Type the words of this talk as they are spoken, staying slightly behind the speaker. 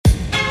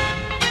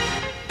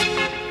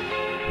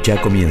Ya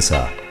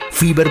comienza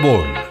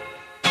Feverball.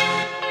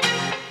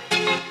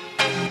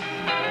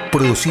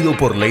 Producido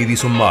por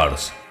Ladies on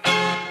Mars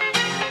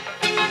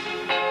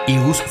y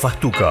Gus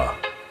Fastuca.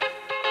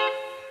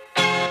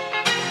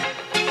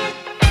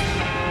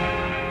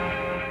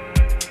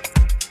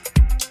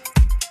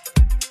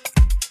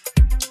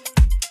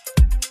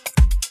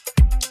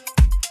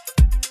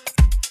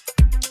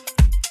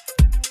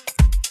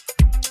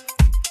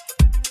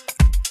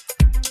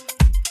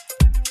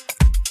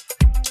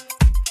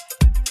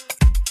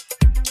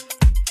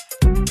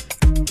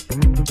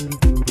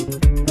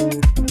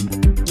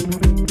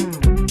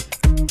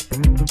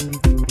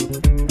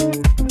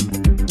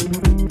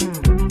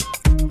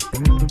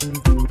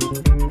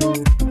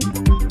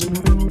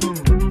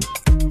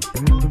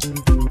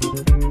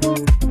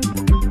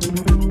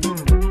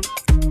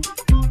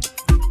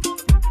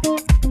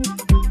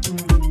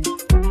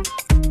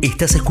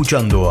 Estás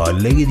escuchando a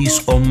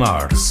Ladies on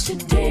Mars.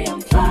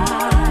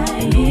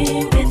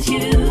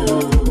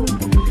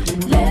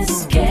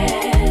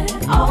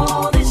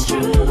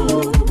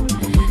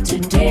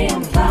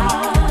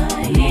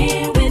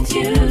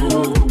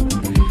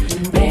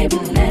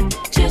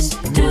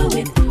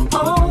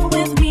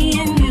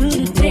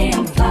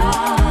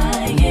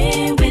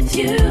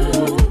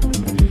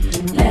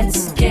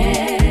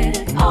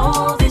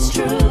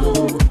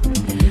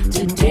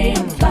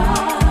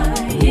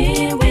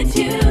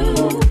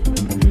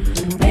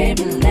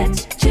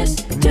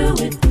 Do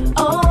it.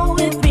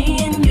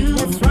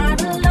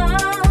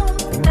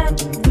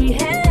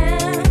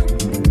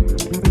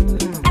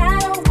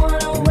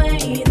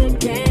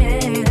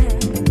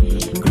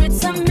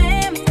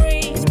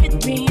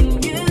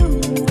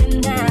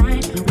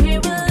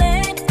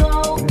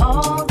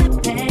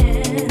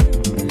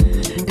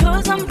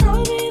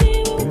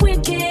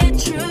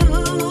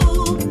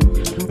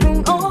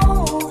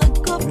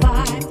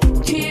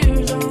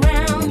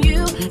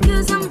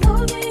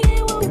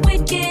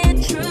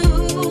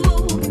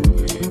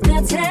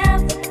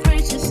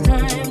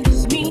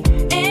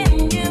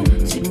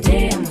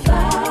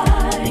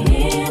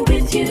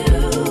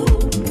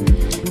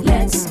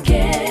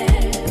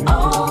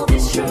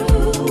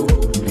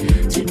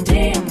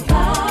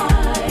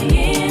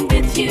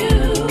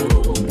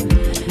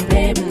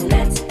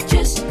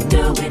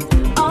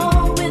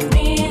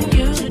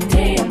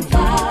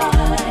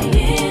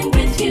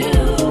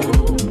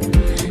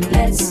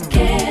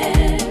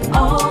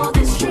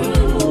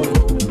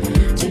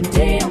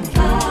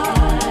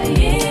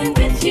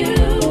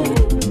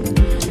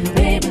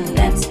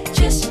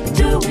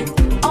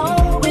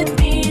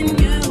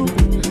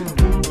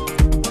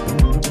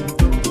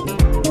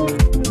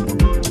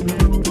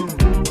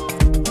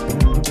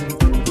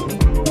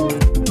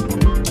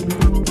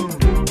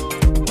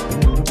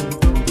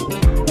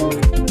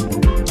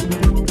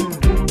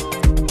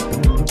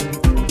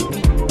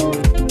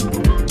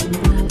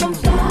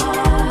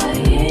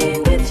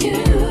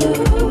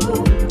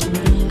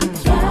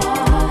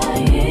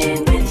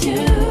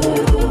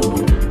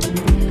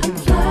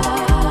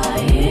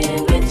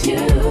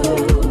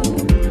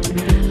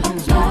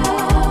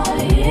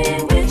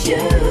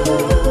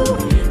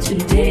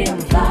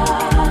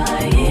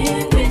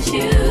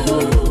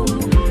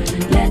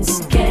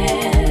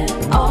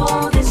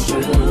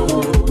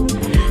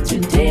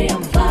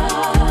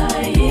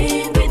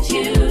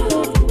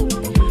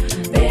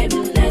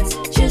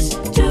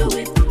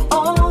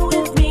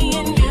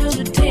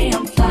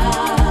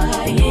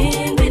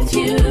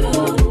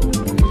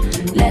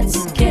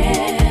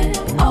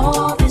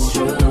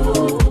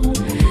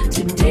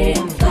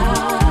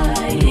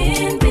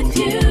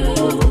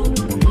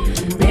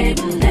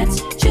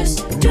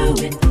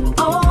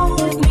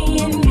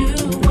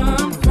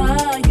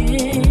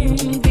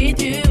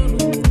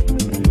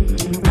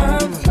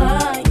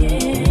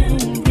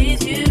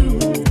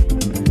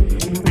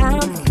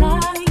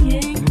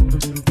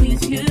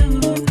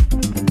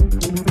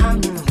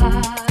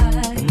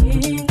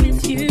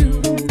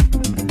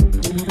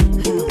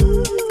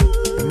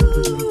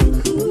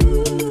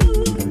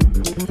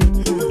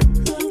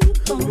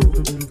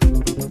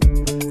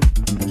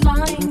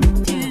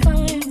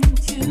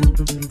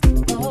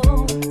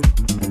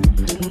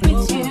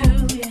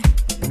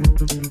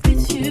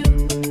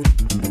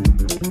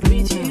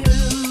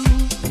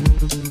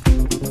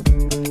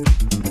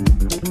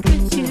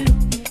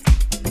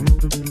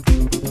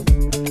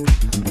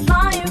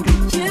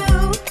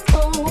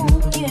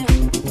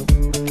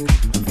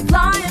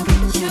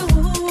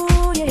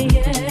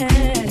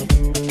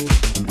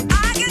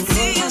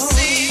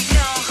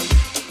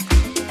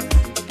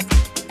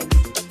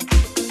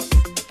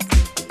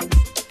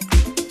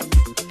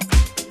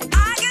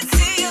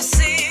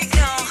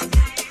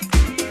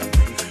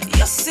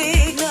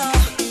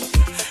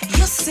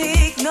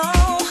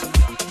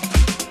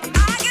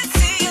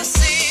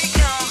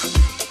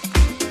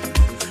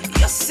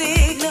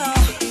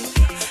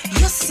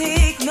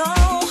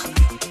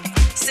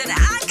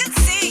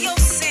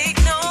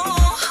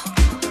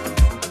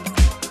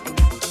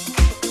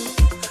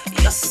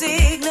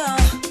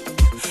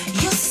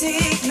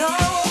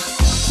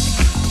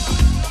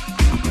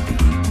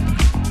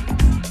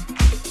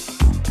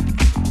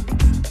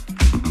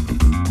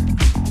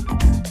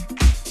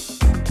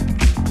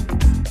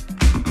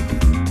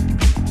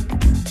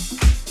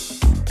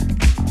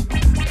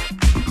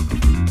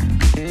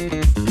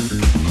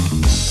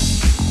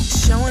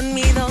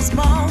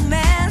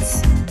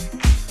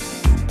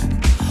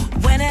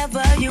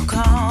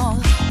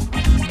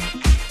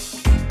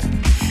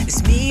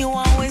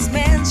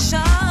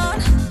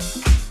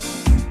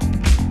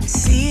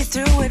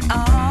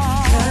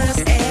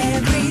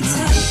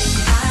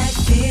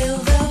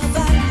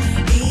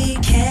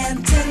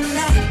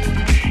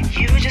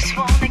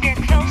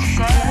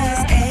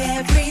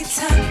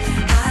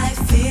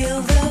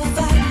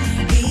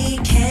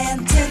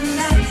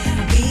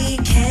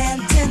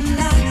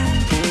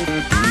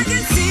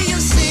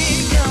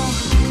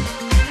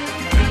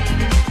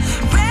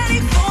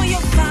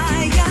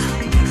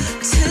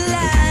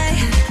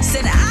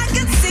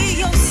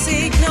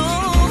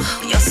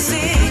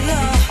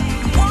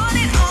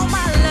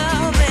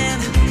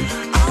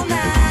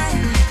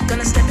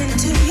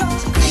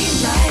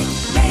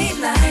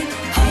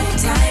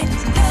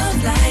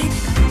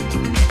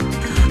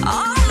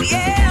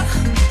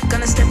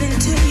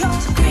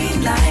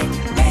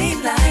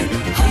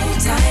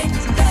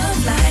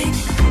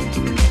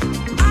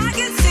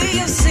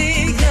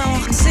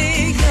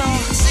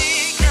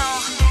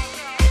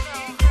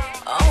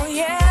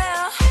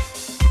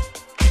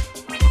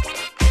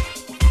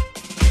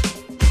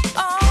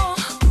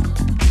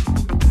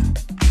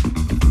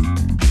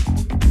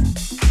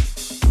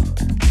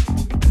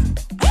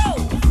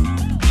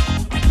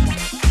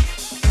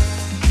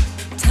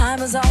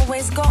 time is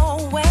always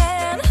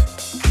going,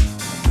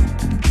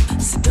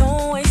 so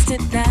don't waste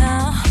it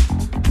now.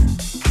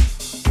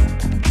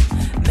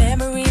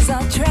 Memories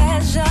are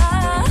treasure,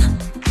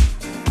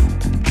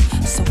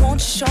 so won't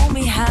you show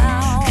me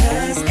how?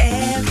 'Cause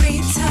every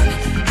time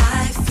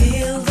I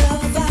feel the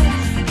vibe,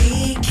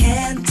 we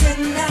can't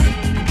deny.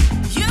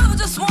 You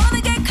just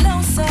wanna get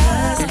closer.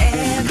 'Cause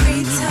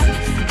every time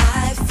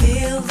I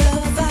feel the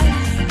vibe,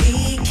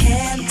 we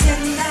can't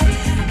deny.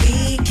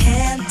 We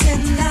can't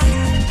deny.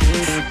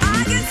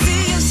 I can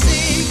see your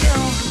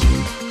signal,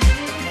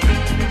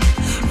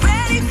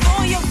 ready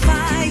for your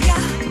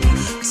fire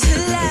to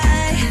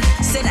light.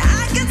 Said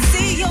I can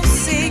see your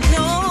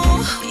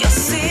signal, your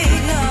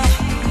signal.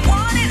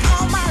 Wanting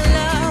all my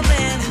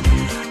loving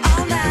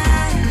all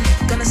night.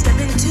 Gonna step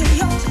into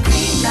your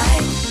green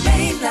light,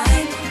 main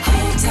light,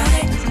 hold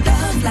tight,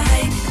 love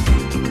light.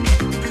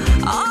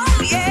 Oh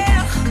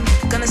yeah,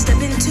 gonna step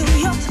into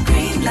your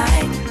green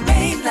light,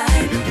 main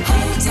light,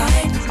 hold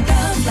tight,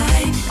 love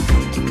light.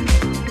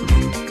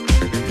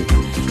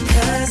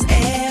 'Cause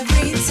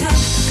every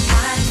time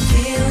I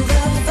feel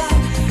the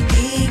vibe,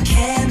 we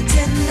can't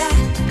deny.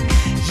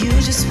 You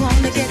just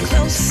wanna get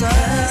closer.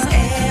 'Cause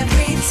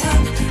every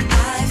time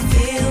I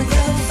feel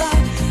the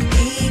vibe,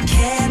 we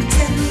can't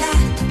deny.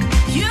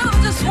 You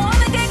just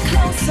wanna get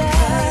closer.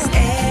 'Cause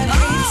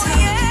every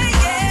time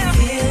I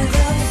feel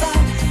the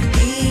vibe,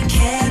 we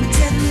can't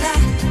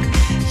deny.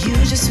 You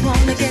just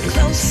wanna get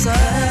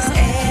closer. 'Cause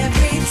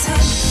every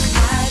time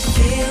I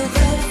feel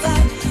the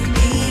vibe,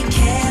 we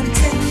can't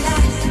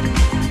deny.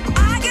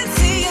 I can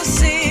see your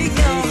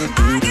signal,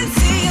 I can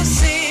see your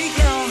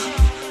signal.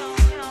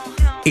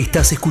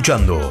 Estás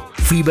escuchando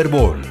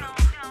Feverball.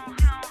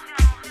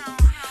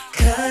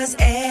 'Cause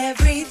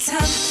every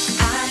time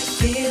I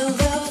feel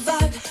the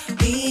vibe,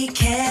 we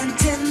can't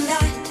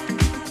deny.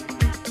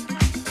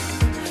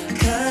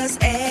 'Cause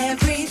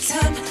every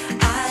time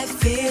I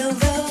feel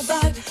the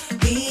vibe,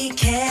 we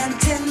can't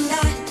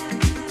deny.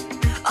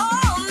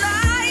 All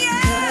night,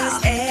 yeah. 'Cause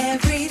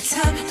every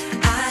time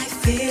I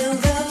feel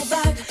the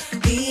vibe,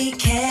 we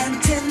can't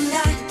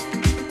deny.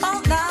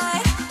 All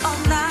night, all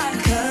night.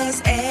 'Cause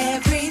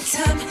every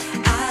time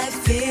I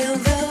feel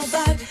the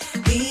vibe,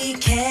 we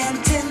can't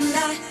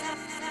deny.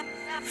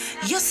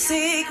 Your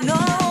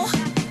signal.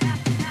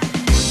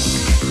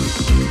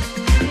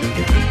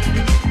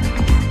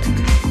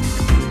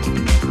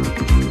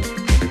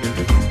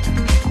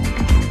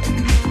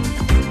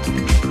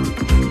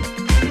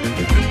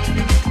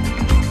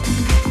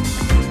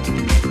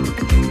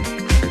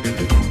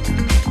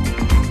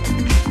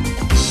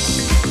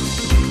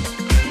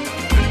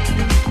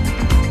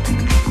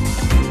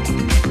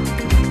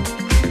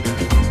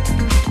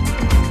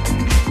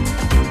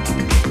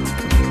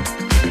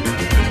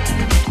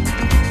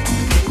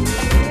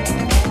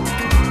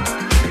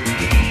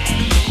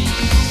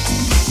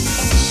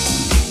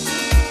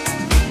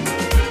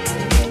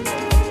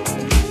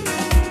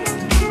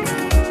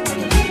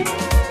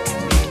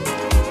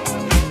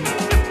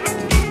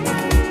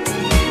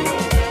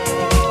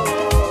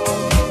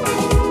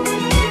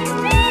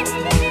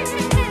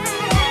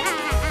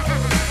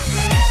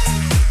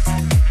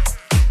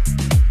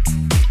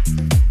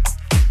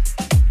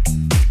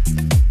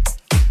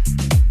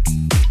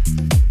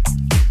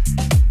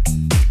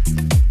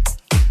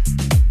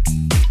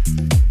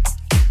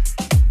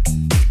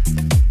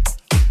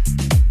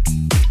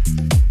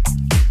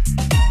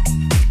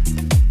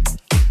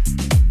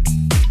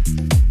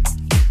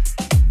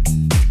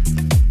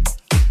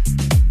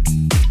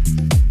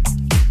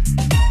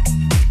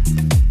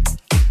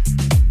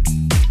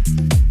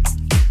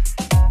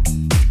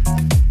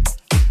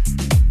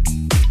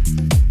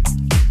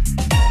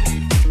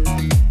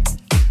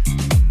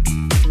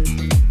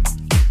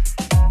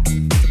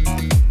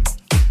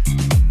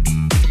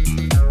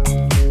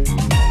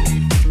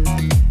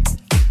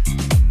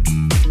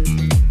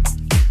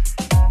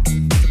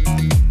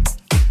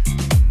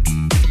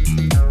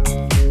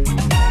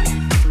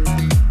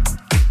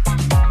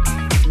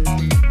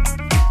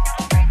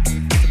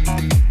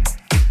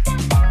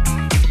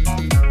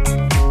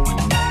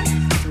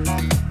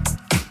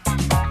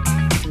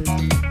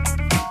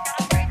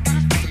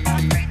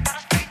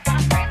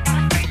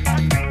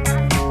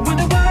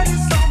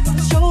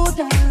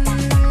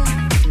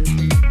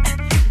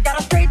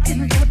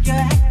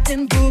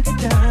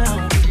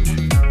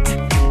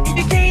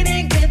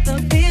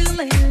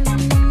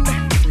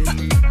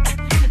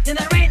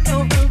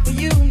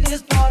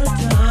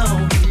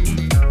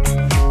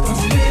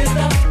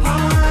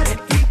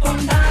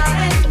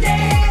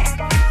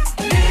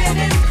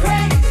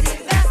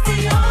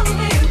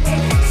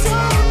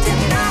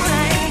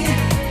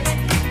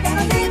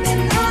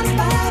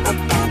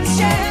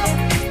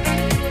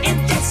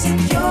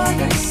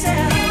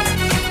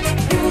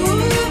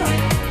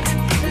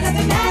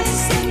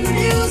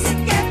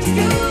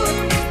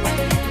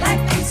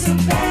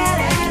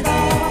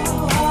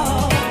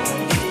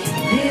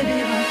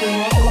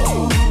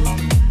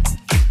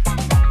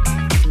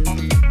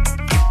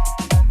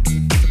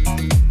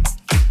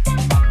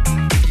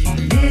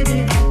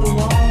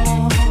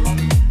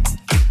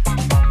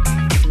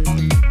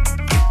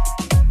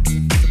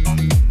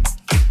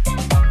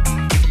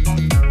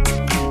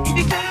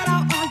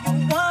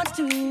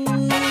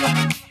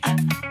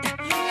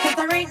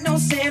 ain't no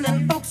sin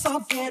and folks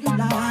are getting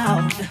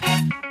loud.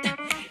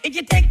 If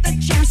you take the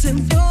chance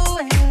and do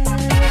it,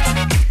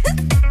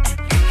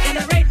 and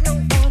there ain't no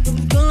one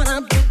who's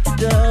gonna beat the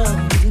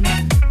done.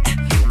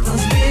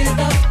 'Cause we're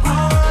the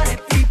party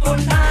people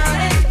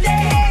night and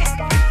day,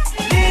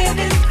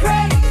 living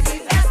crazy,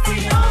 that's the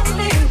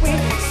only way.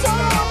 So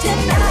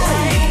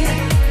tonight,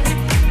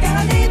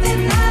 gotta leave the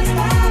night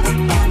by the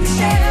fun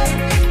shell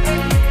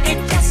and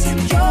just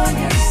enjoy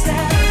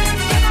yourself.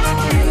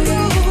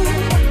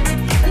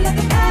 Let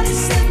the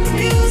medicine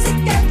music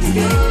get to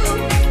you.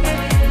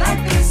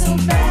 Life is so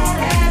bad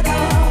at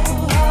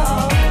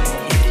all.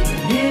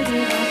 Live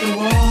it off the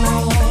wall.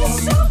 Life is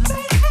so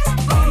bad at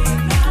all.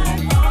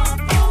 Live off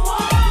the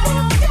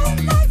wall.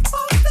 Live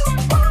off the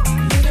wall.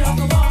 Live it off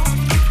the wall.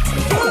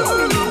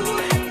 Ooh,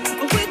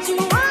 with you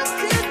I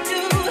could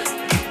do.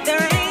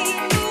 There ain't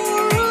no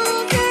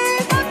rules,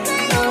 there's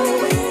nothing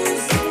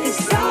always. It's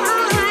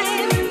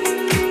time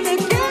to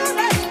get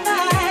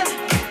alive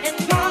and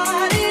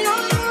party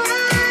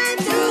alright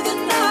through the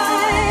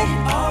night.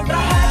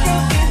 Alright,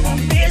 your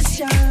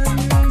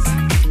ambitions.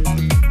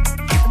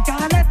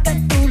 Gotta let that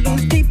fool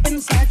loose deep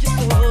inside your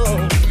soul.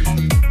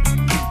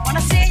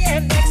 Wanna see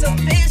an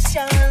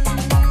exhibition.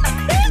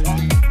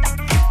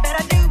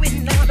 Better do it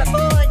now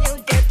before you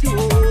get too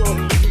old.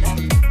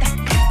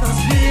 'Cause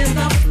we're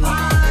the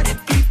party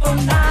people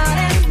night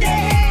and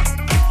day,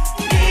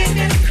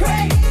 living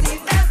crazy,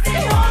 that's the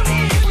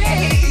only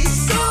way.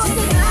 So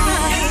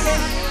tonight,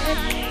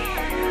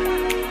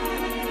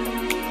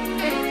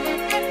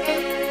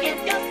 it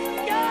just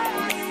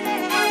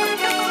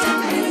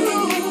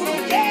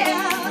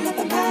let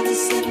the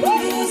medicine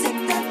music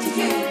get to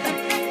you.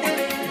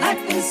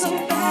 Life is so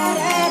bad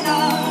at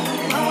all.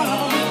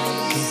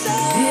 So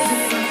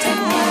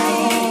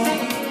tonight,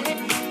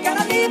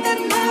 gotta leave the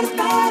 9 to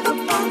 5 up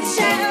on the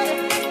shelf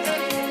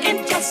and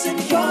just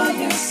enjoy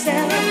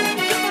yourself.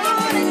 Come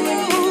on and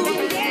you,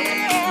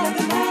 let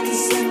the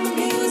medicine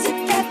music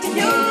get to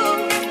you.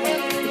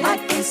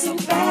 Life is so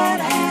bad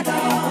at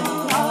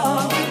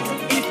all.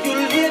 If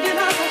you're living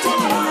on the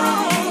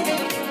tonight,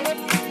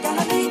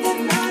 gotta leave the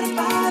 9 to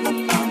 5 up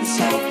on the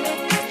shelf.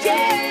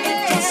 And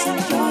just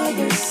enjoy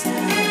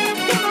yourself.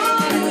 Come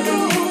on and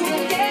you,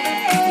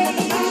 let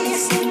the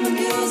medicine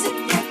music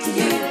get to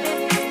you.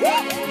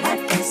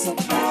 Life is so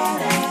bad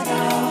at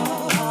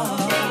all.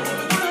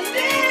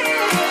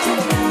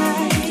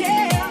 Tonight,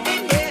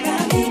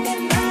 gotta leave the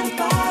 9 to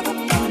 5 up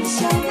on the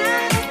shelf.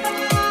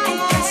 And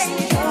just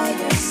enjoy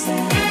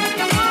yourself.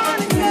 Come on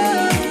and you,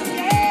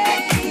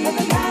 let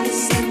the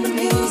medicine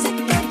music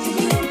get to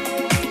you.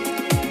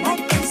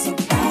 Life is so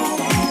bad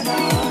at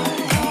all.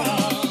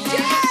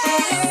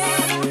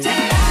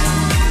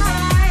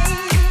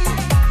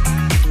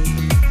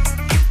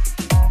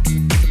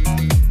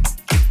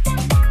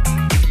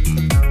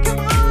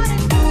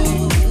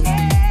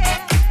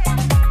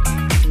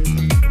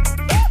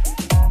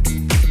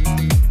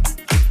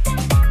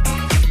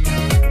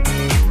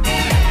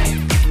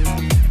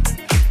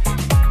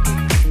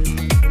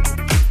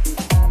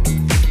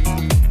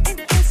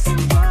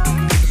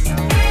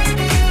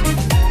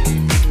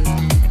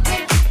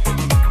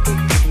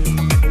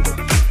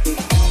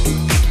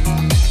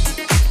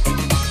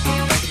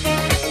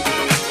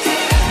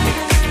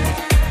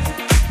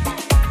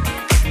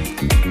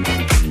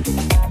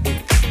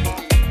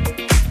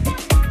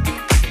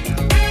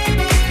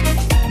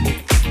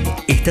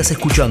 Estás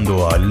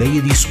escuchando a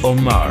Ladies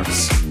on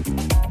Mars.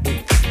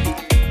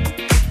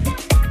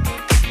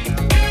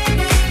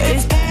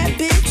 It's bad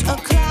bitch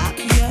o'clock,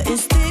 yeah,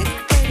 it's thick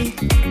 30.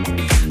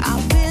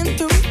 I've been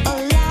through a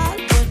lot,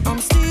 but I'm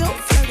still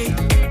flirty.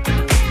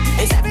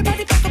 Is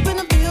everybody back up in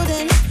the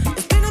building?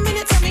 It's been a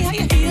minute, tell me how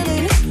you're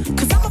healing.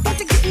 'Cause I'm about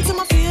to get into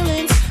my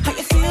feelings. How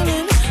you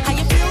feeling? How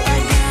you feel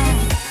right now?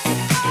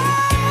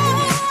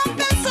 Oh, I've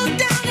been so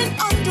down and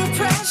under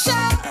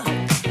pressure.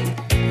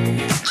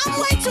 I'm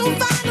way too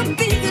fine to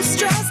be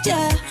distressed,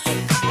 yeah.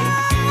 Oh,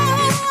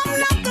 I'm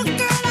not the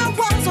girl I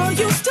was or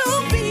used to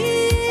be.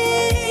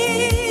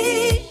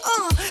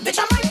 Bitch,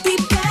 I might be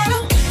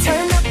better.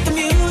 Turn up the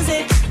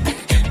music,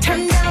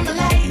 turn down the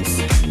lights.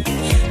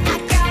 I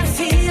got a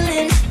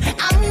feeling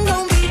I'm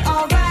gonna be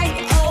alright,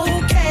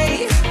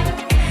 okay.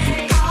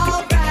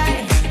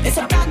 Alright, it's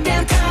about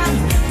damn time.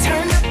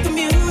 Turn up the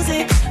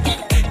music,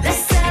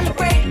 let's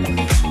celebrate.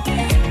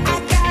 I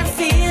got a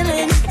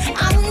feeling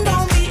I'm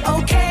gonna be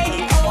okay,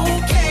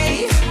 okay.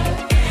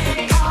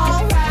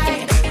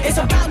 Alright, it's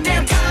about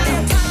damn time.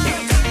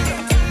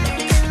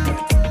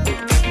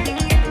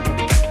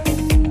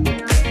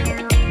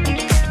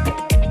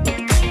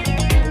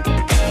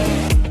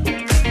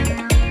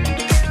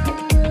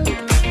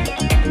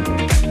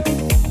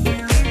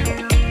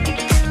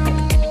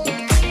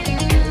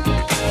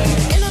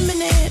 In a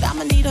minute,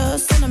 I'ma need a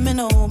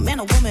sentimental man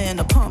or woman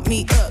to pump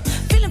me up.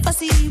 Feeling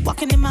fussy,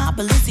 walking in my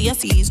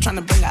Balenciennes, trying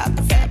to bring out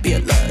the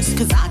fabulous.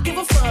 'Cause I give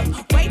a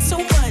fuck way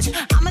too much.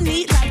 I'ma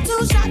need like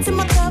 2 shots in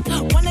my cup.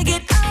 Wanna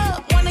get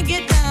up, wanna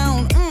get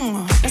down.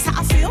 That's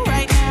how I feel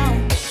right now.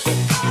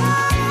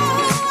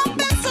 Oh, I've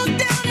been so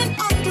down and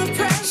under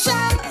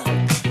pressure.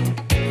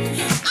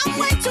 I'm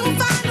way too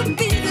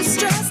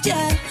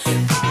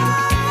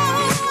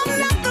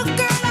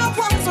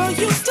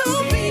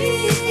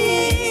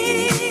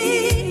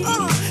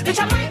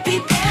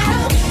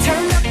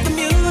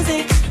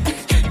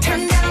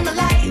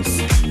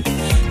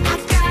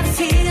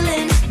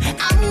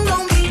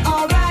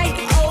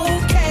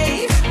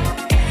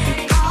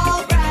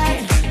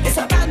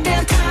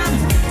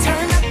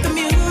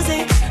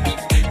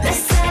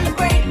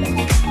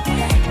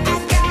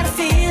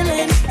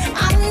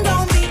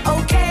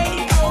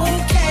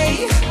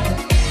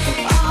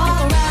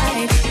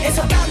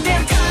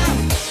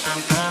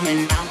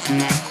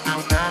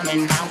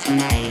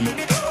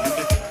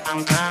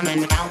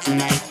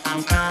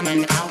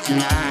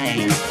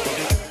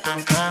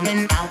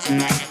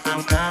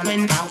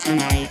coming out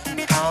tonight.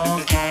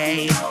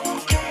 Okay,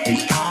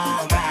 it's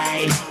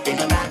alright.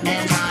 It's about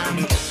that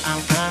time.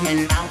 I'm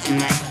coming out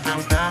tonight.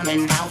 I'm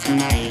coming out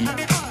tonight.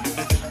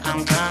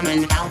 I'm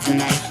coming out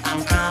tonight.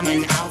 I'm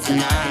coming out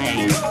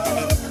tonight.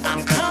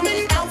 I'm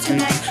coming out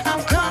tonight.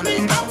 I'm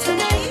coming out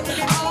tonight.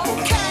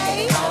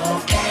 Okay,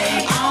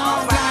 okay,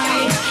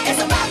 alright.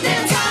 It's about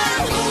that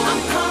time.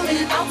 I'm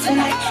coming out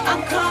tonight.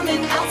 I'm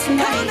coming out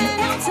tonight.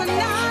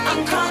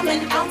 I'm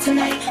coming out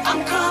tonight. I'm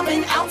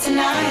coming out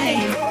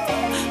tonight.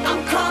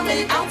 I'm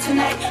coming out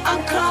tonight.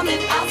 I'm coming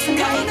out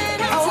tonight.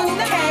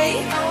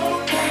 Okay,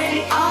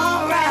 okay,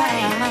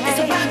 alright. It's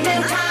about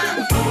that time.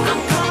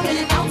 I'm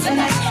coming out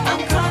tonight.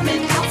 I'm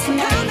coming out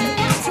tonight.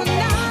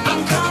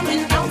 I'm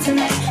coming out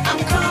tonight.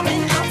 I'm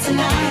coming out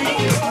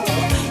tonight.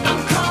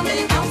 I'm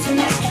coming out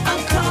tonight.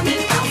 I'm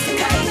coming out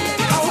tonight.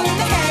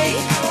 Okay,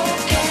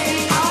 okay,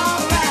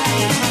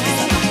 alright.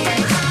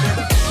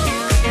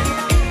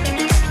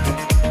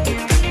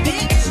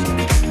 Bitch,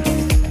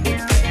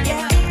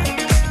 yeah,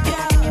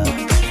 yeah.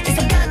 It's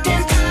about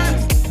that time.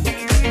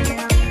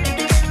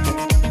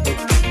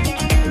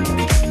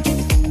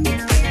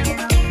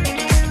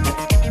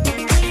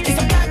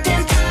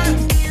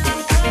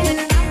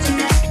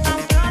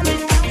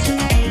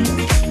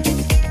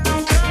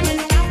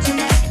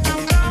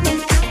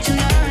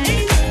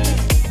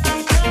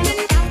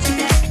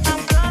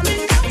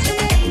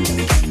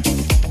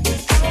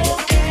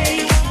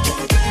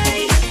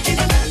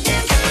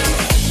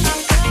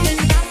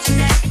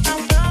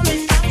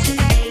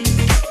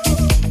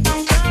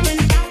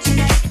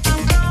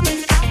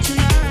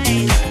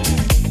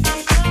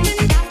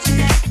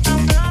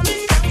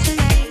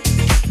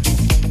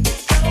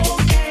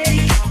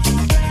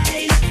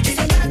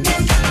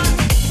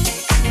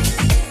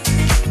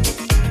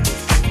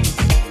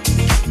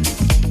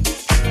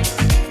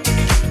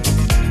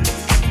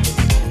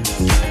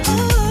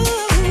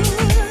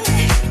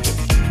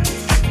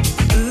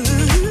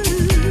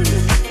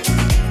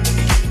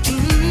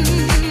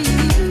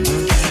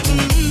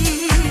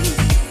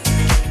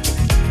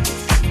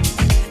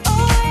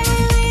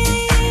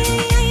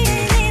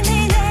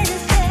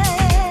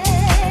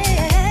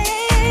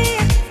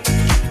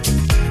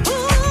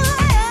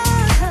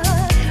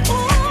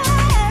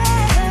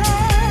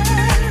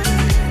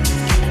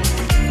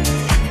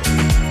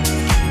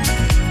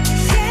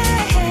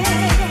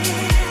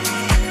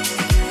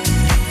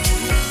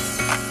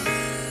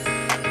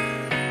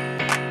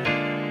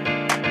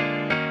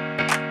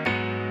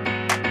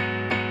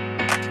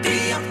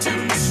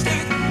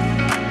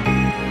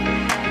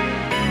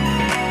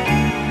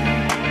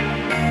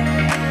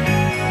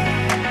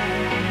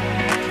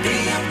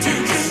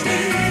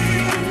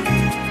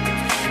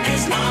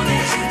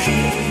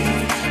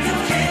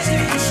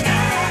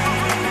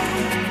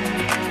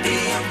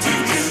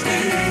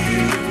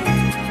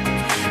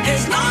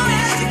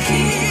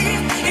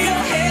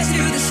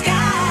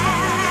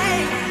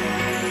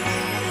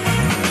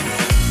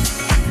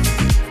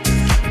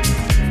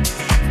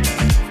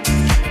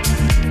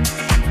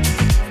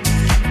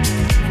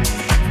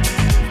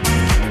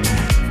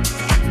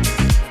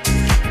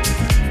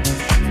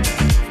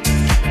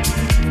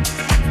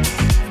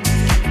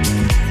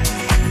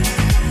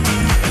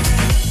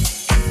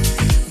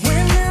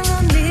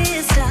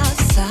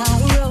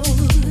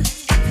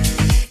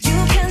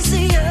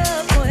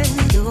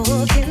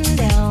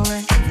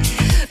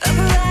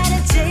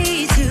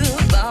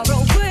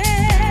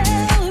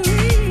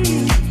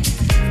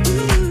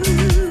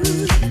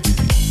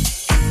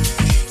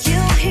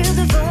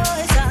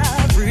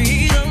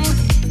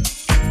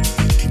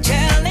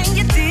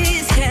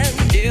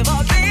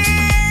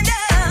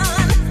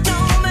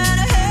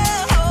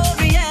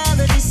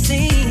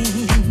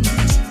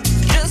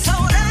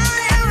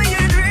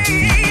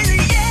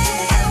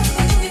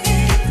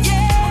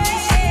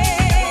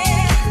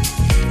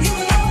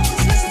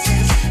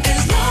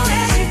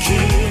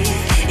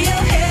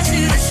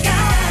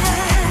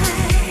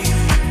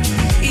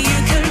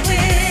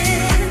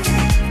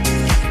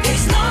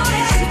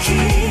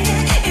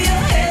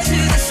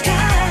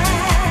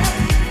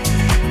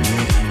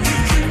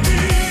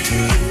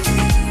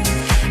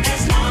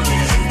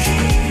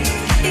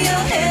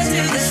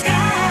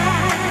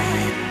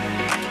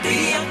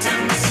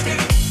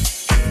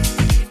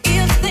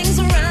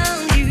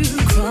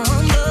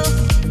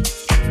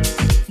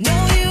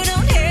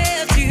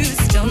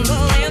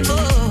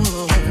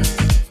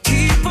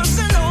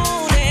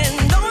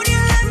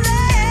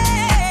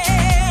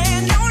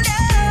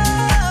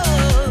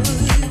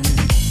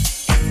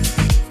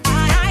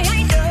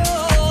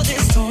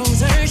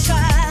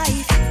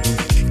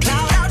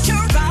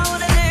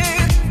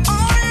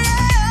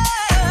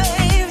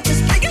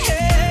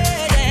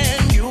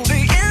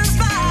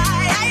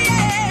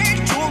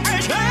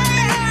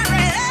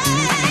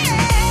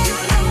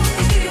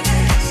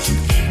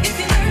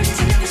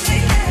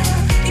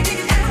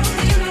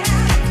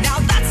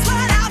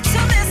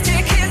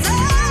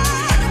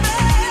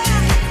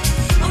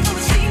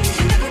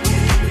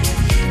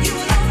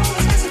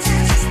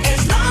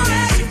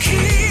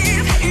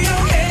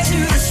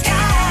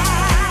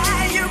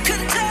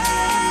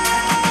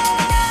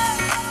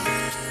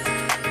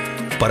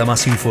 Para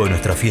más info de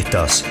nuestras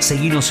fiestas,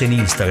 seguinos en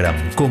Instagram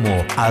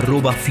como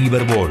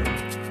 @Feverball.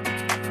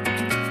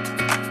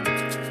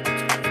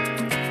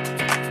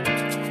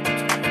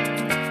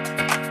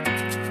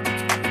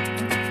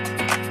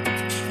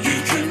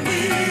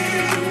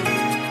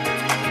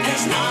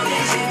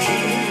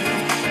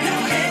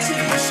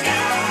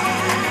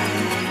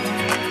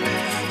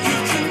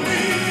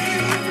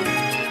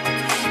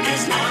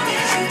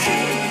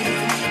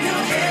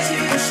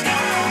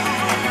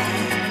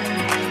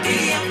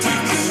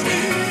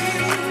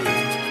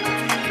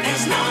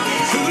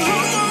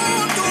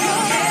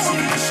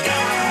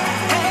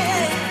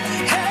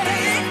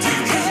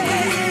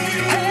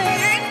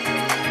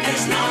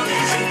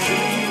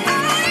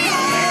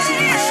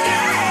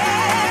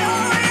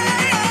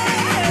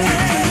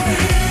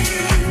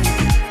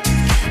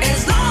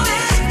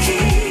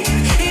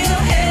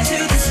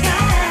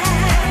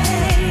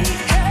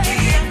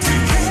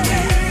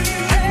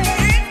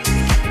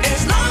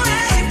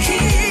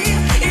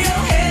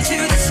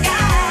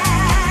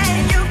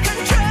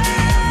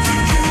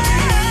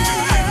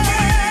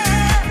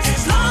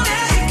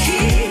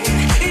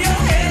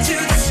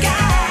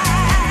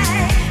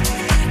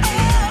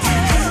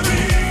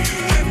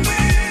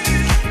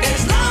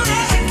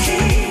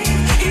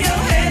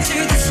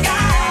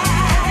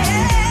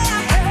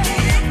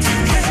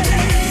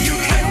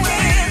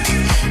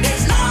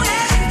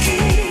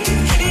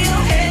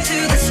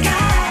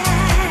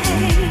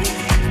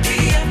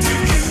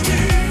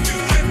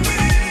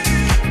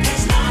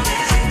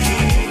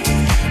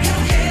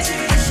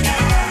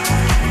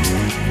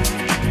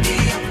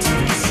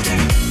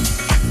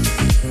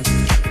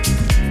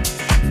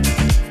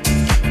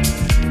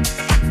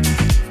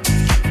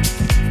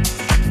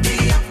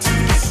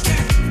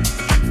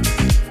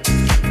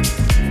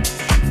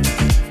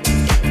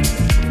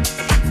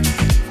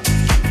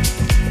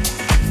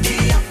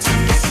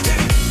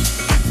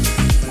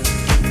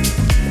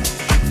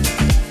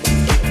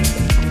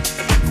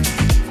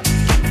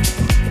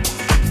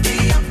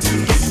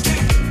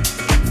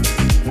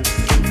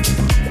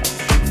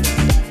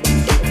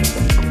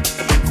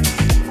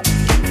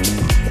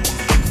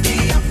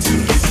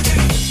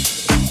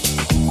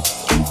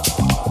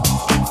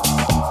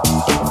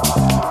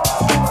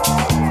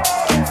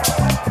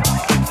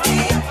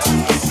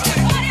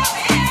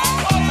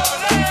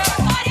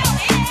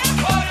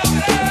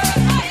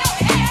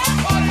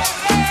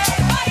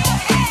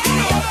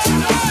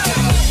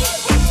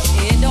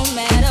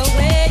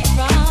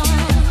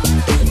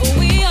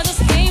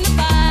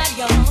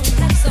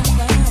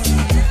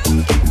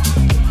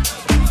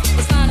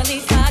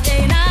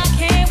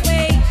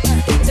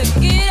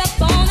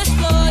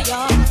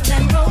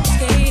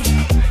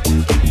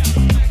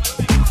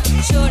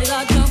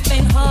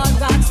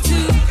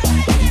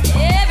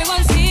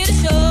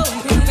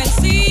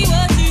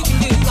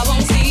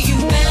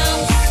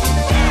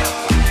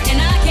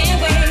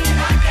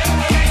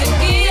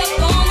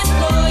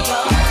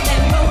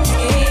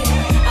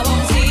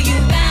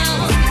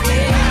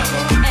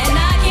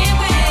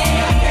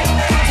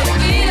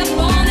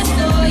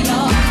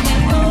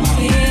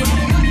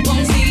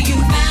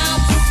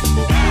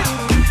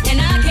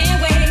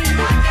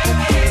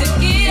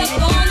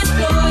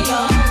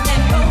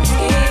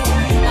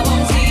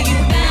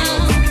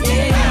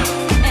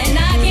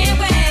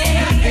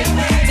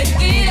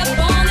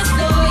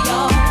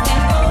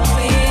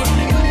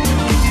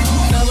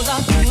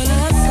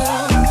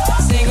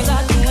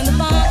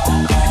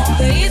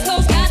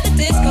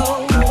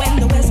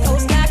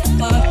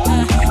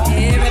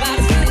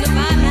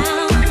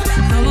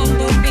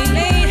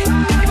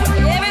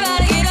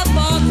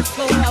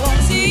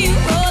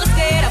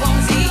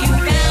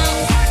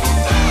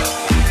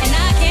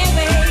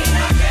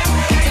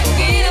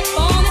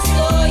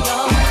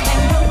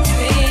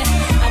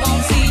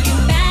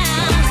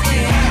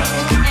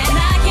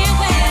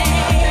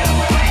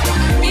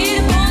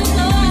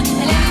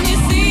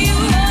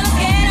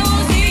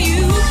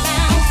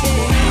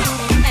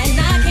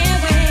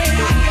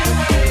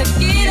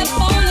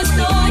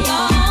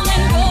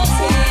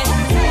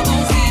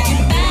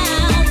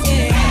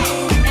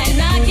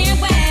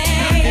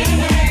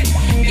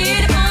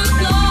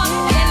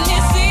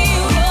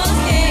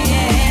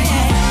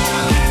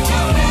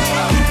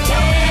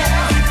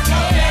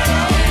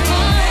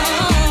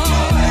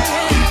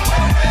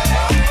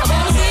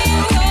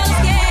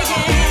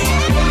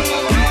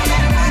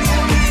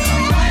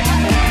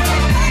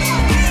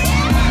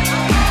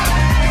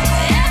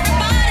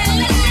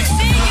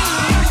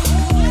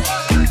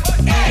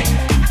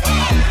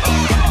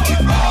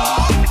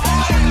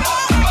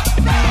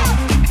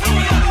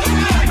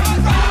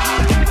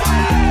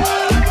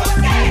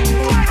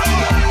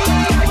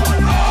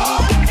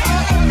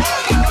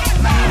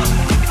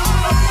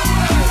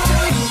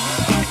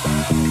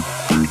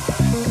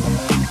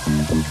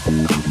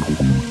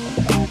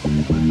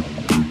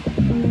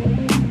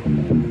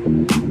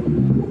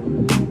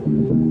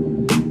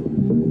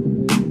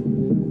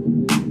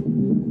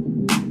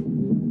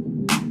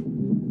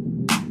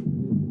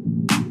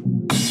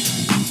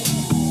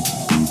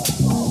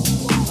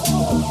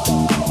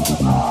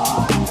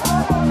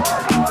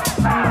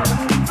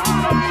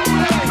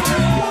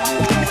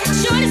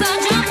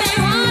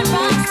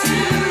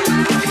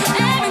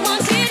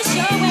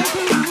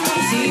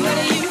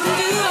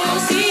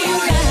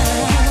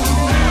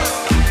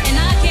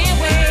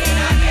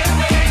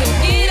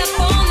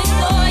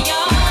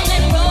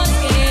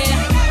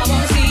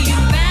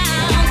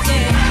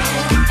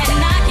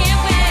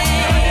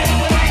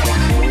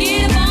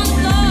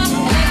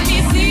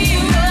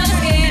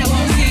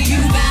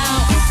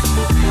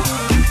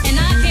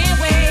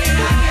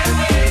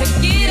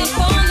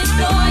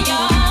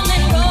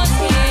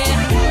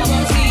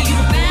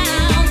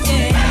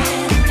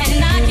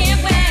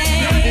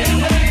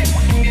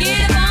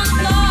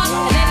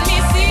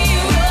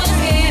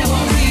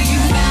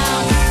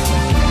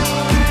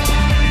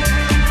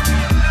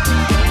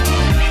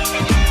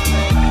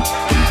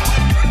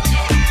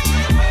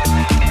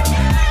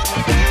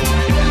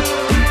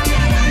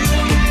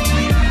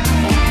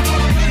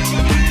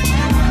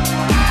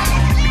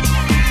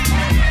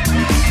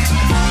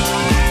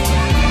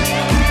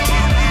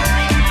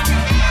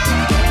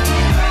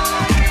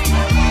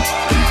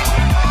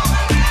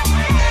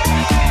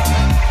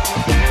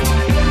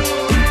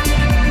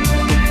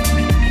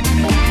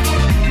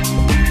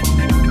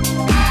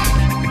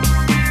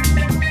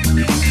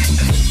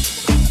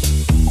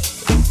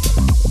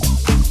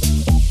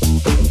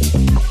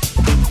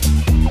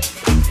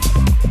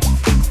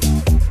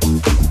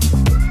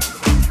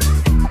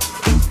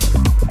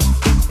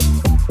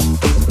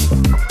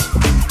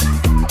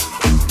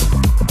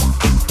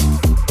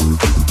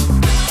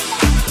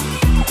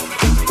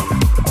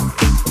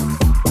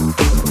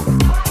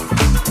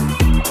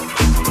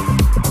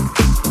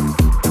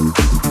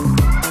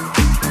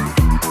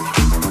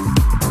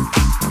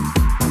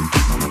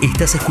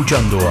 Estás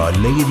escuchando a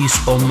Ladies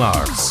on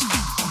Mars.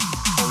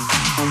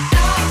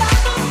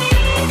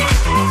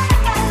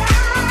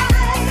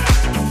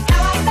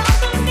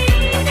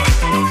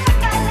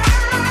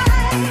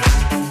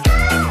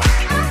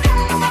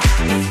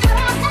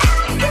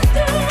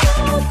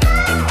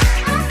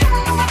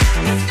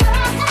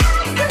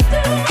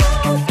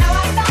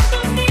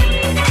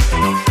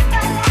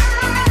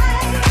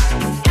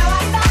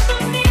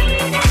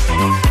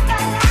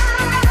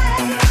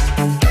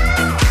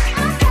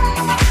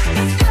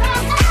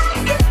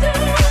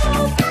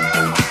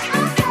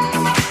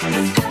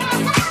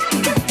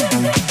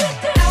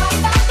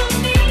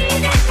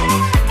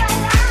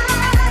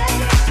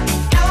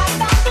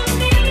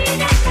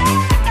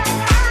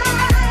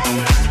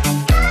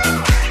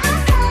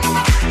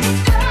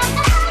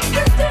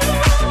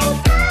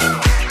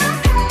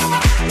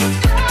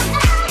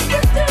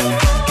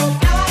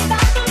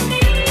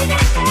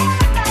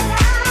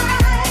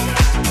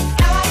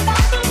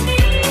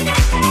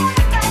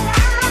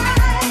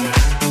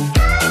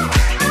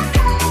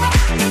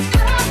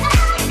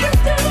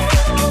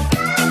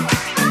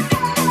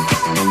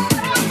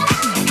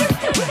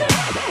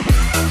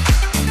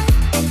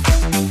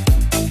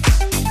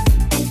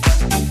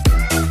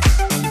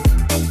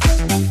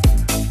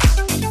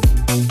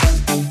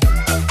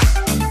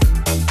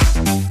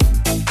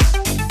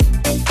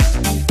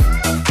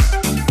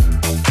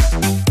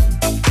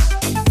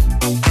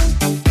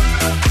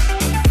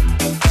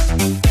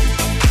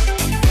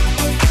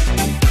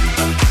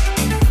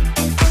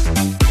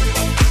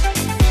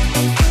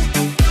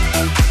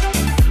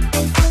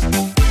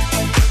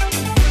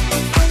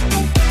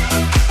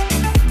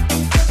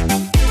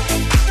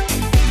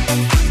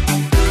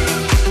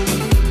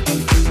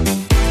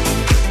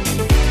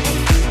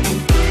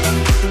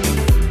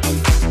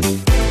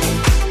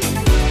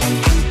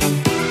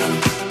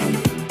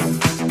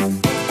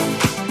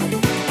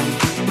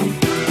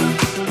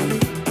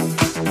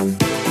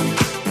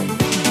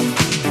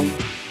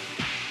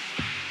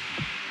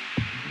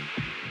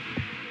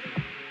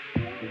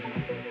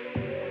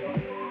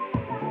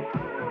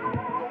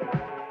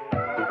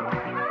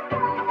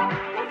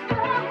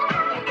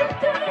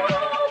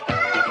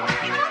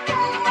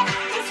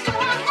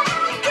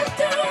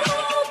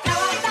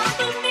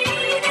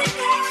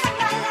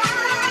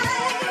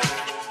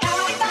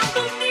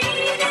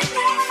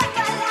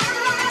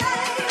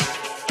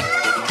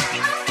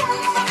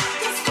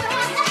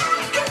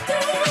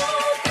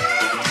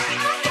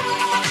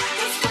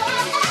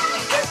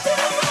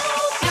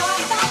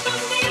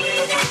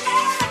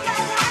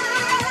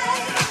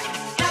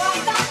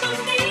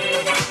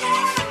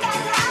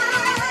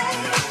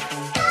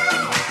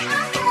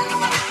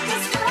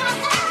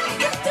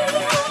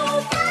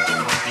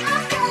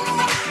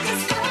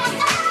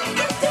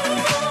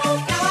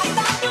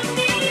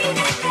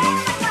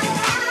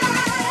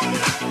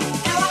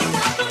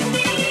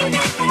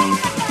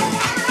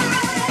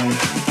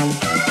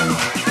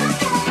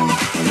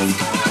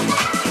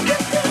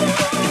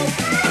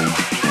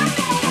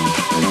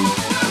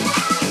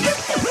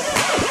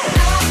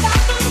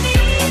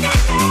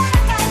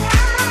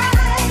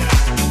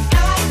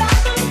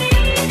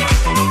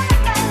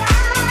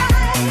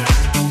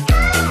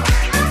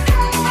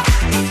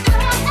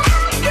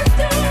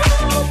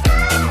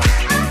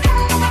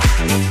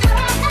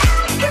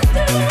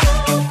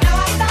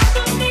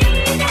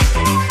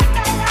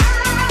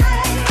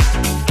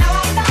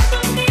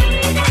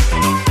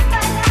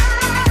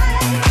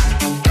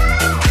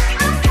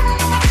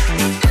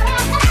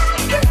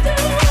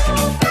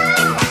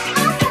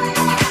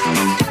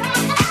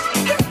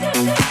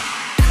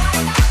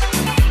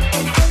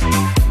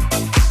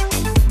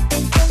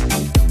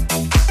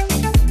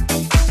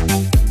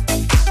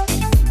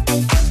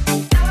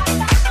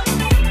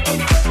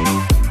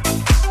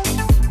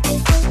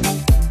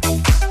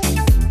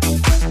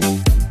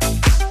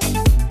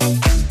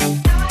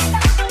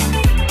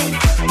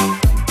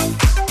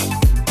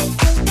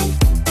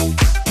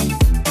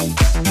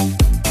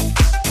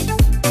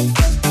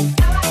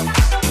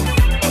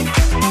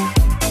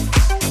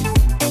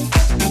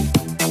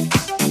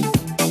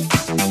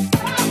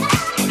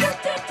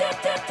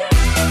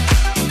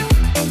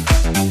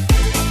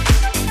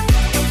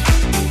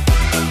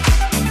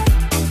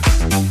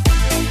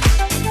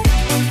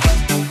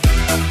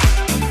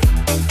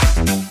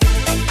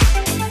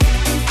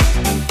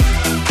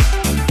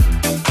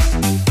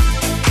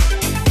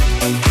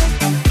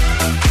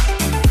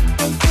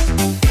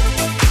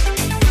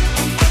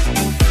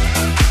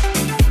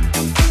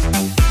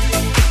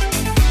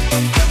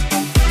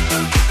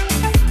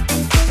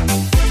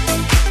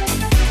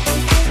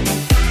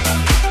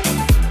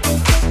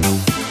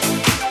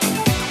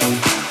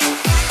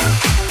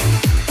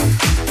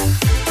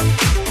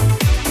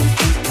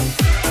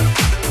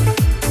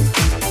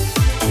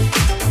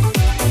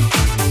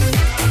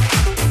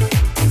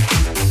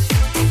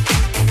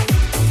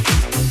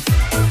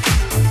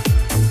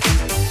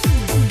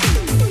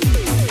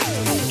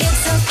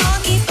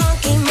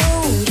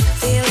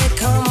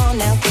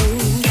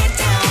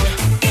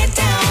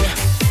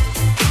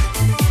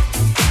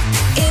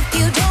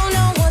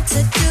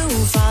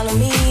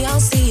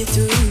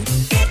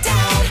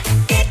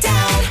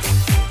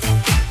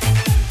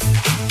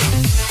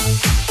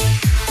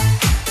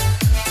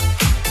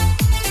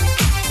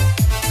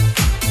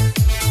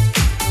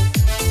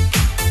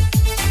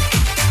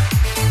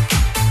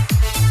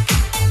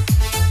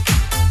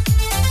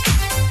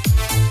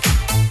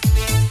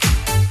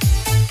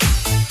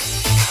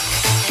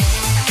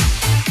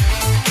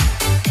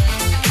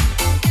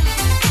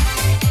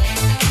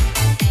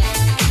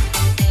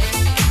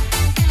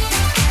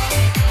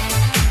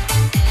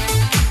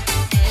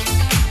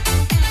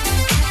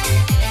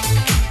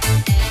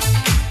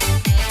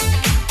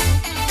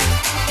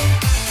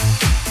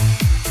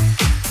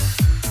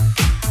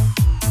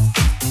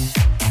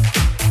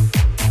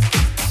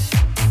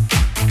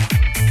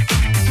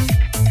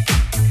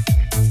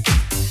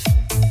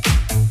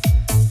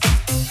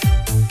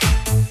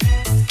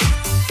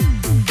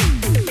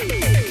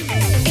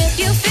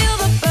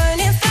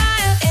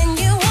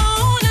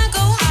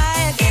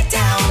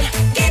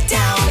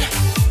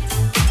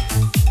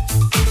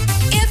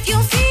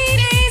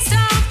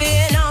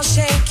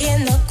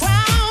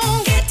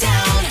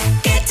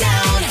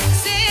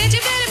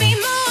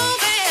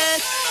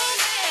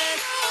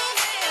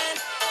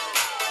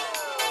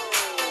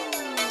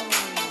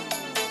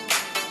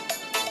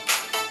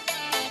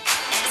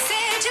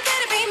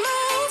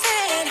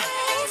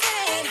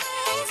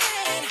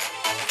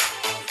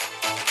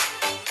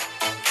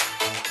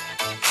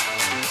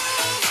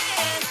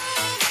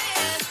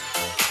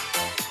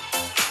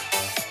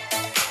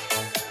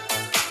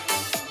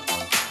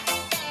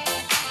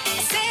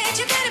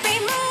 you gotta be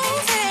moving.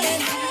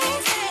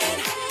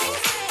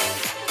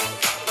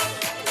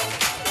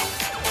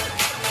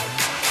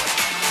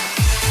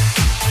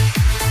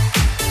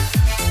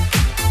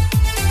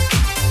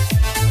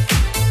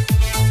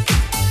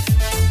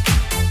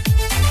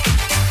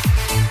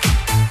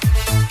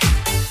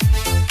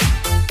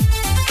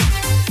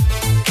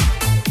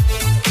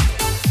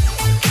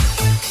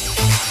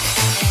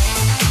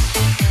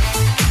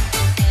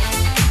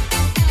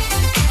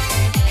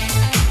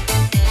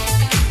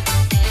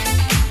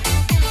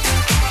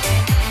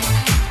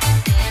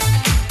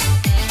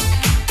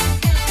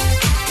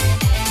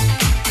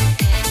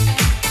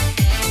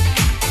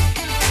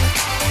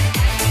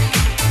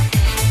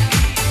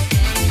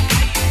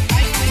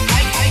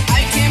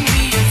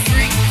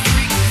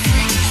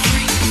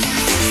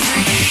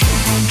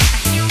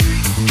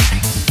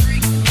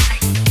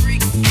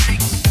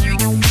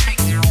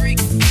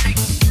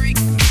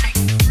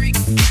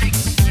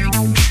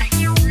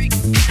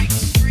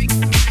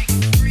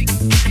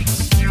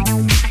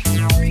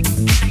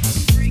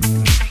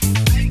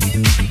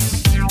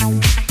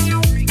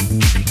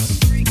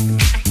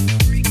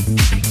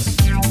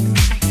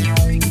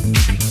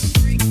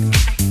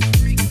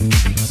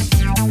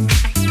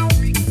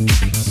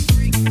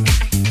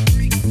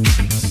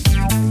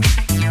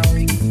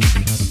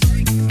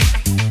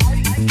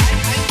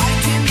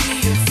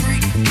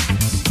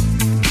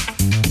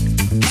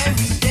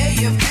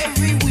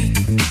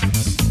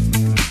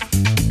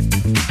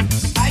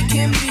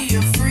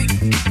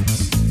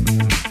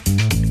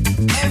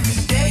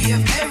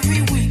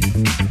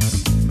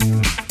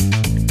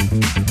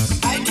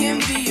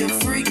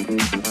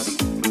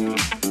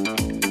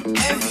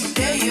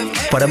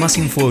 Para más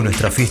info de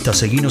nuestra fiesta,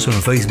 seguinos en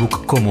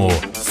Facebook como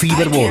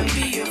Feverball.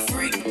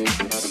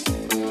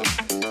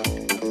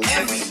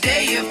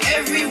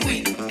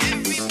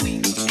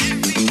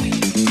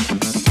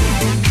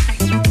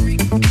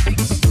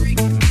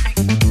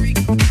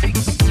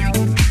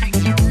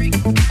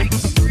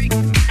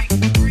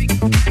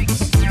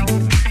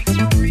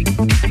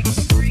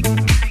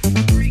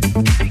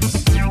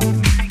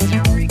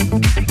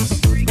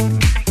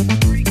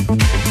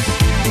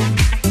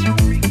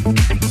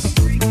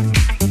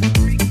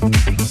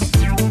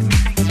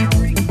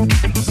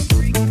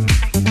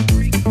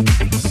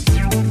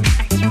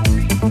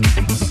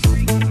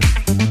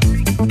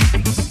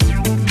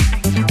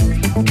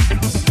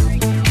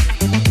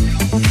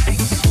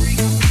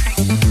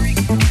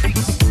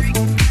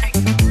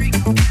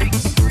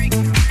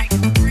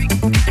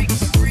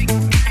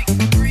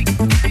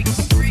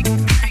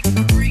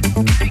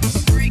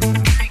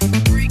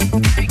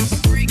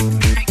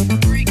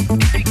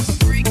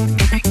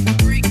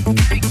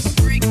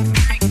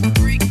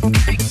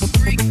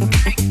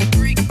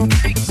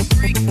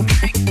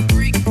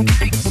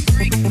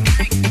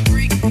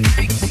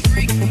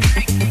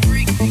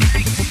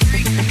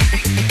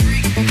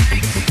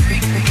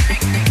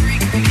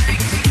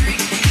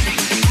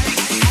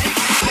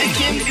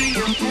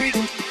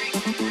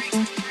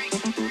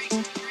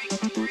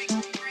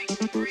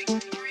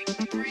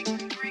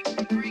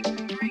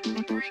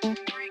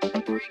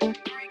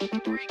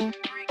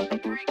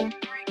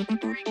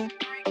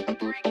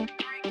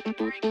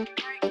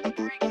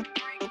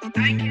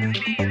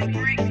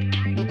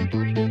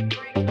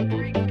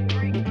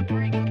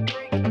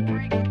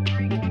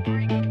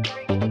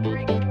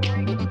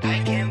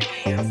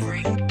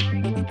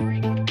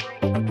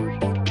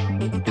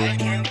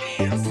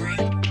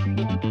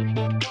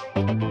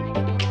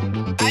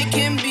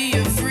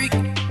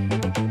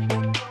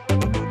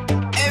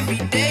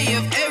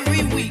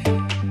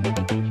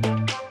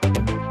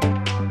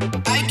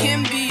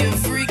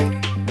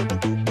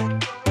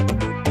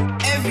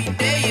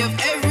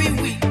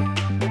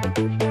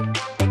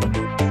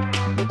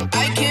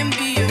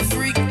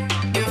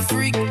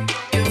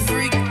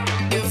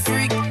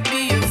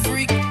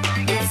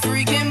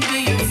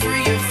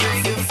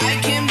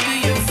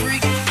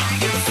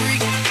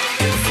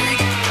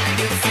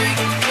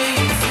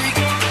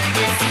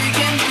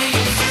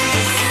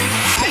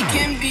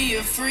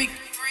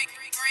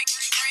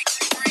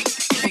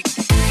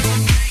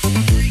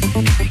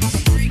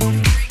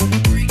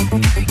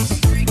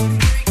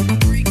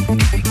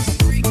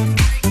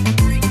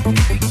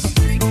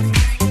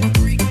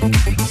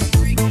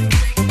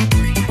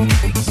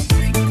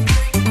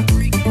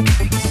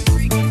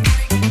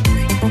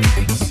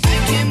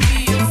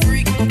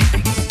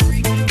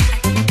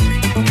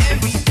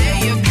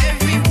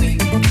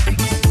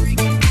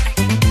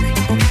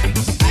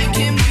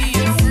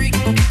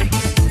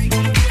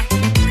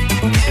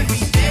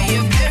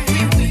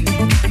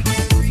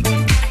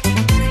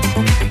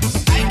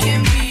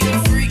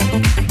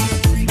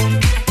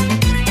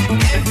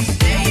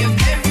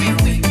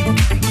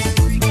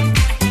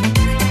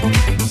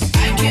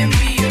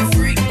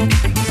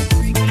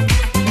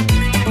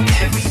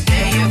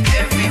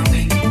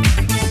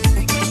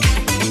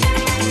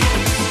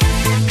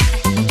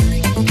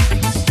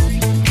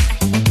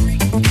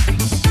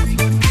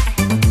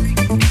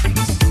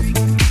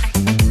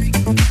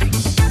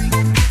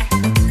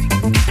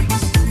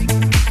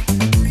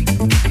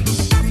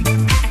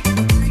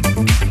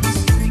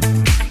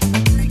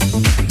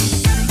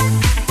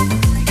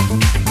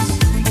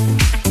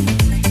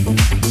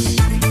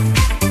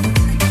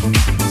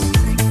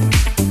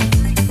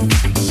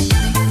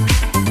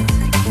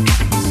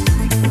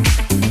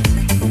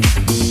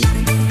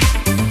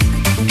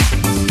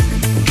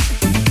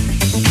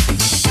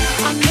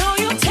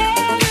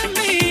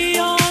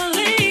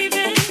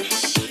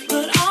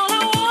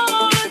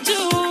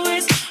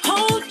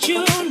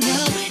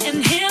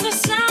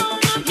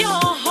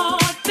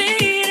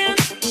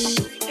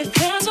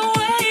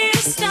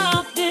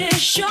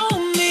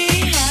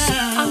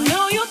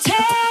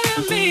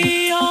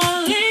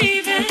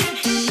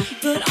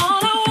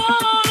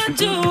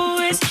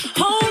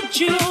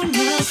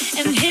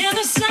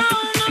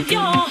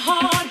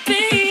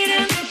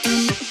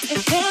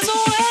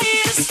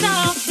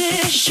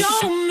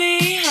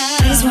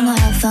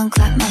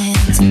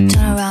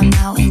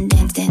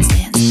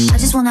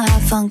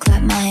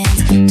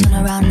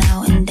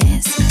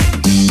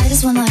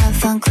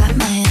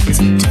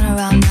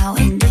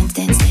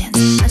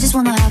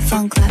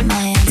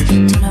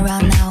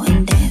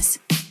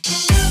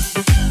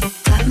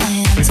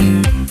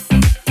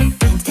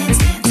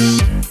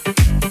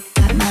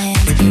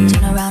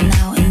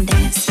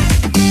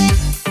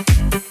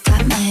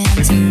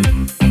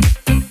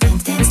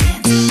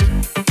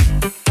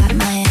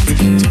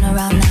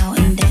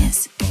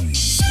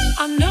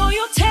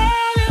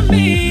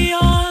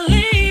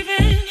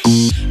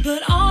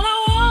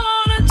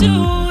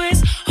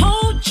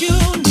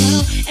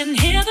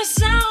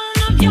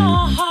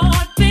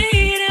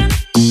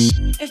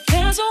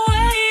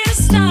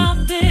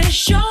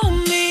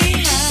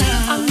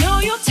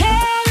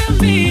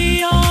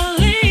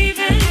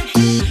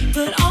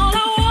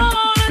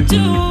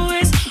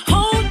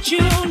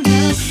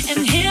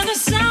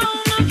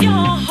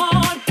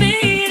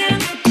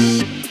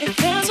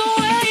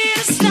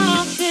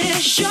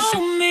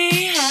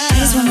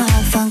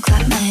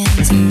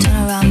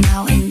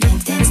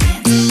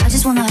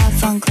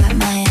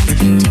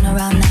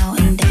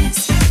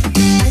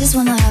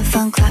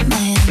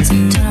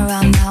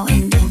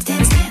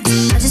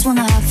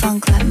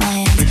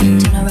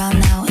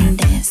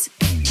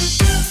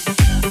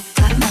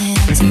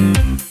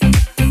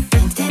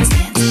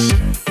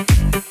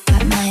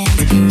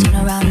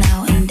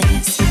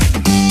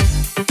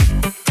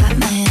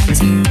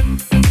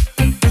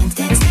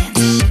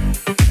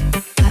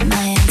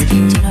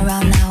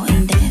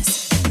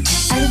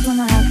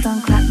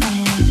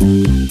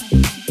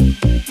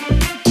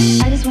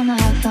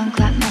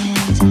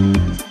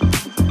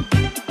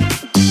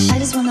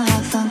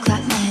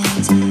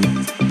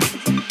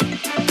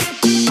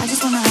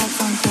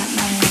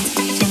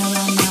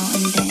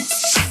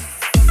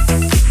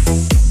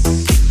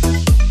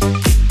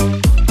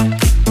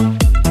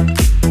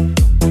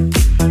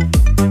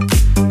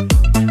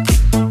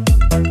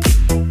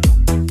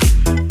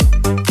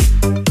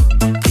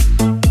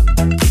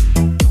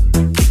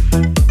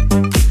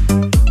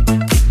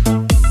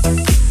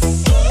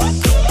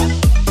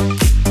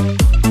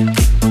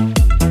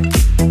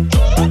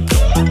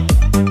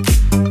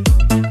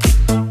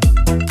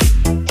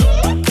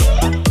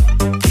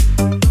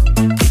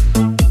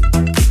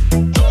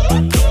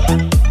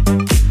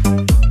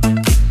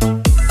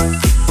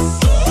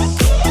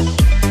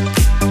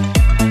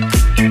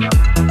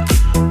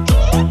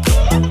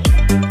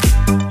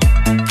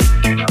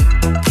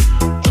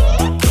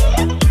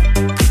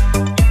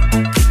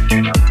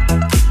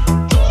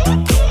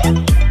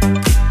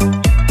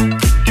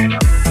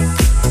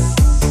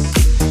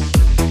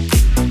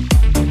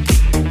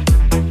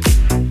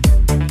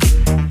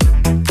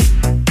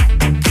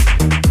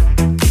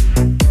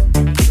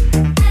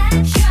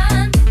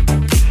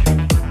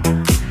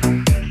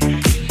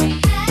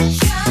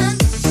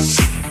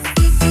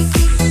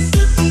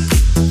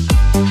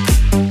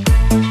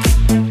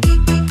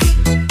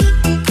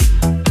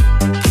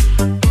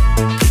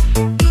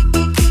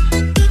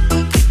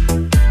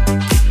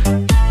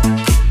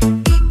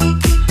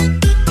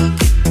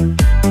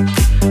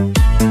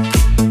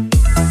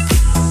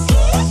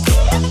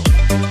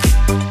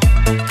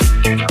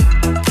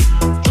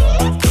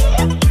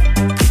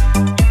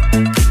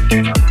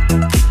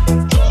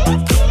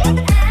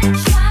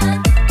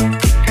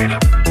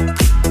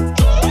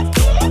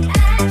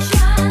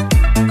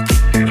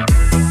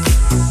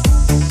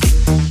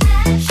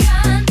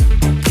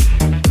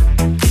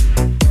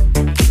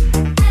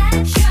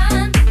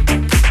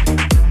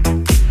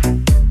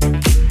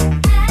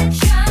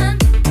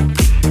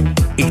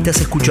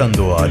 Estás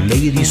escuchando a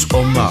Ladies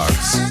on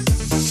Mars.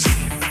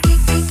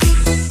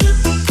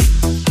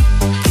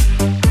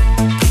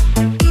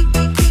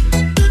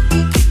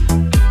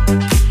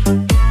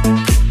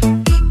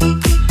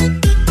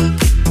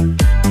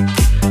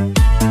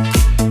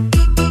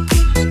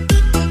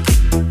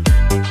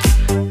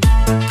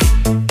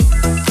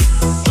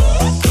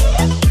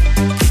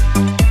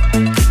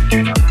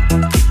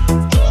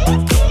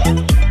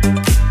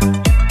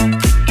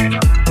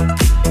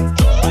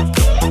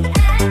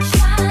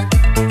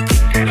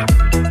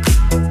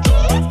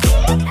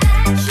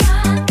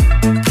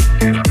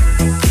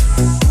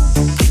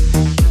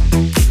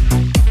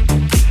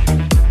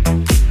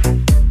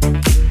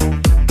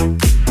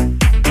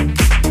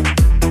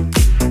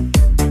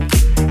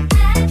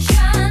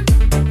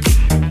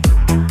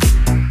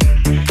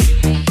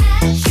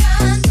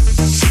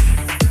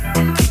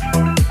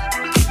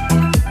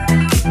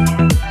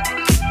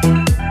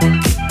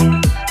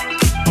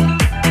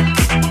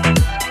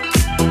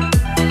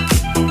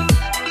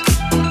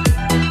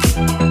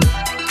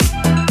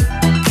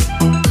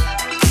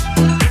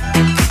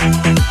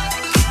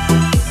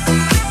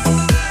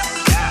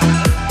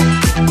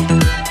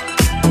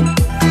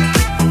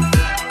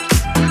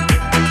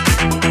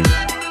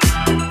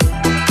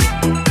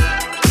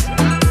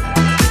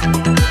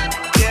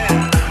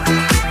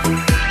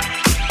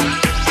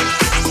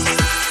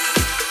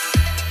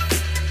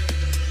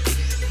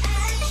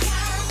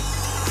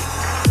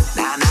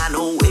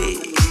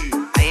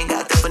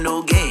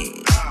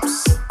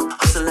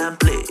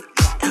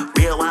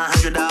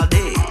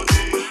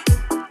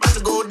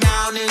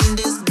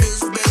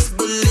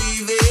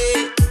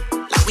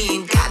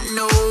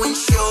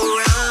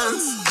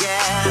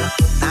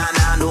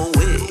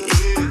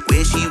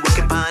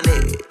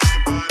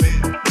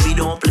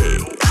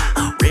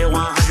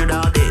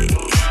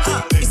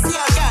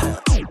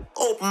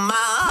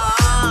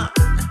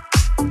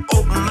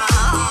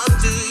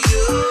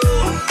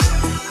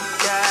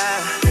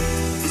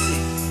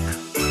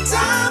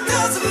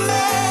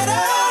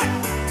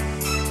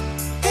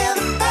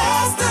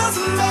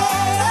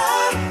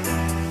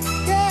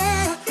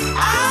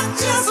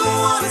 Just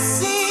wanna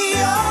see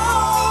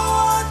your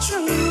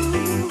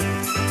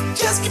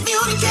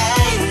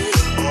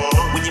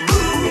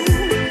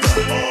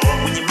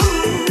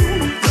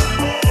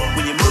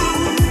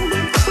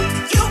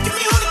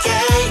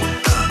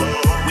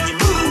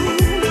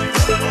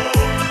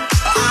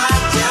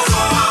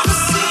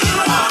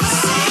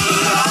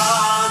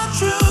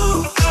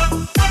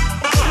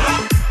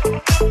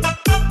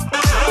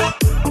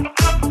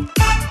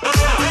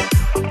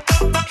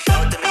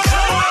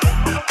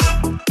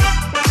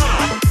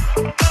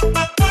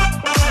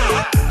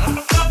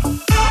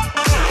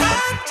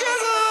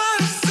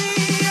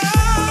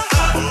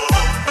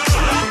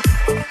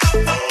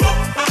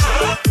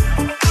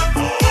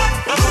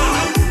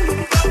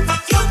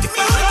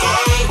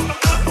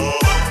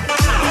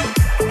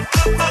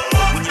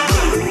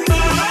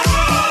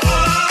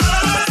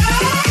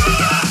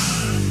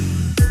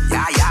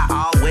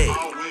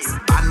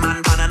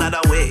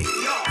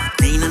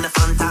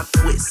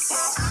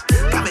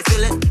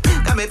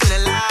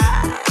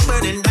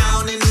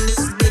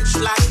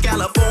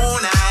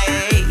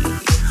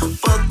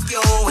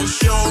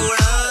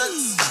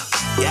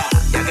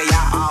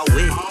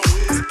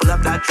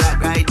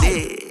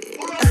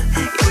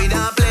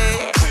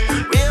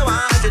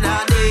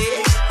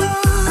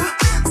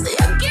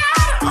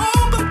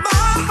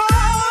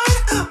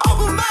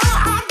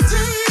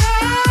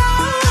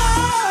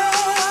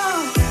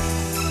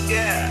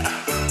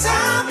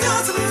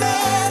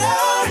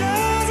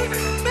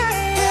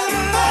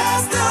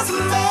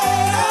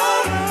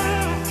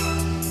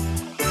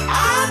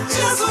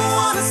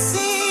wanna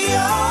see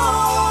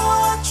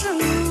your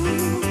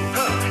truth.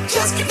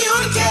 Just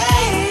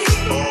communicate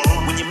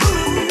when you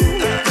move.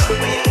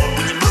 When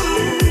you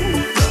move.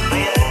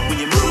 When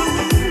you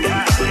move.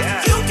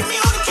 You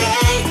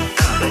communicate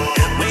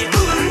when you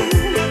move.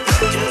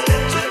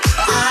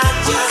 I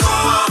just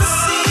wanna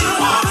see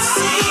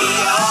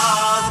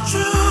your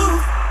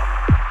truth.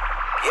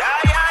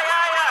 Yeah.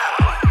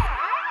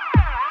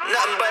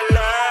 Nothing but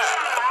love,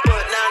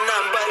 but not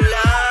nothing but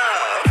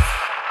love.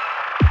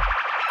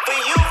 For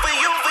you.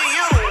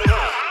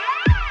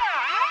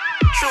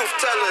 Truth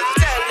teller,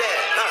 tell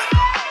that.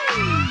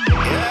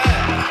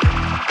 Yeah.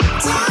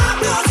 Time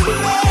doesn't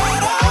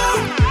matter.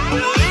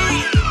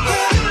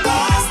 If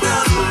past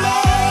doesn't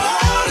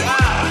matter.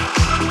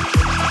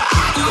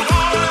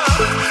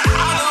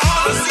 I just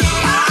wanna see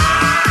your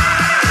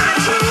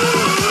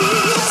truth.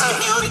 Just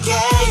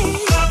communicate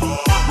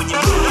when you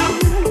move.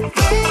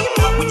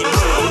 When you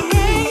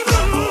move.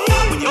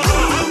 When you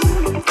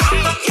move.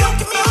 You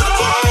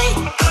communicate.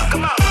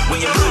 Come on, when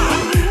you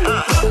move,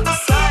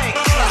 sing.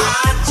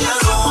 I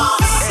just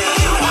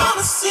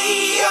wanna see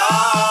your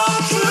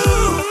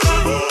truth.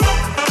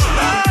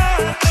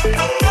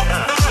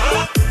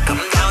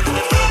 Come down to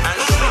the floor and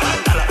show me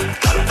that dollar.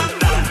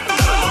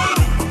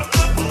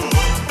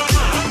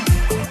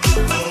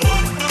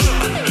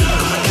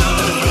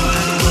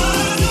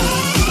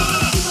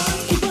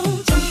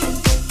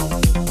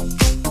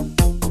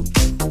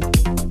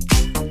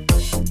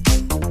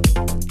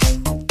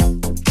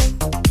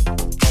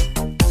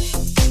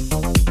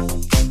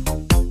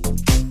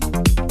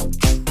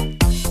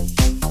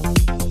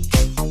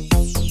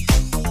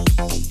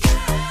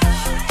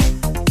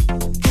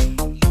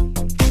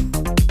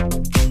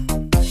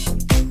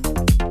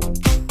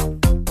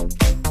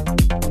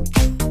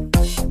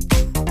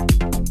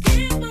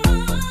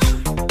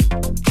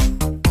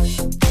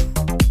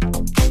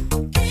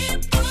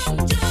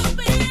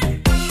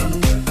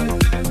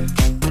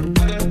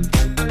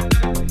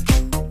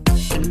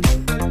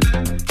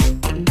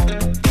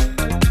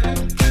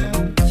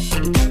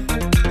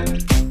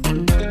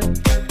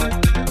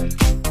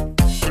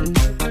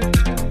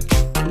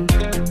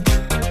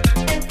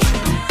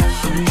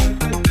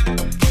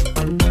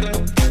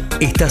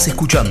 Estás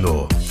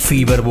escuchando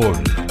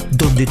Fiberball,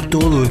 donde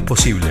todo es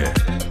posible.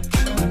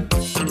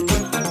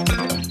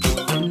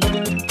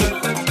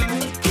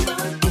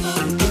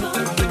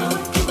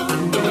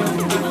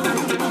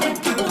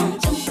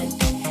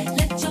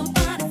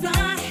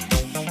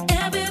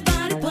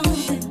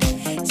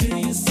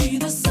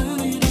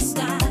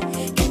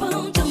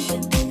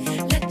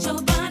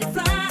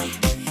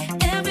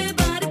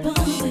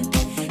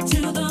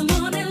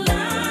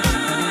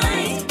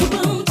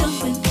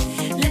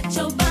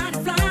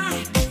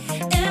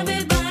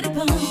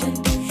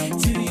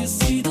 Till you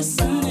see the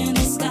sun in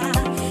the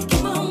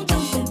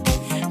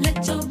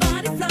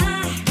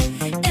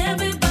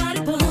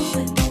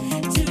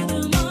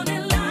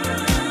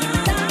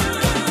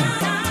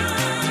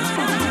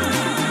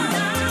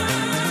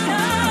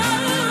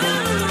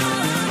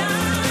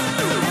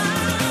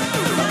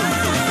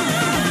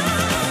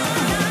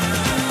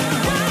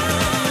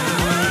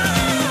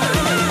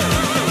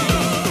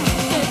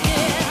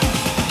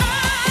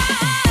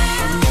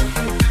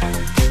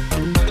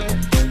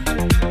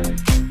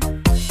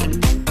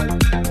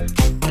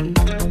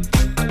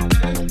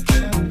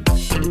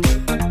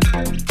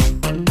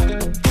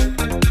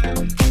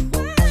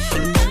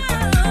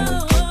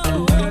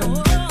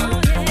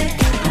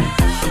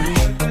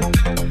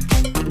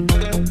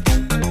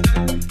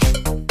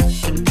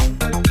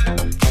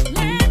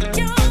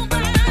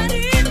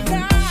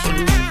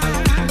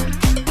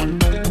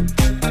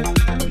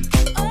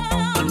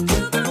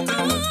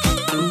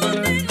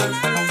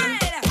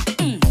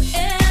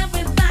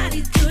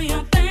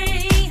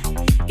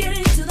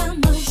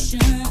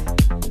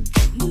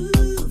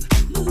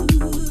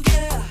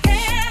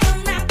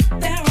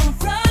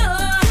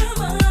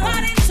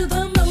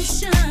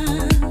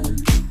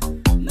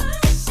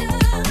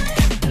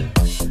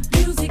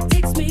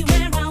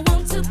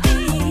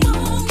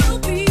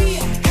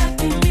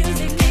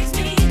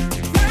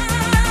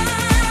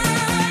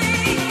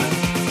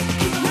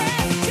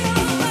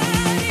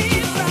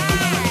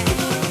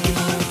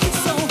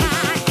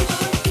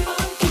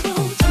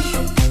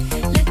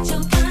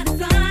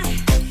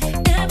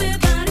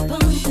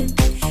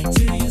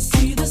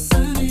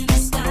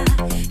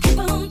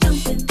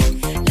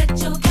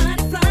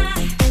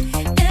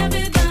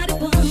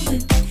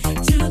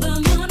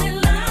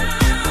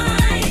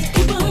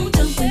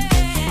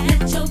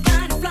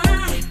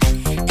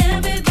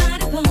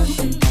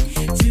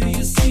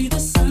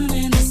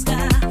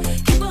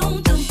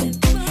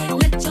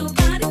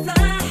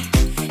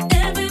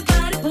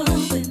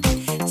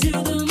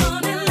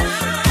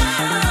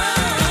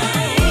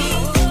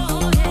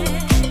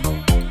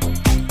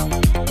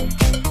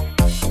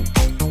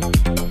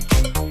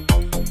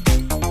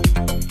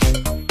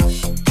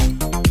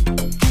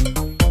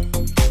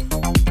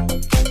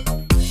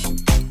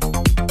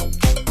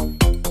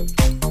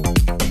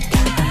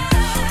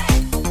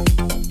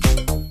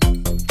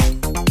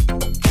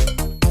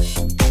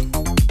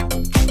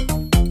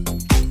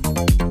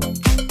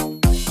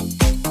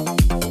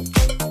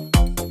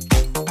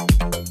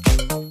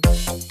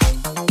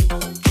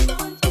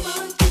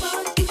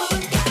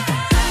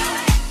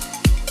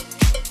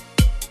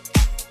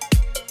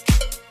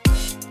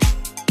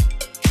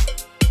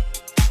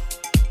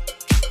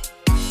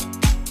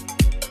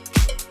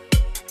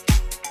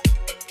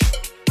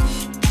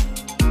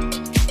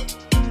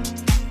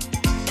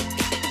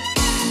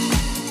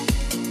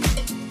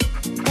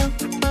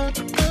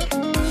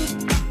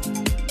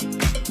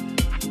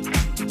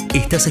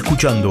Estás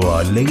escuchando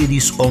a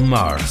Ladies on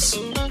Mars.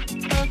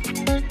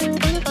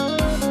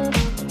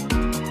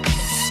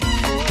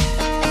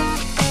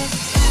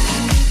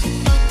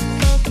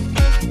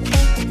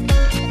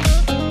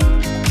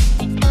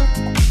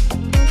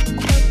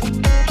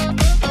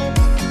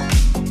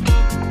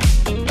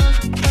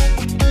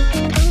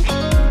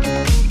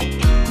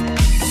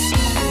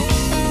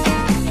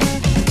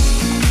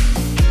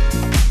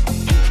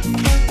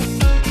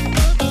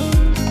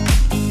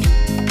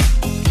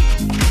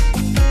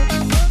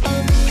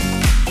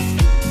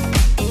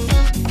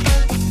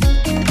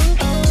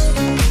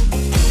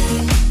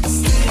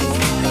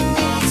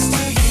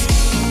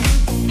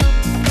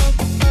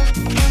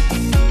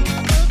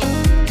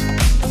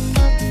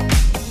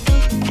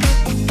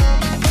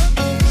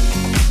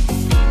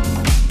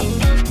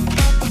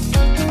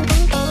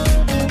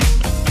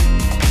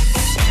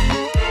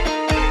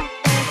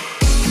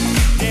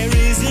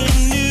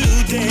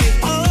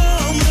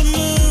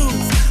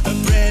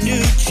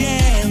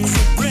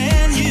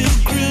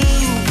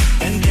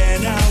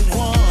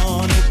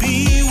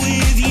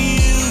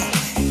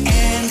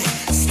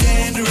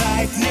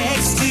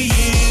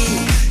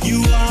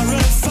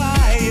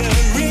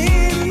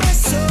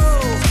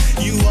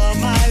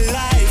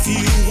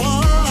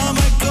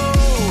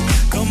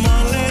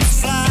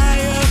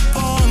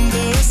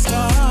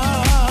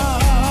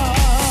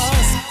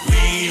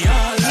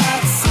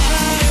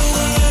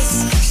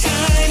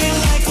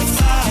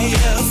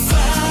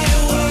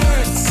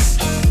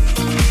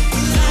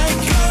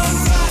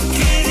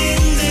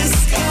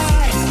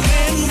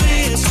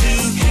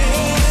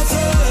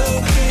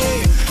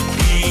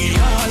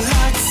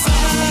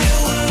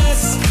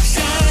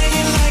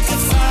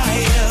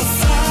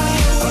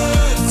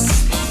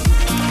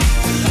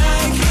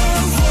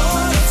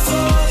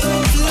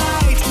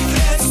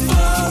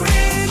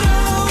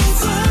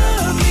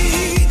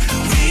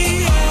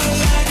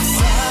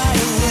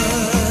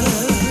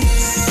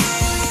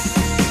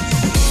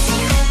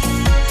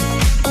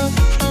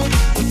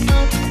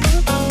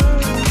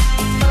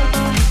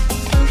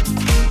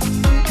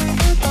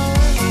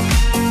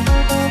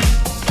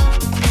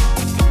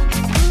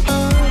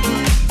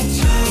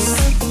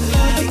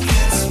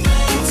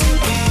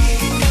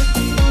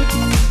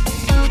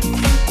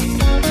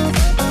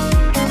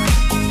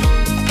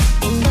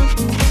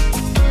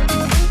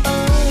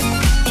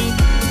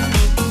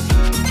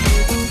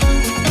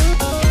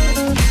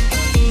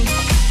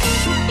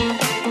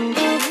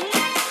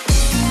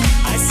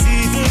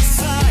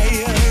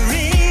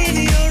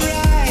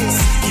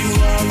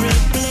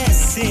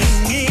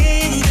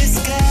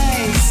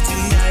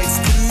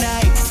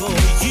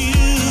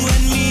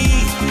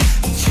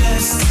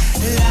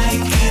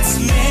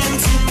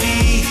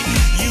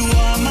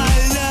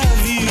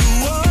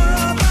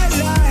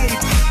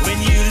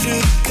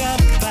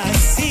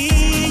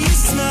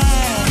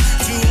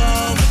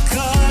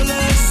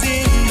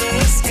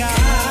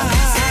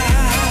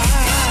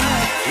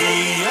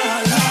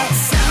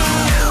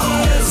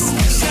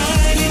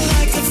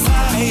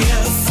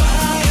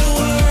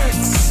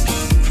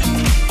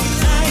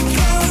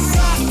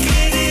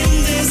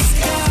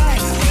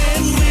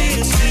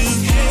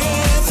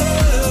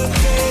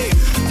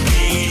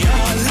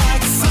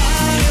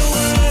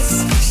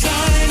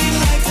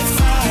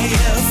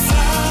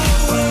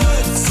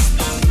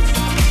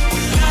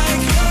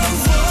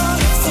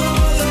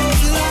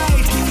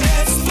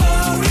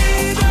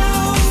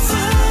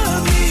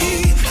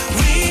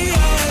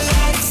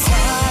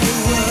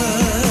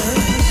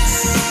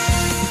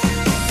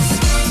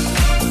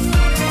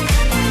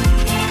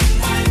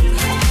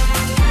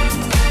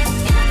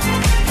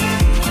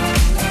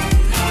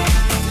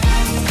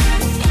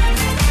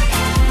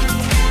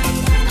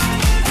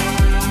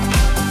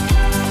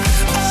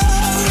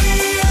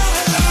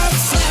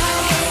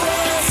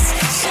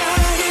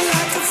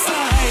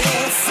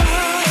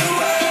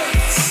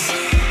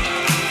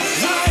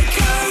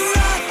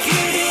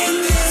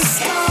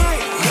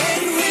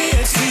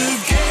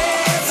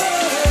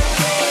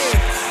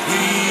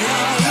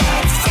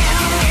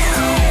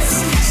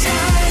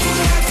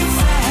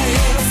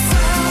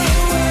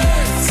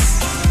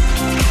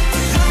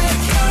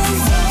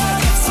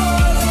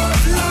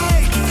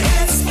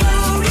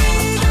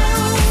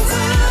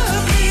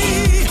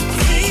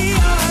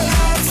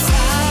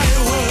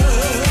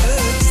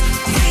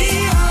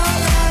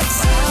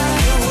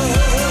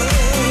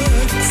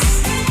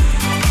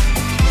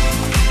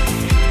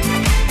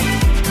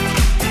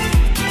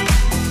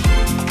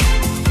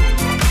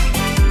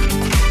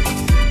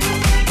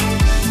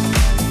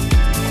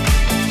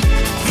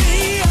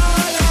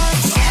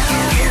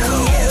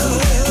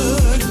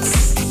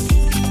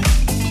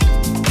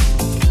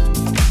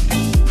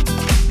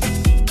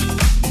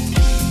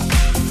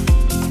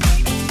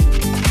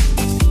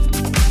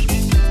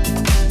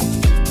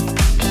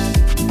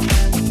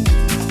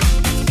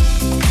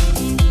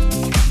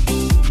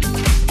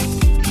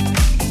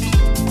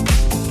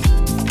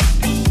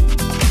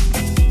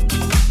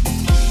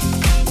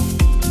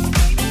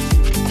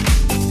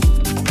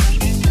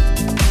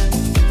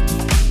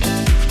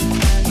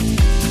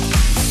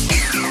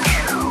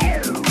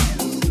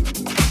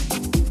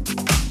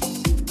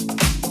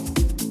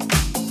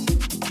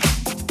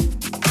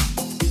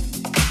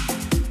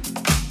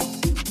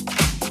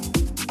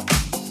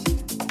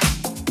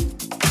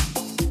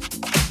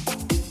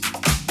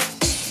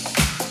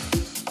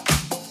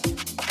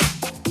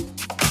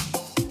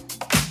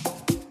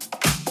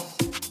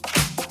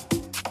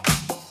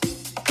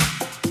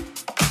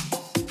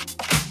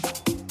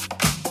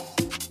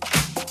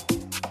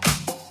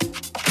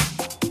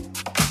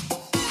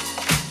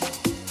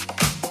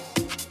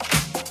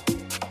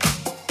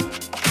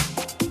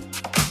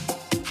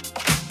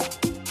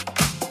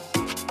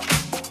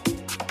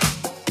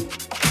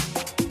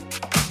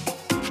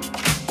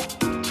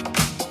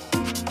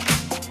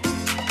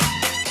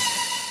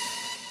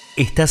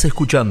 Estás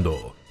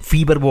escuchando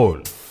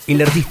Feverball.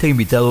 El artista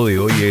invitado de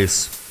hoy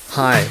es...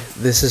 Hi,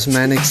 this is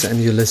Manix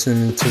and you're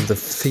listening to the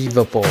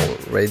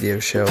Feverball radio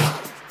show.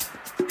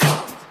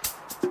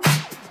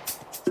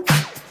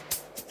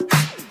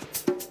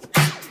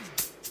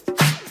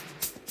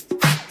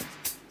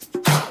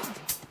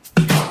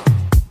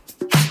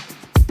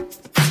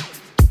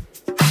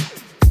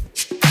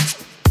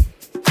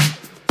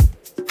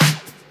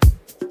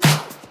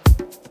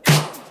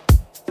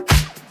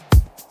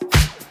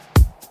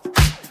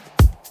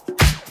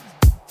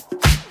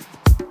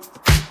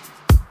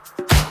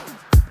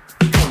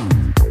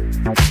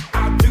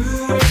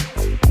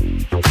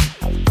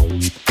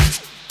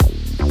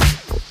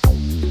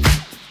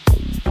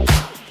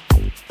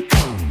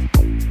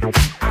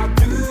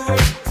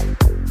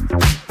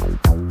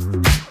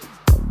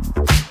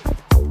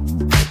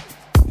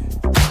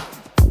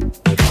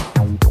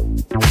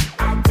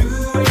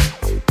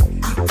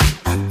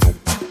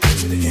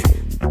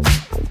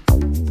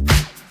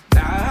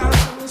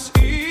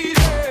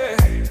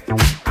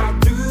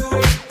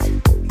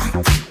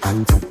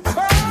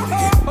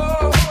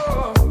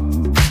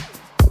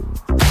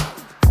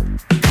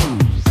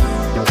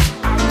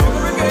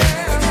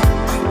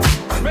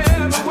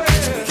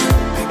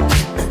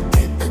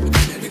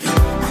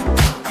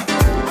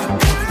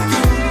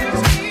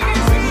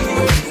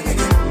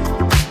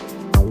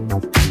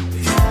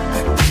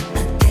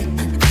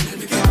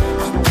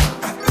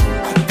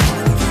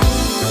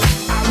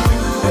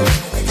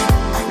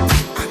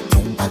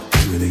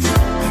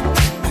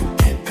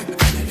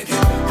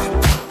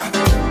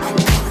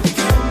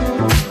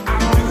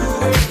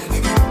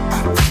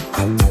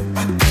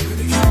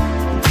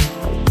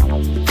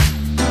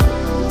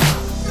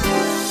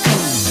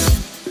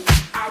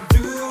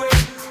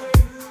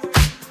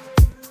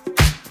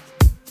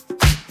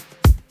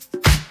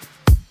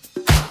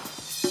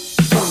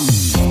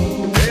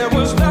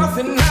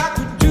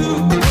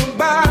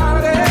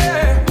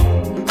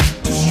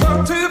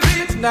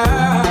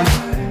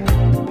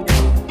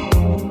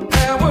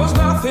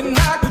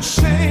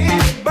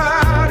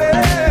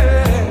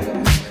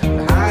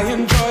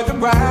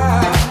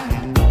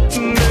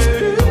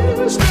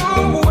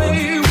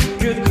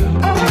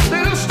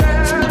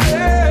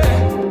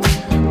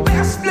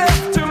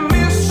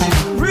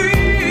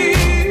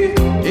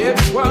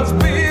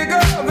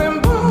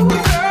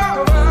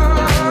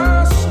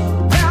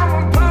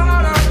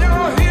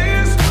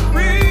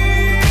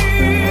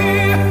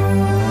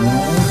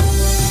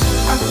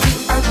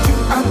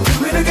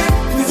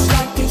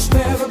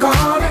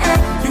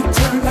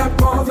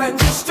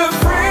 Just a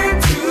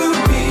friend to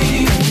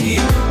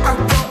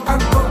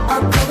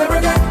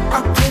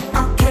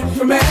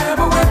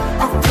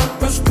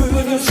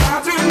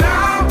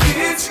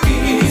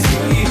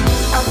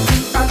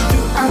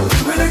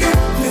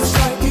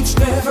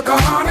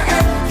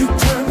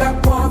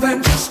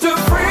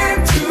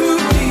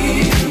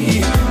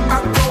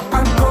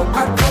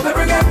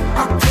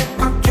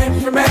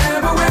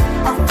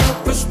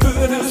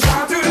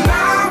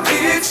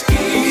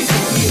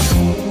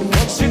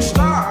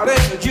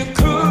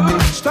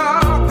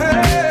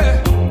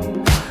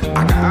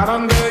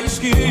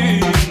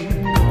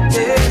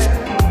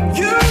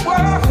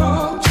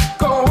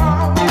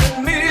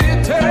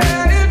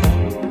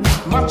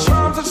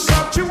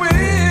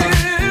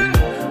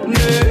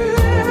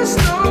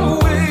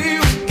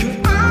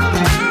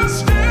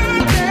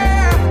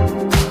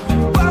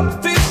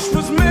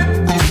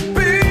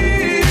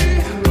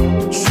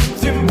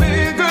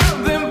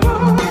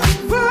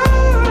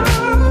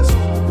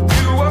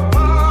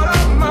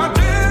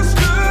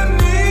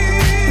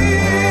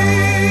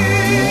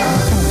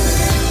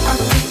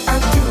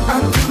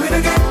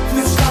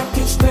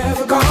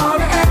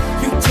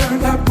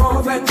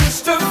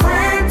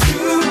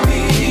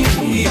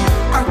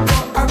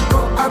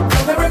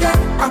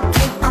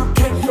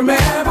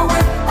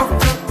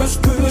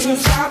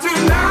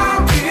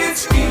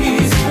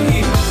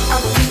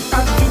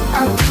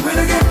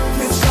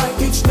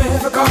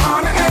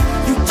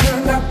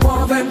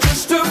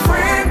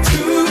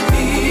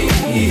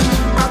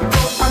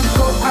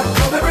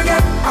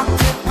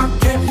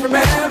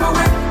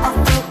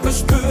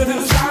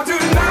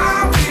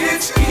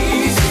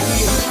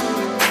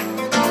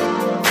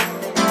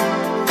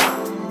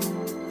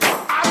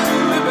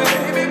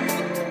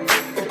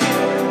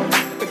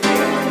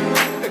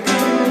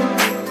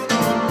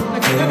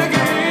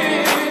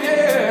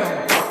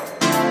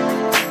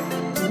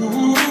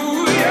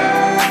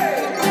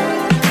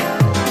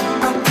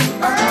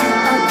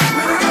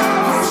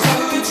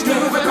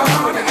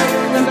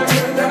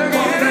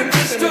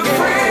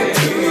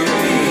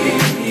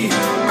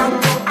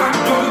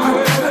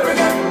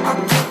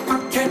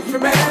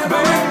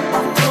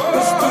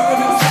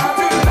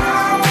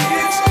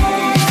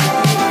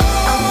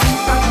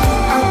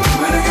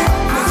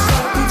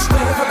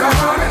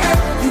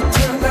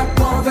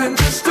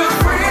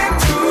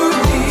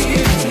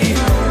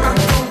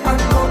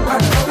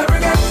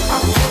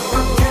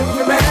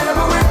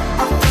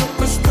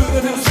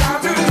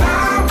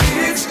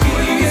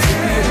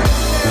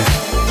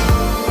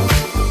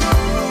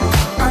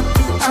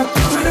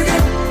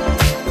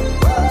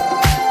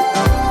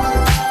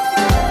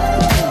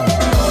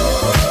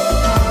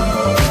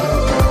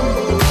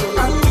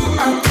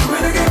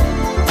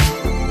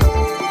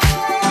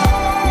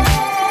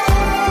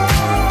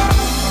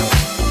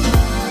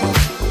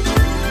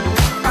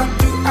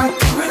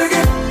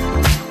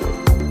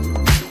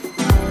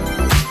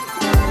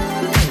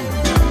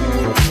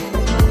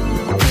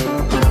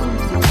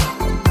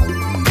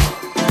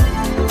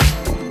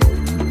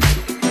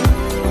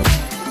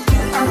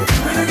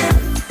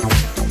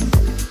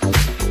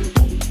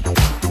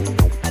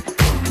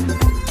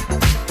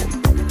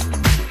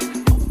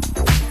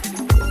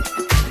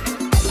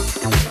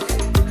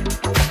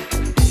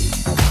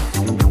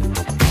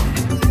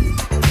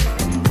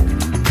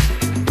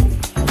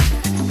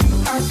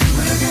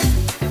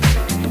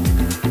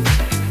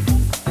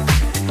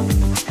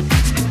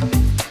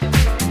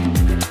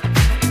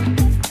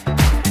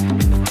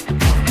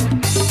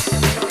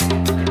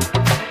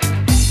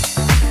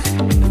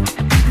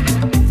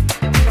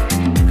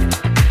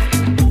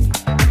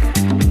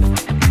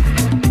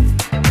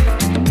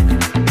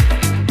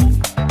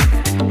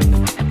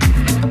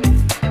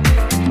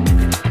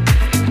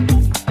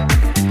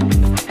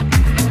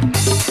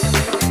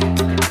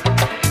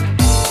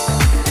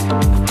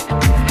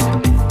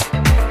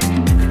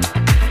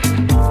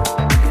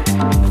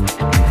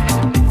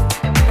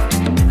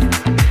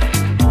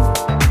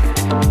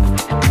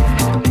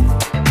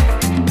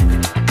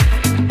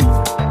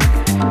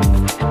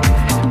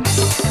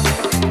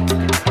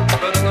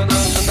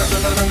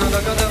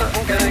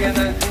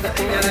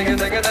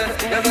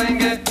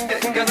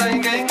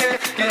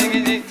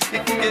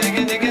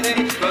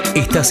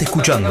Estás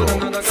escuchando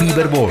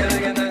Feverball.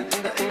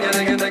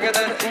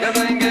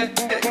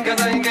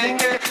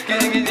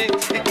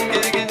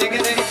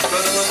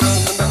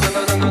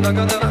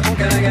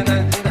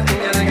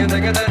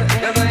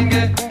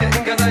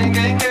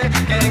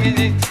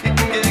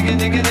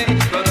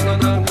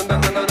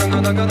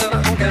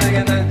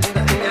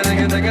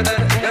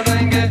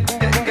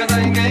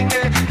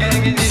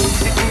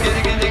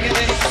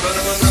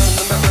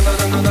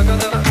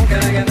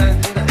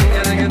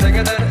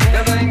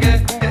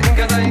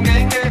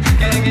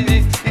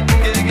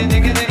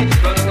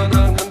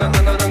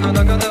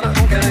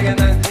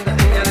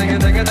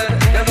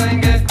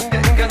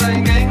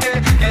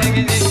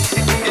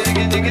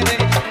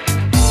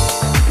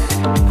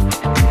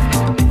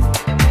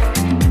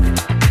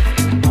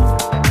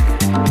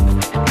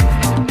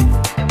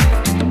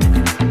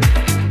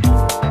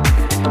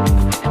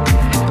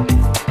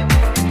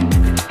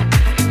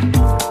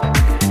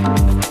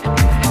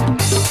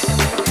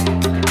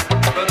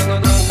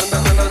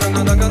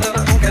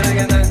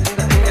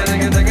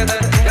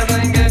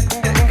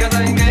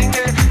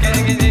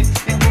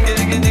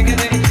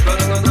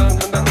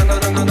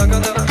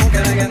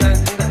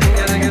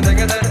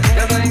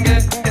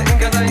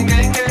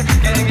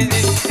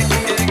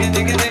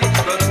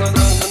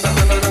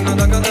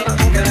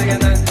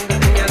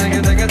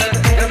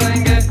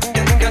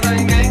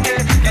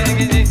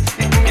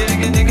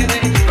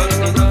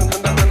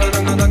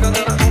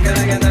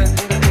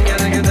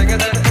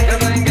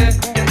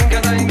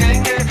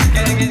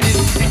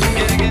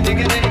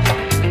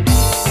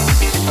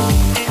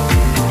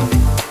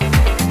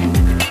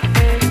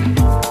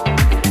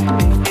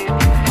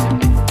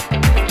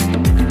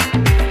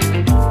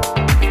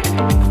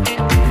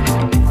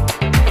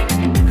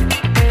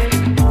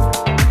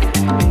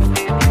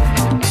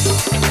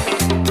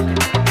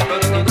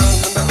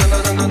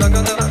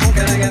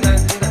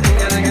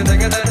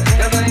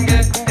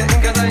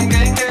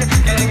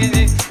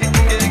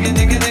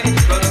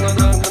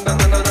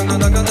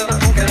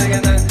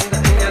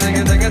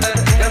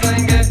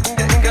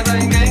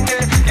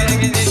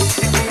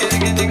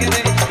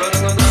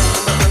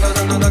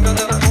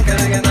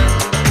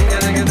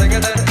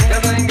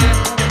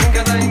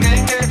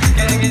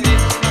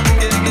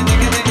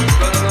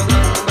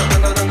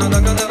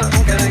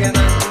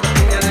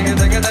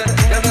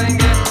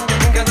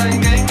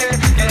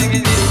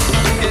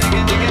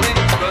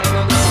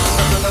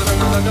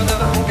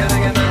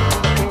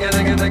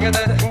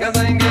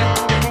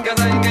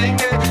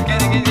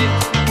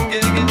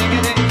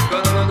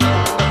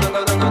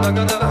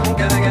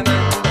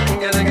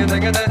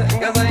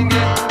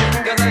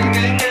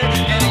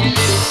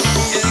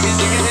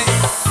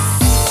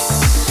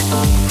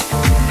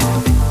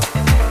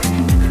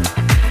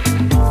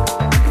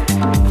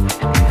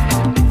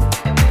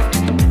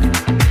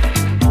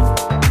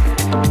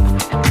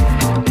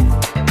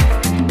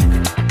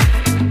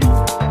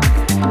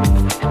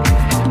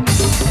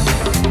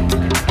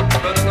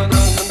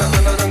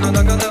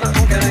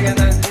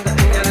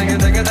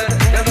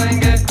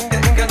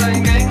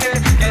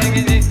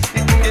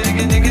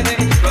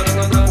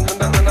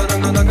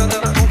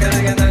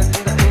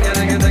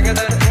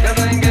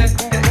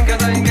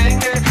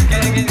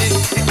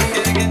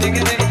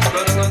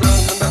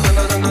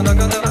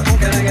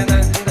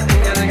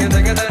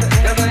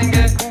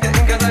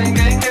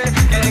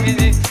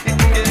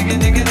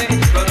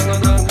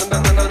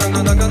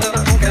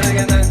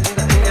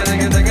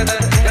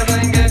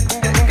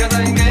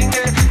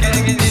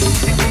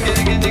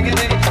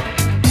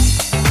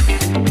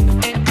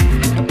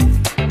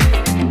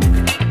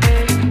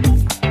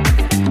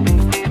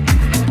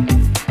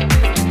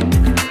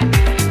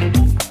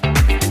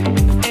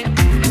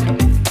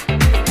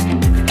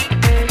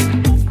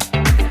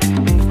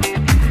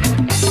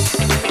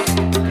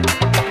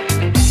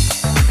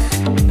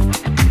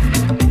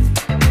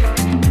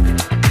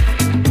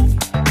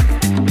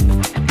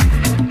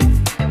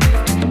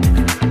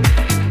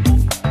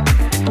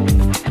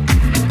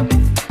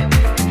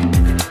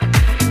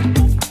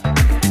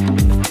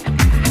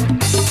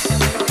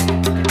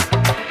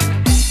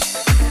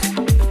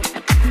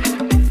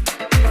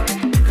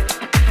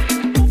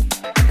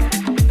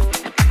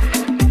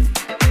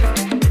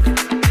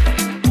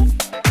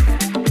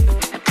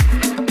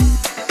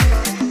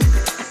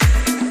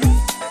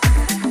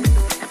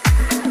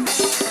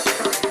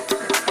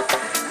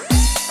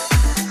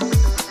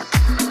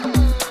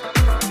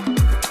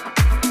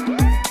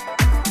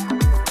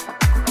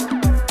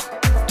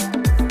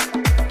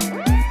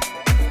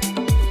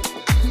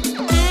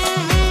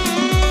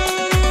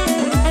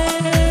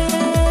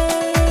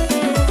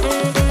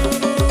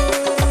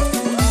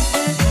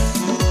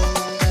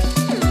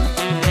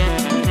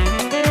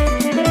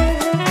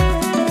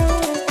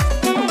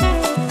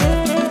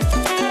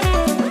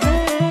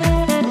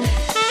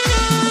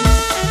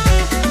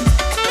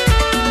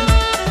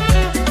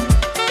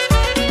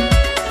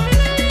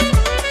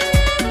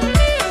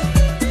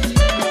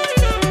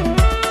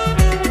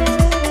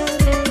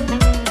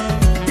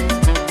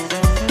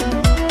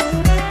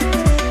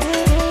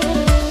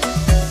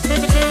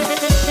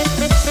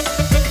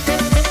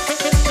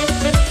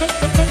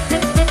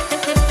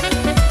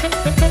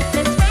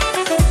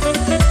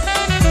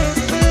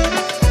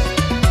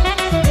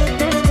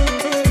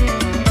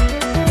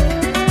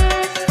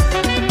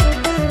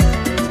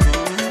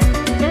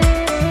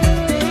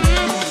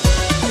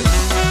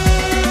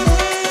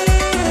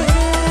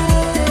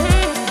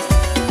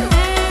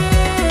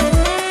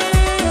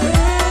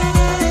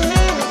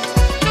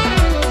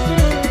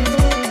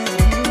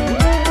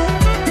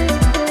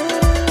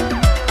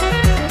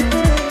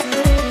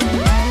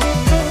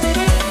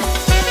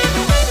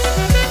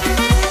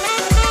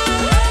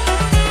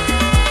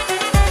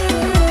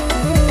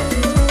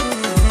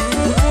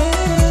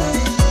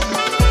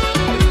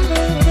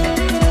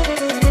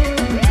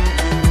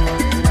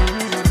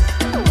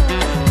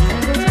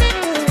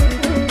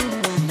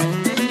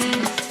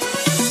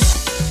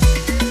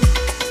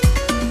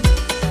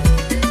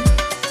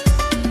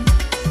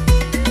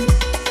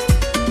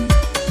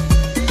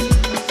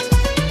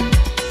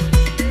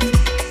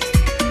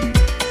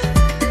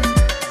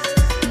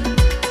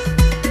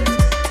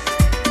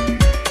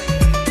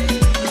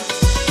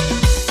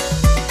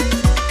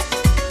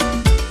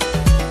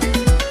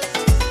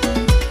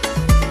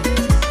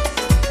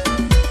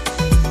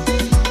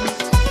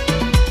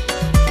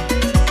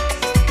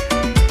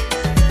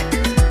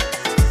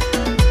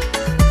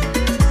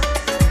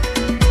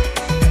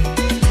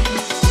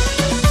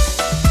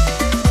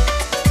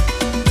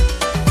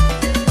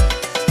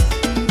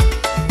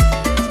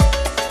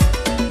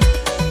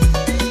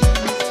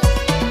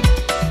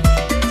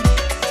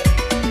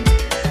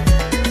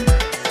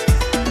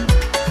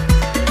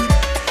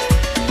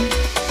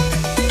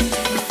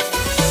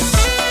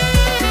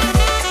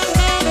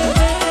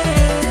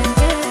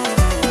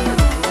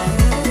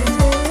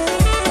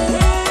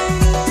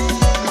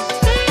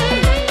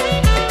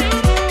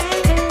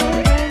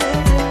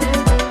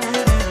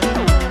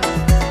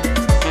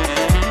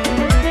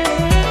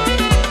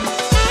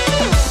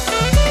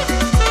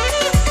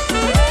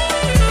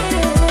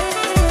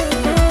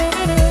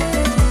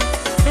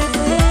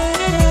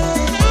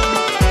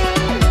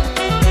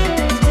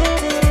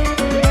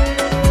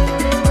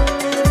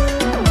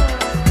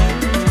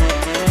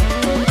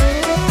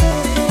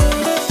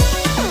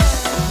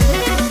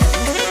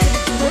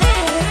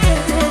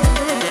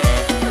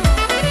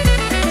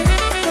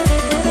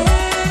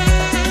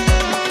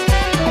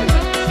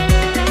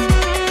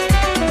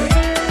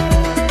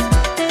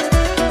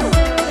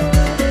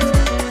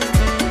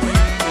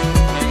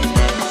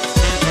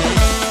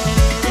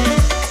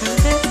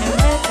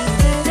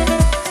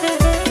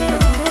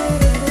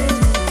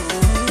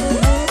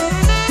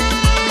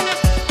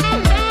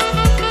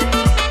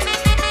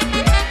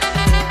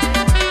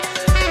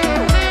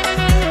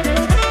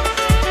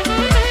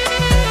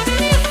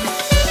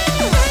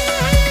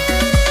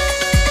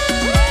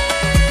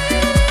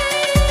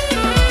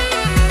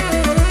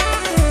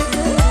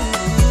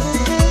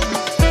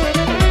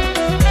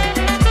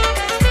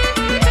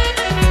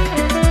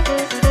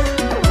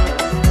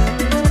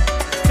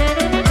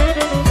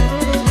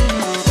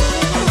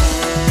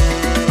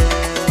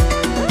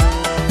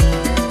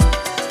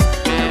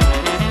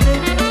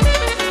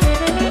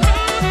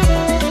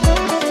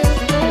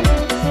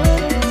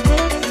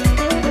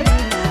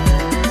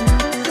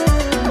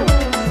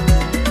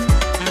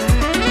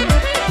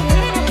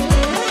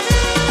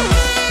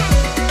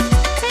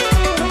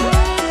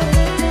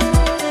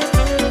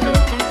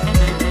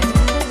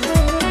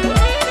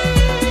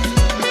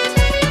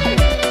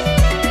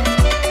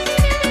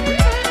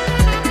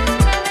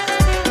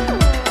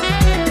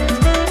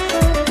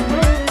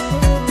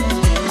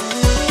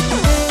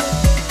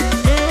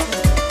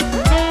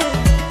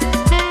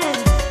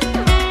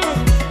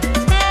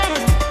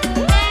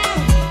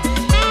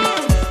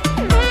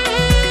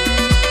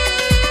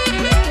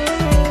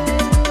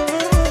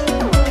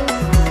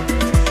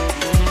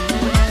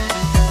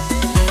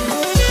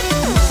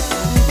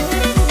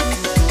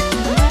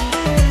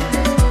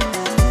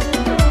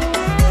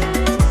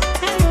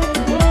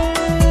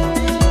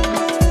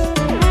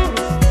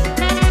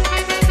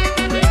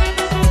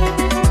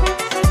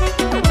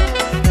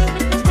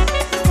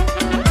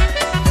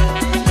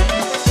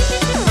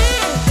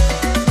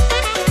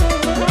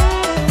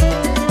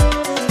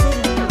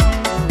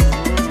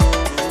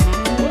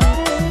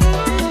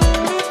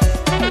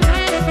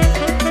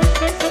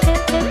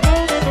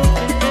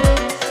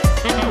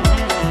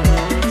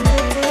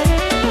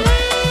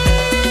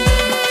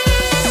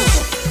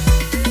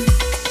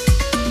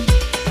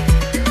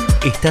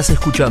 Estás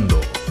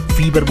escuchando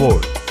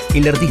Feverboard.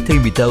 El artista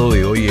invitado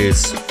de hoy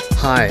es...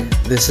 Hi,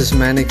 this is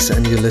Manix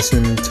and you're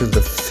listening to the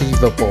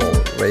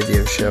Feverball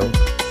radio show.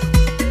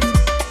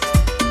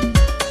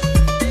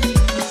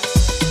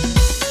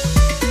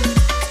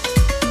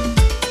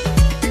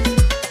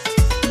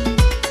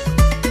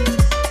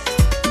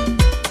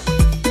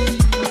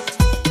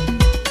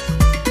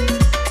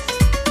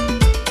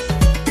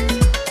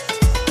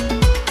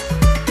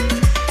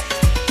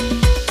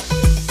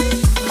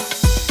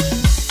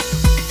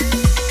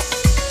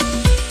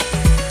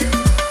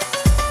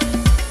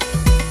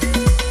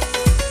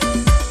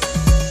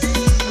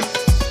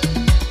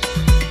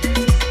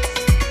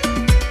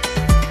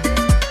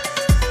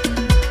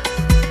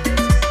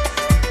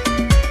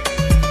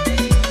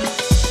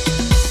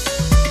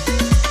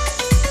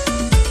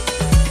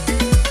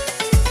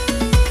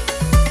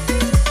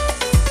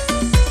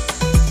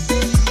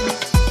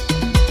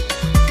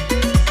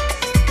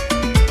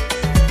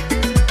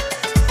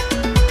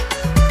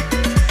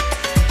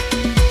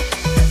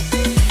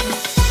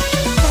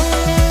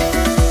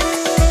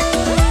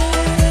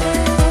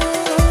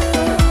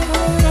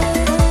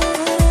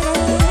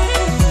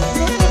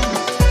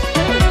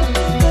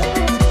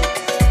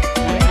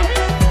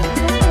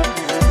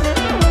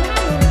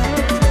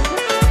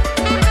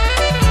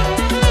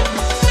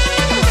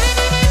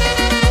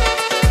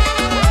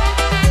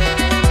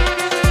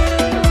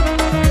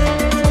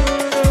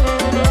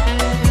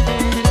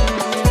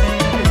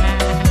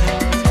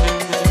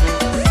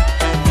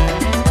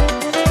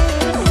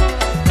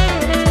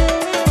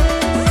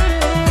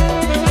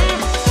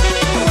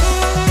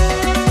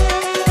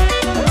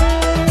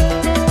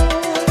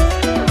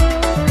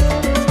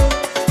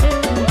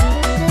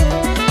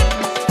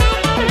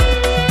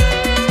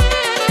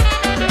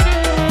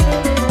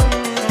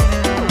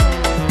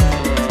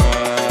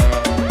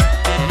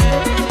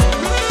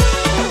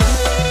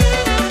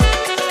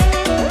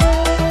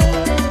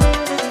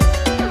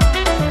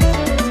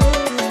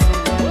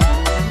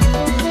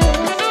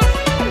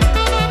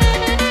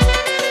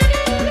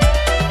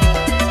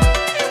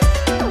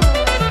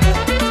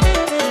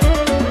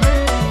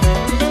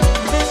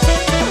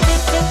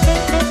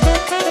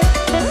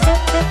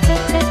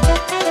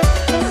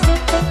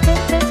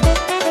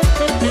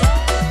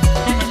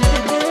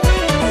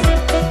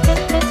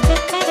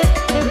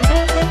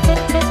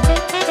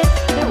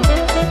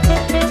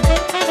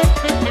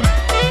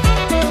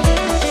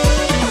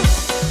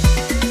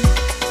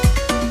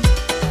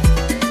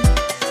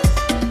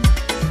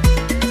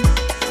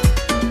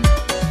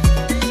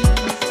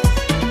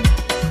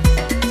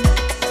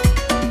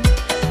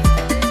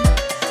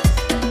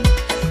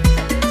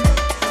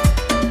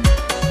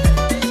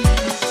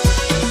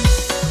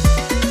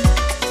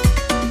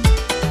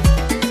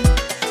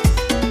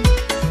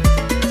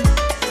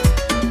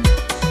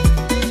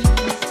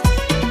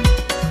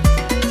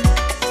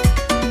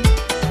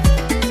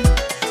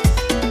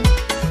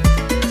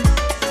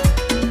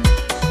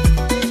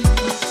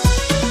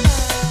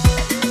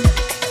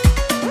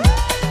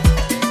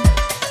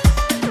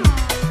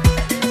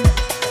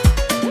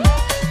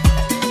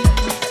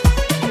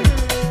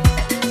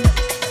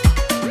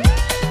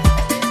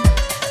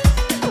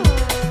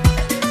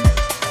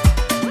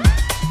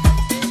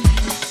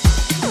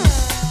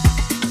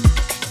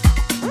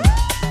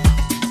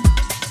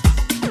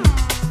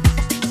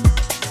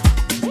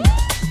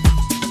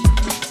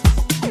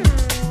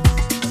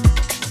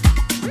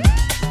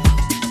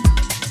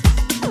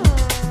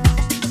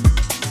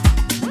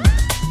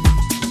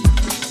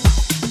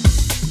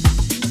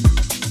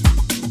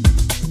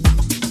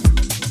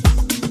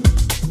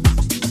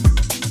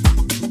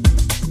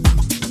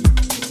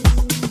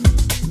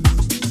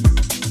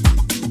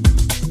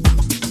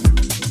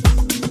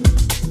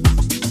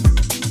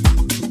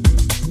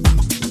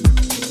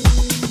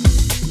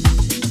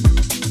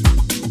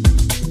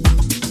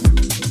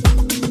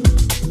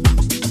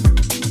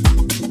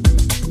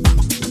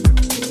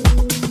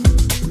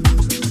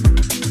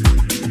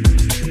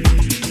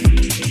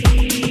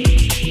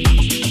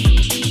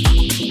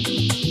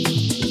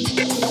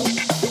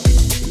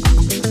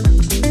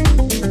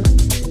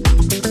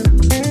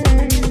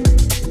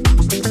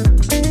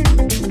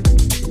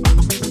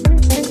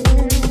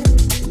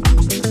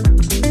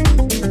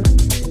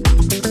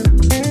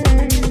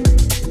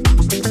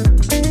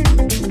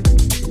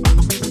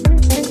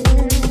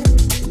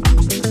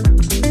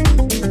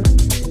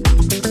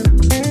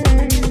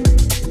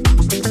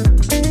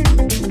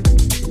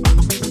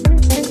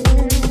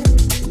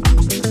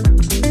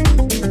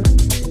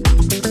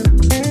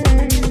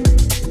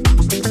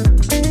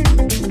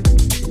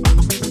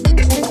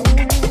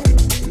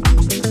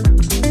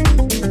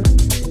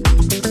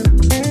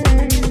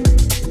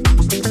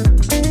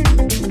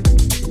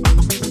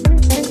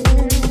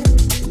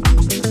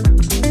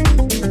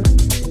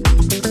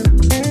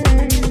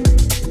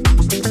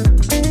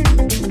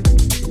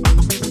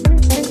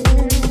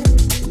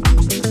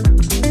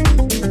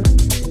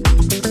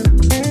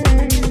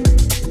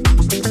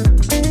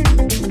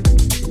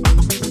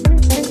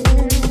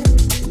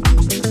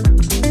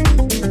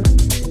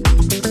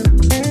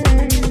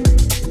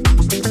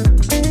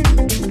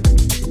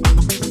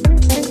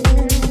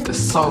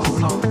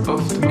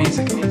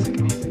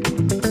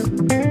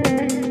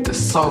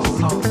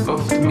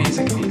 of the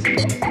music.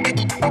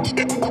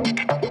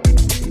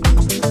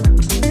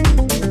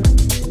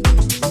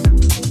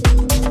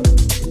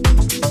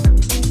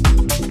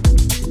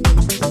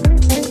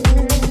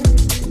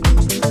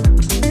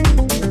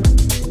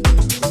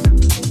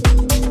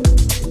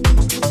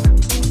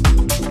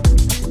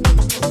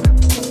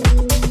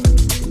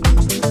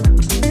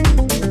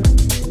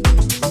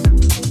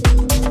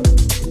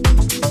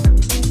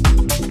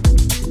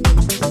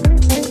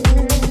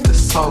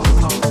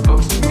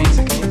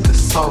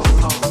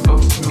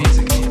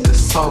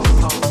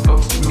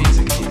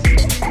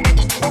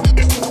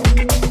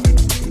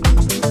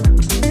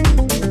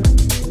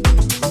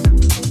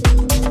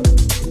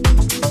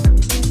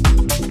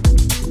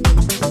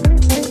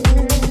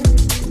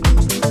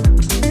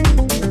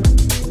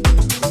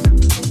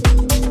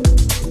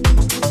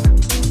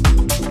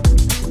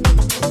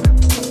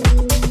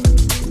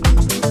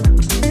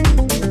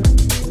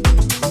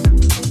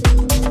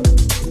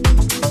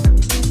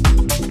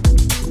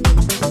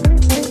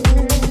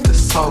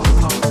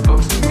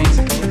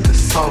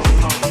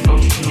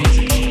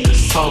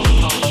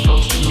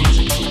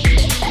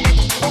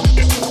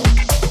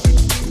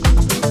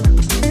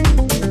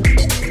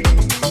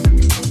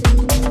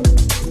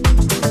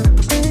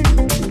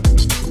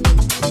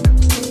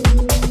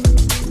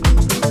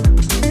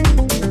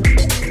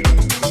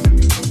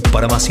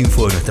 Para más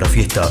info de nuestras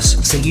fiestas,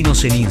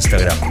 seguinos en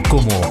Instagram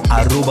como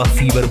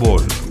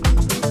 @Feverball.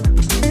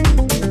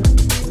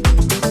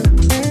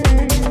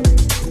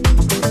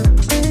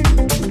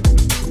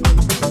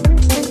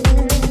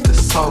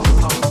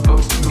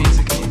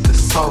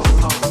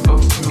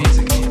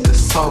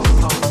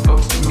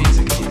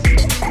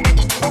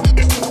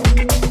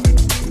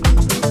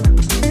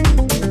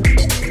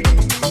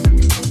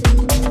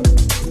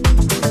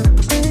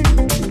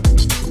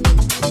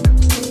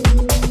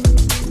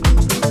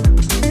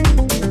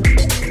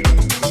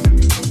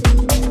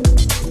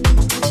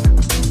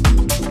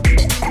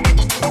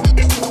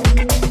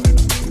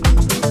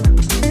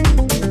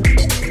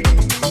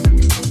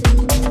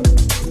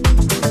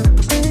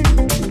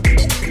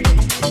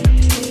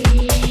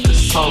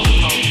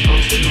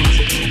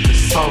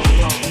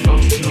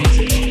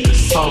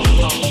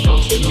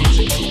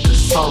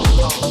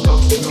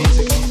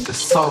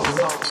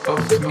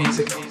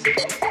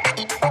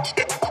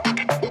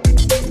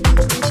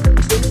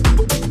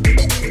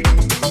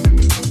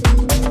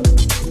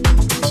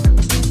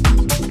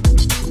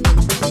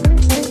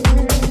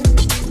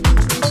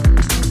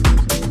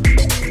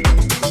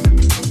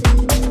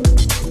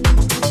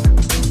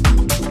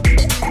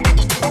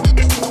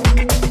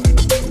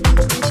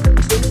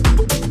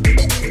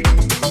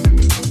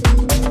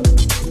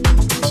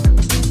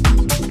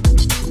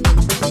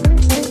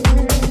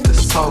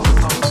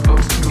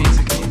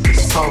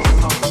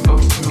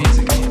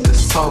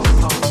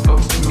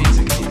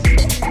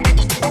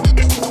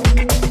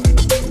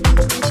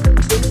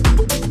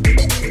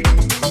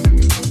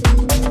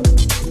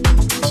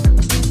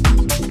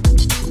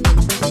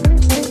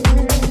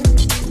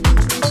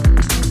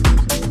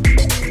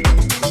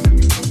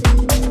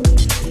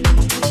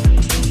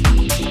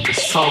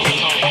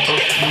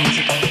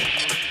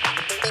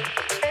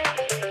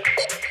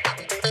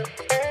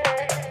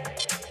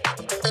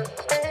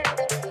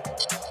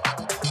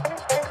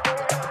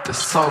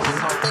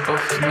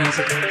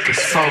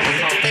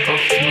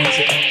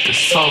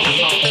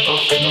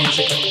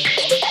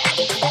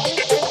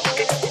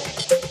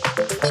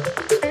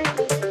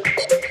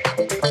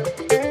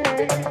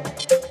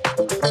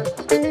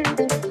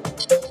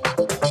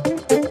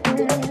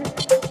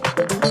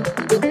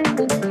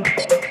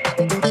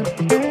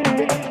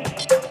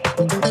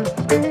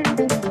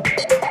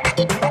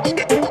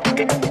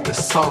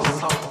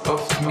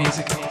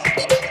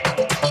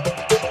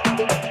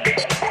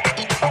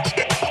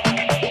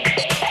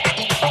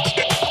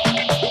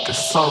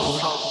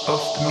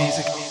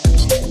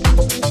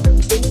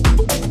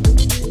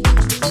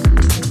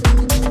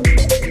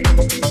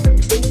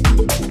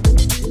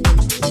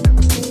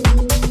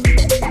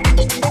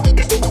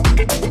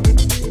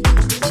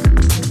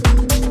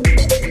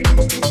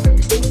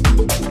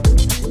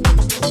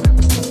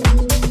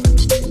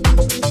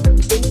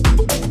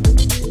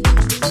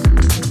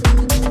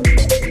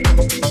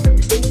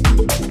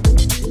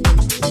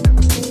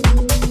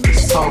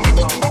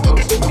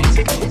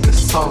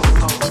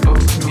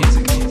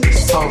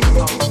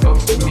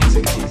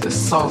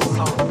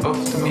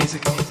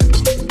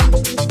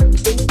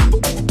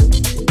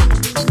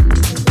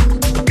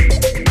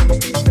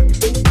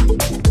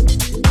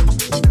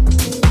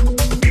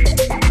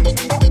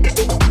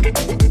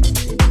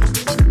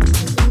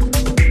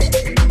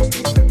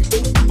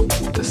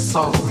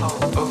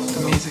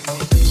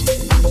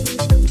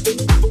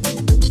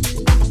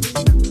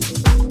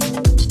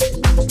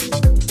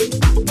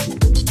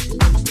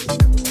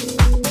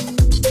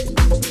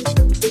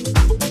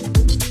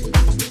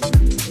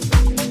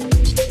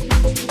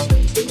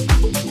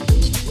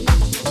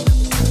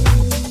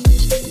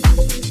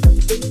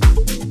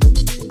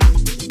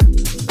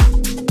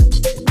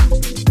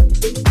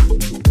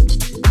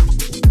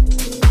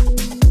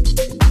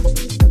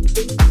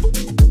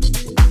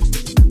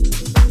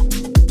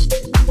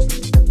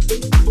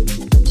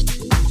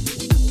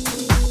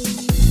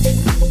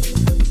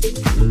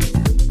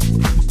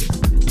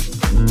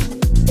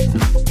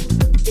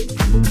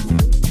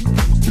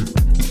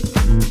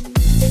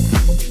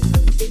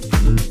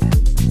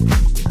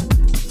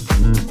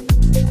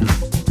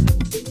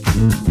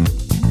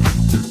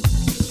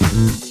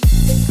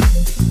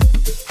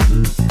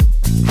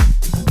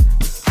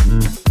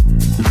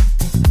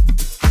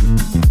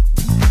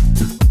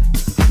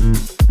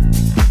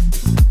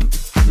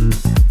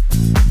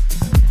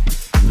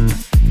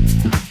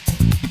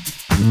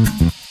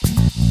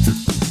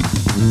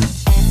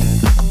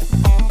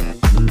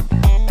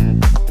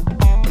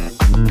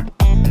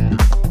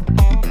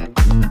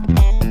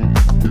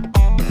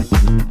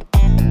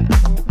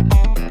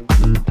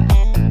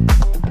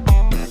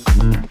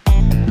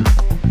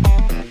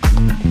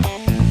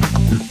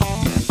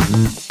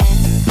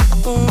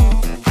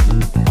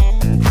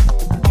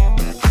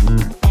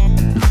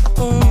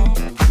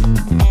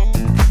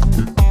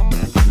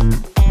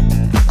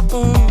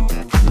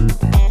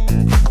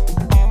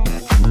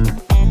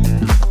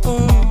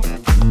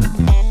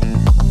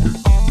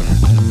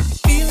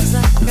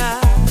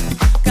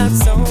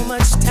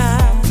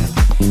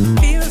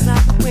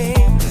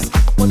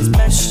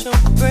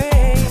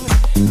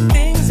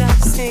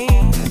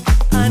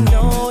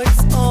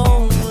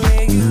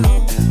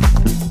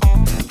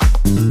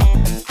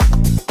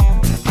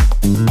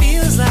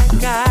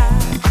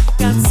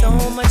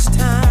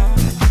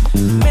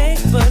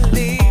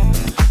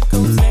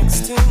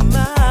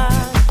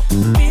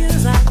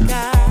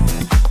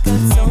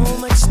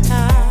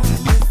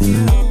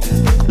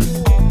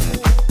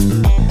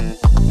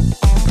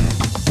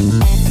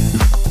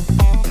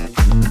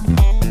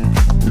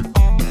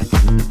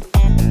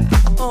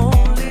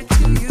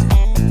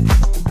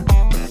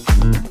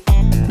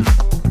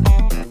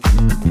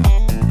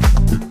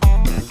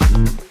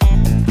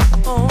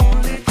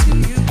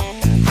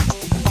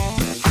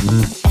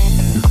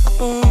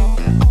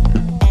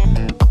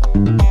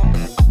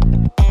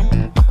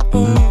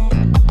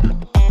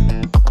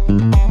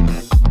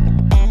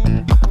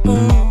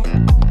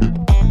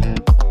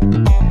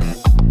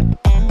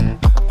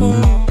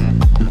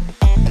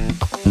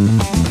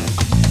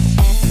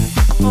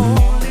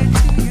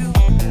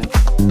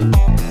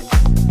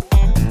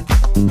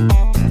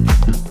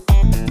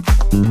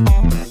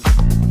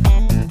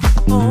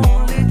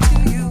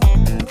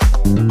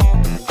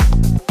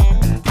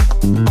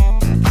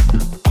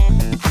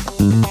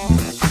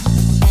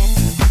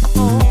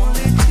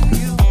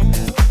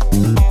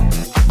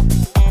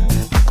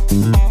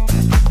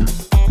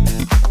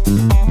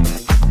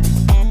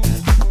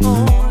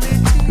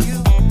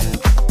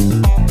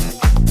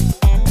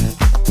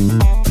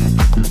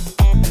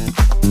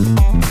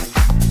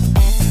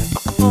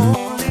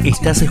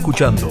 Estás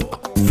escuchando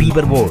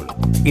Feverball.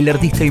 El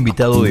artista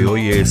invitado de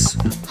hoy es...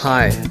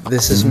 Hi,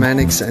 this is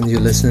Manix and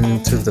you're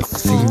listening to the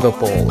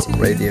Feverball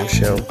radio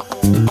show.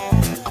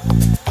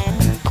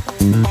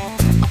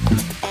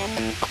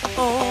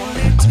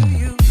 Only to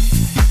you.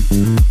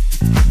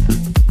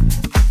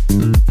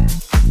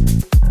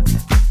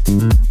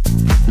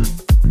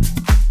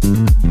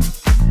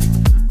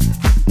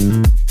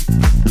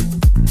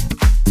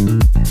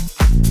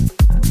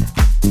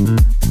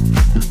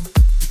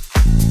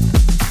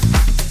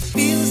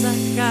 Feels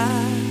like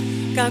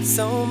I got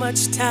so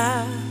much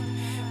time.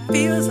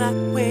 Feels like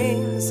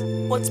wings.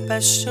 What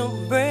special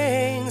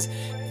brings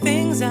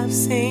things I've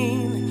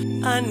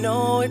seen. I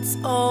know it's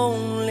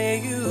only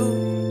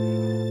you.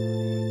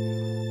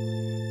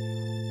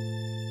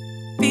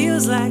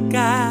 Feels like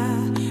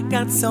I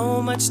got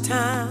so much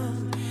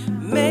time.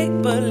 Make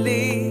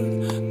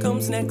believe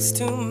comes next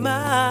to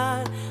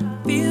mine.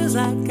 Feels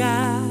like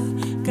I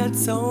got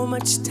so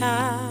much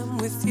time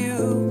with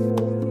you.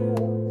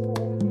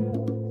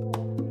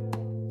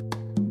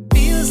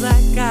 Feels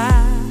like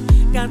I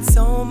got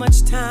so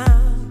much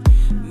time.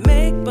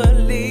 Make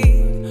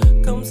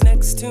believe comes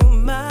next to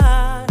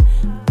mine.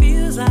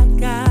 Feels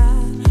like I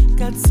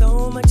got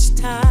so much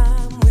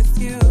time with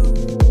you.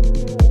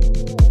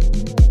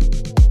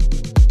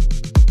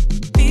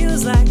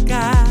 Feels like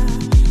I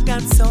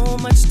got so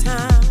much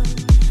time.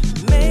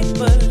 Make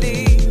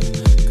believe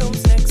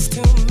comes next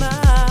to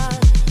mine.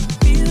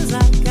 Feels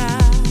like I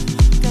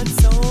got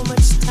so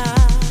much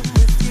time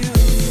with you.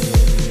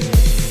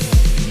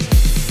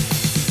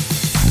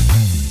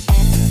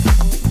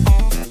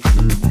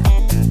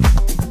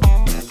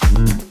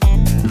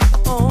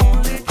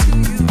 Only to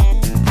you.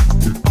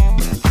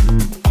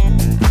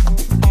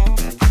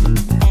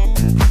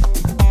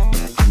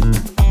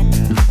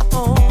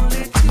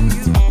 Only to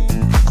you.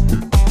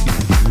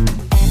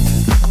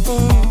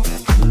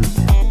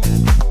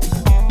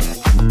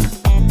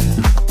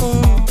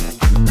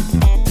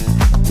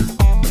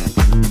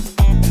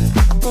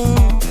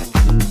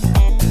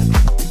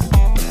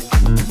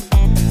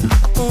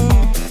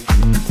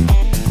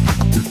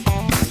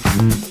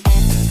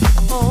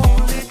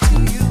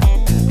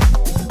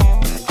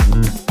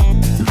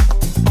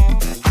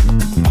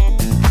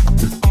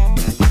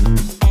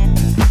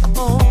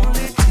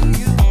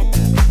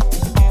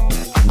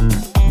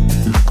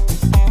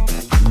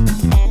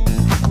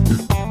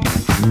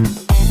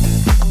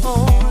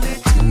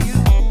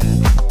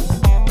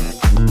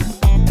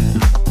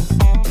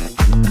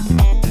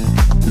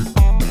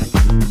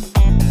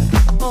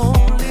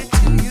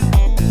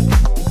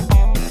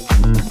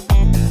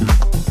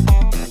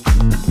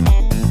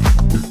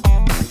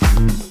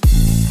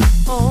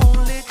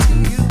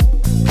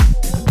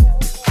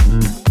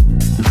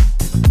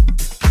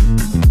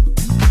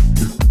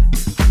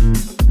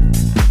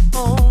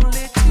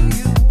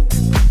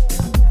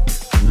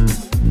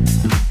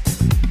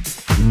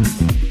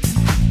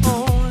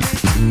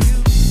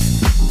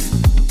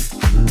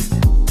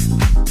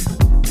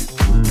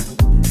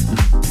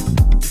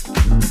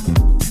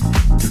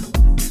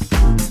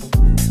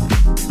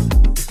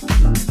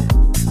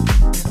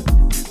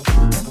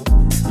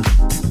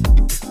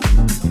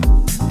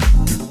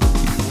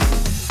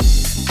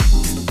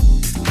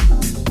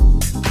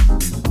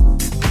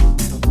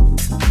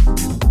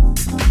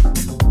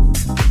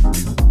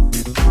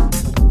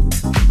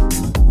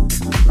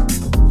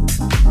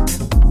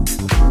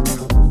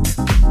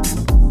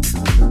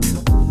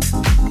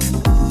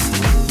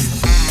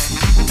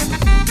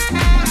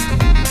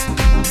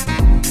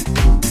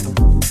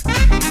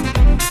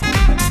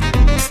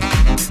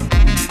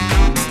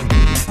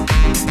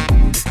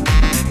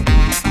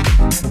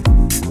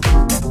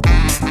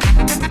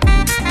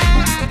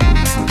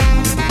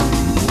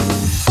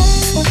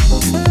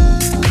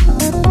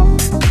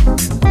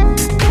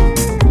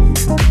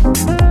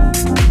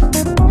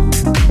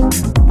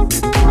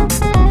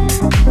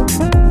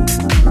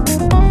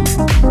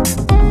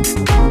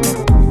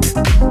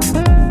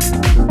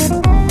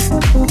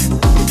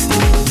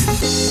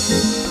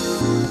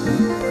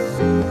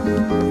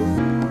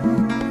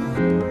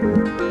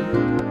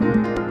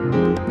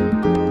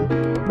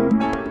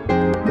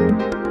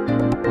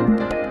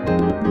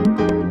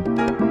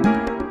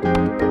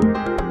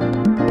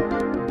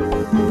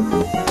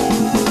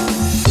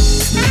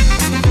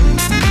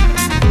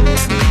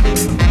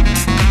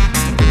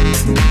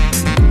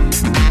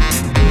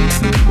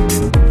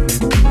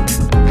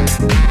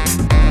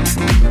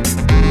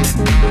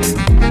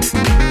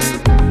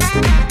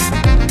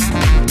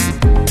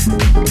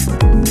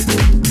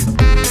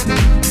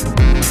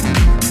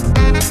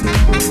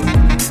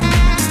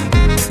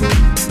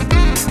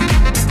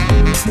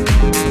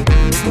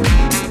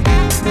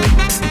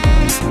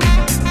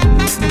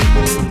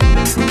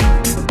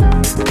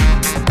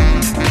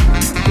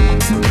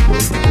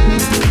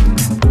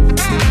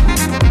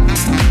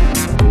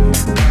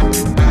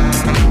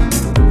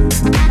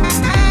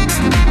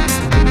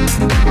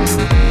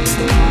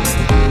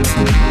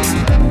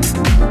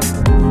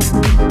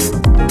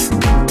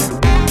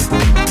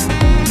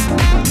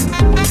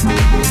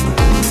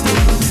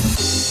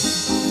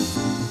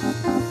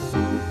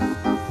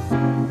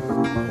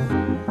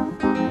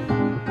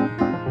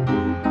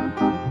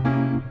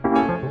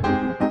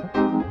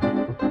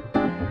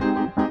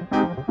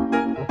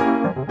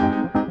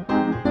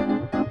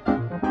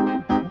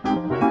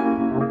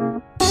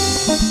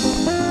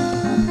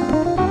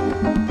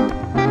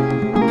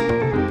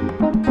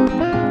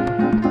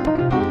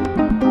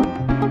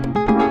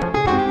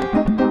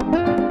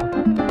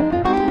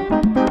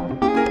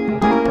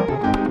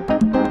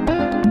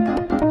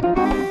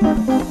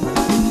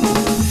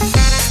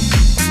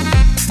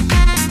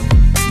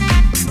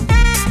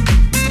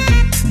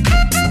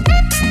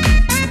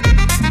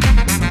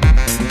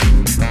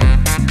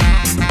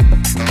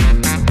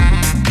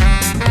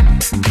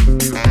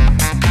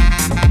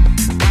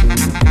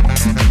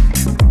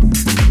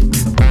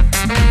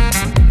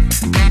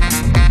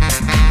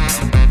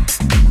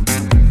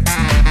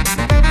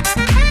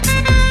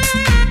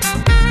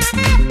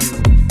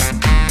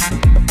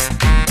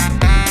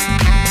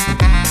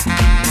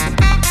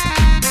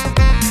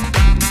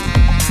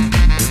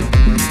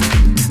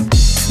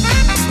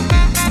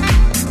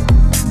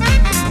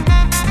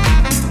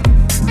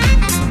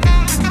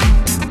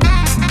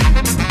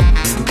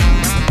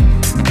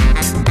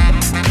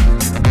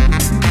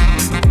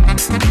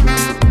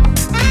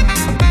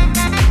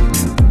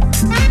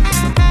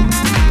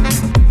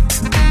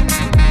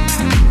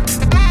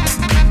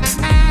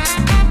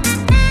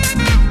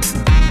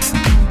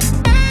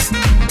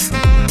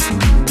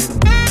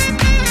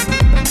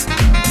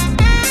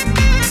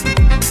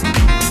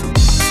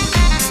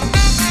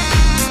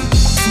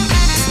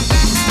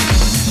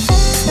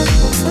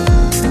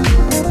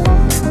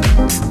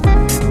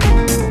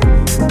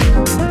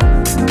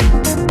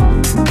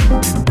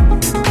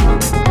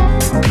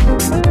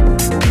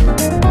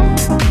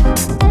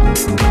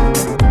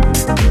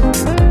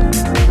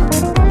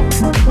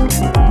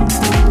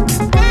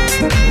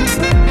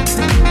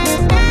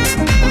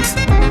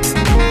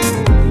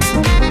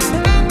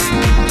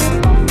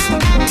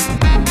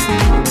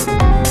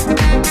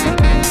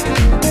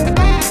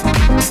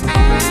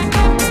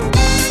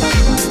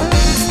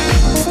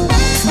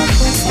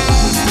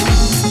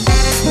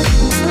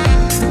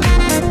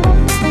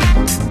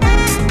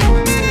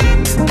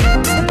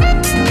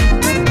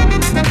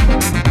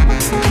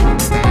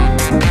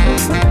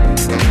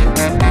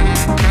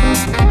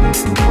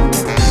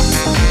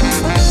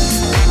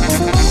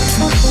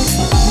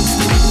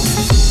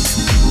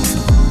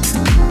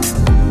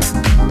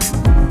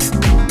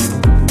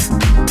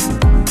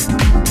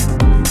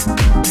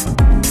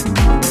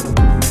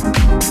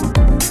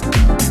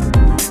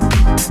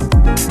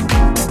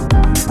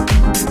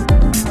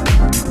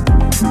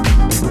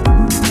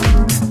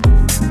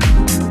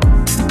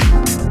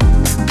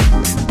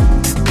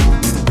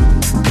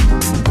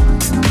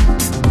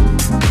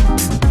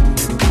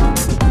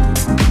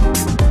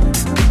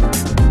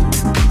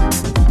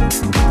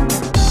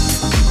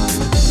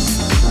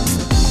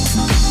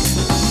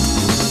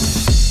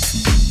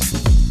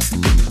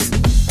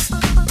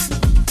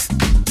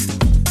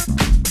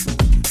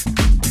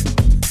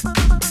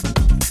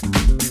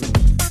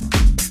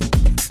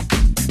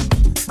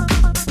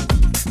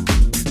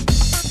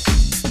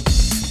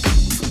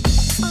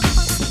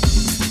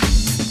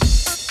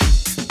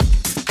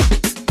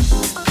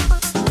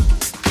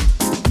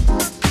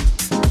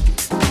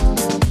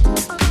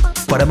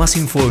 Para más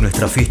info de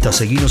nuestra fiesta,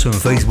 seguinos en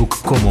Facebook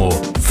como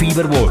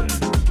Feverball.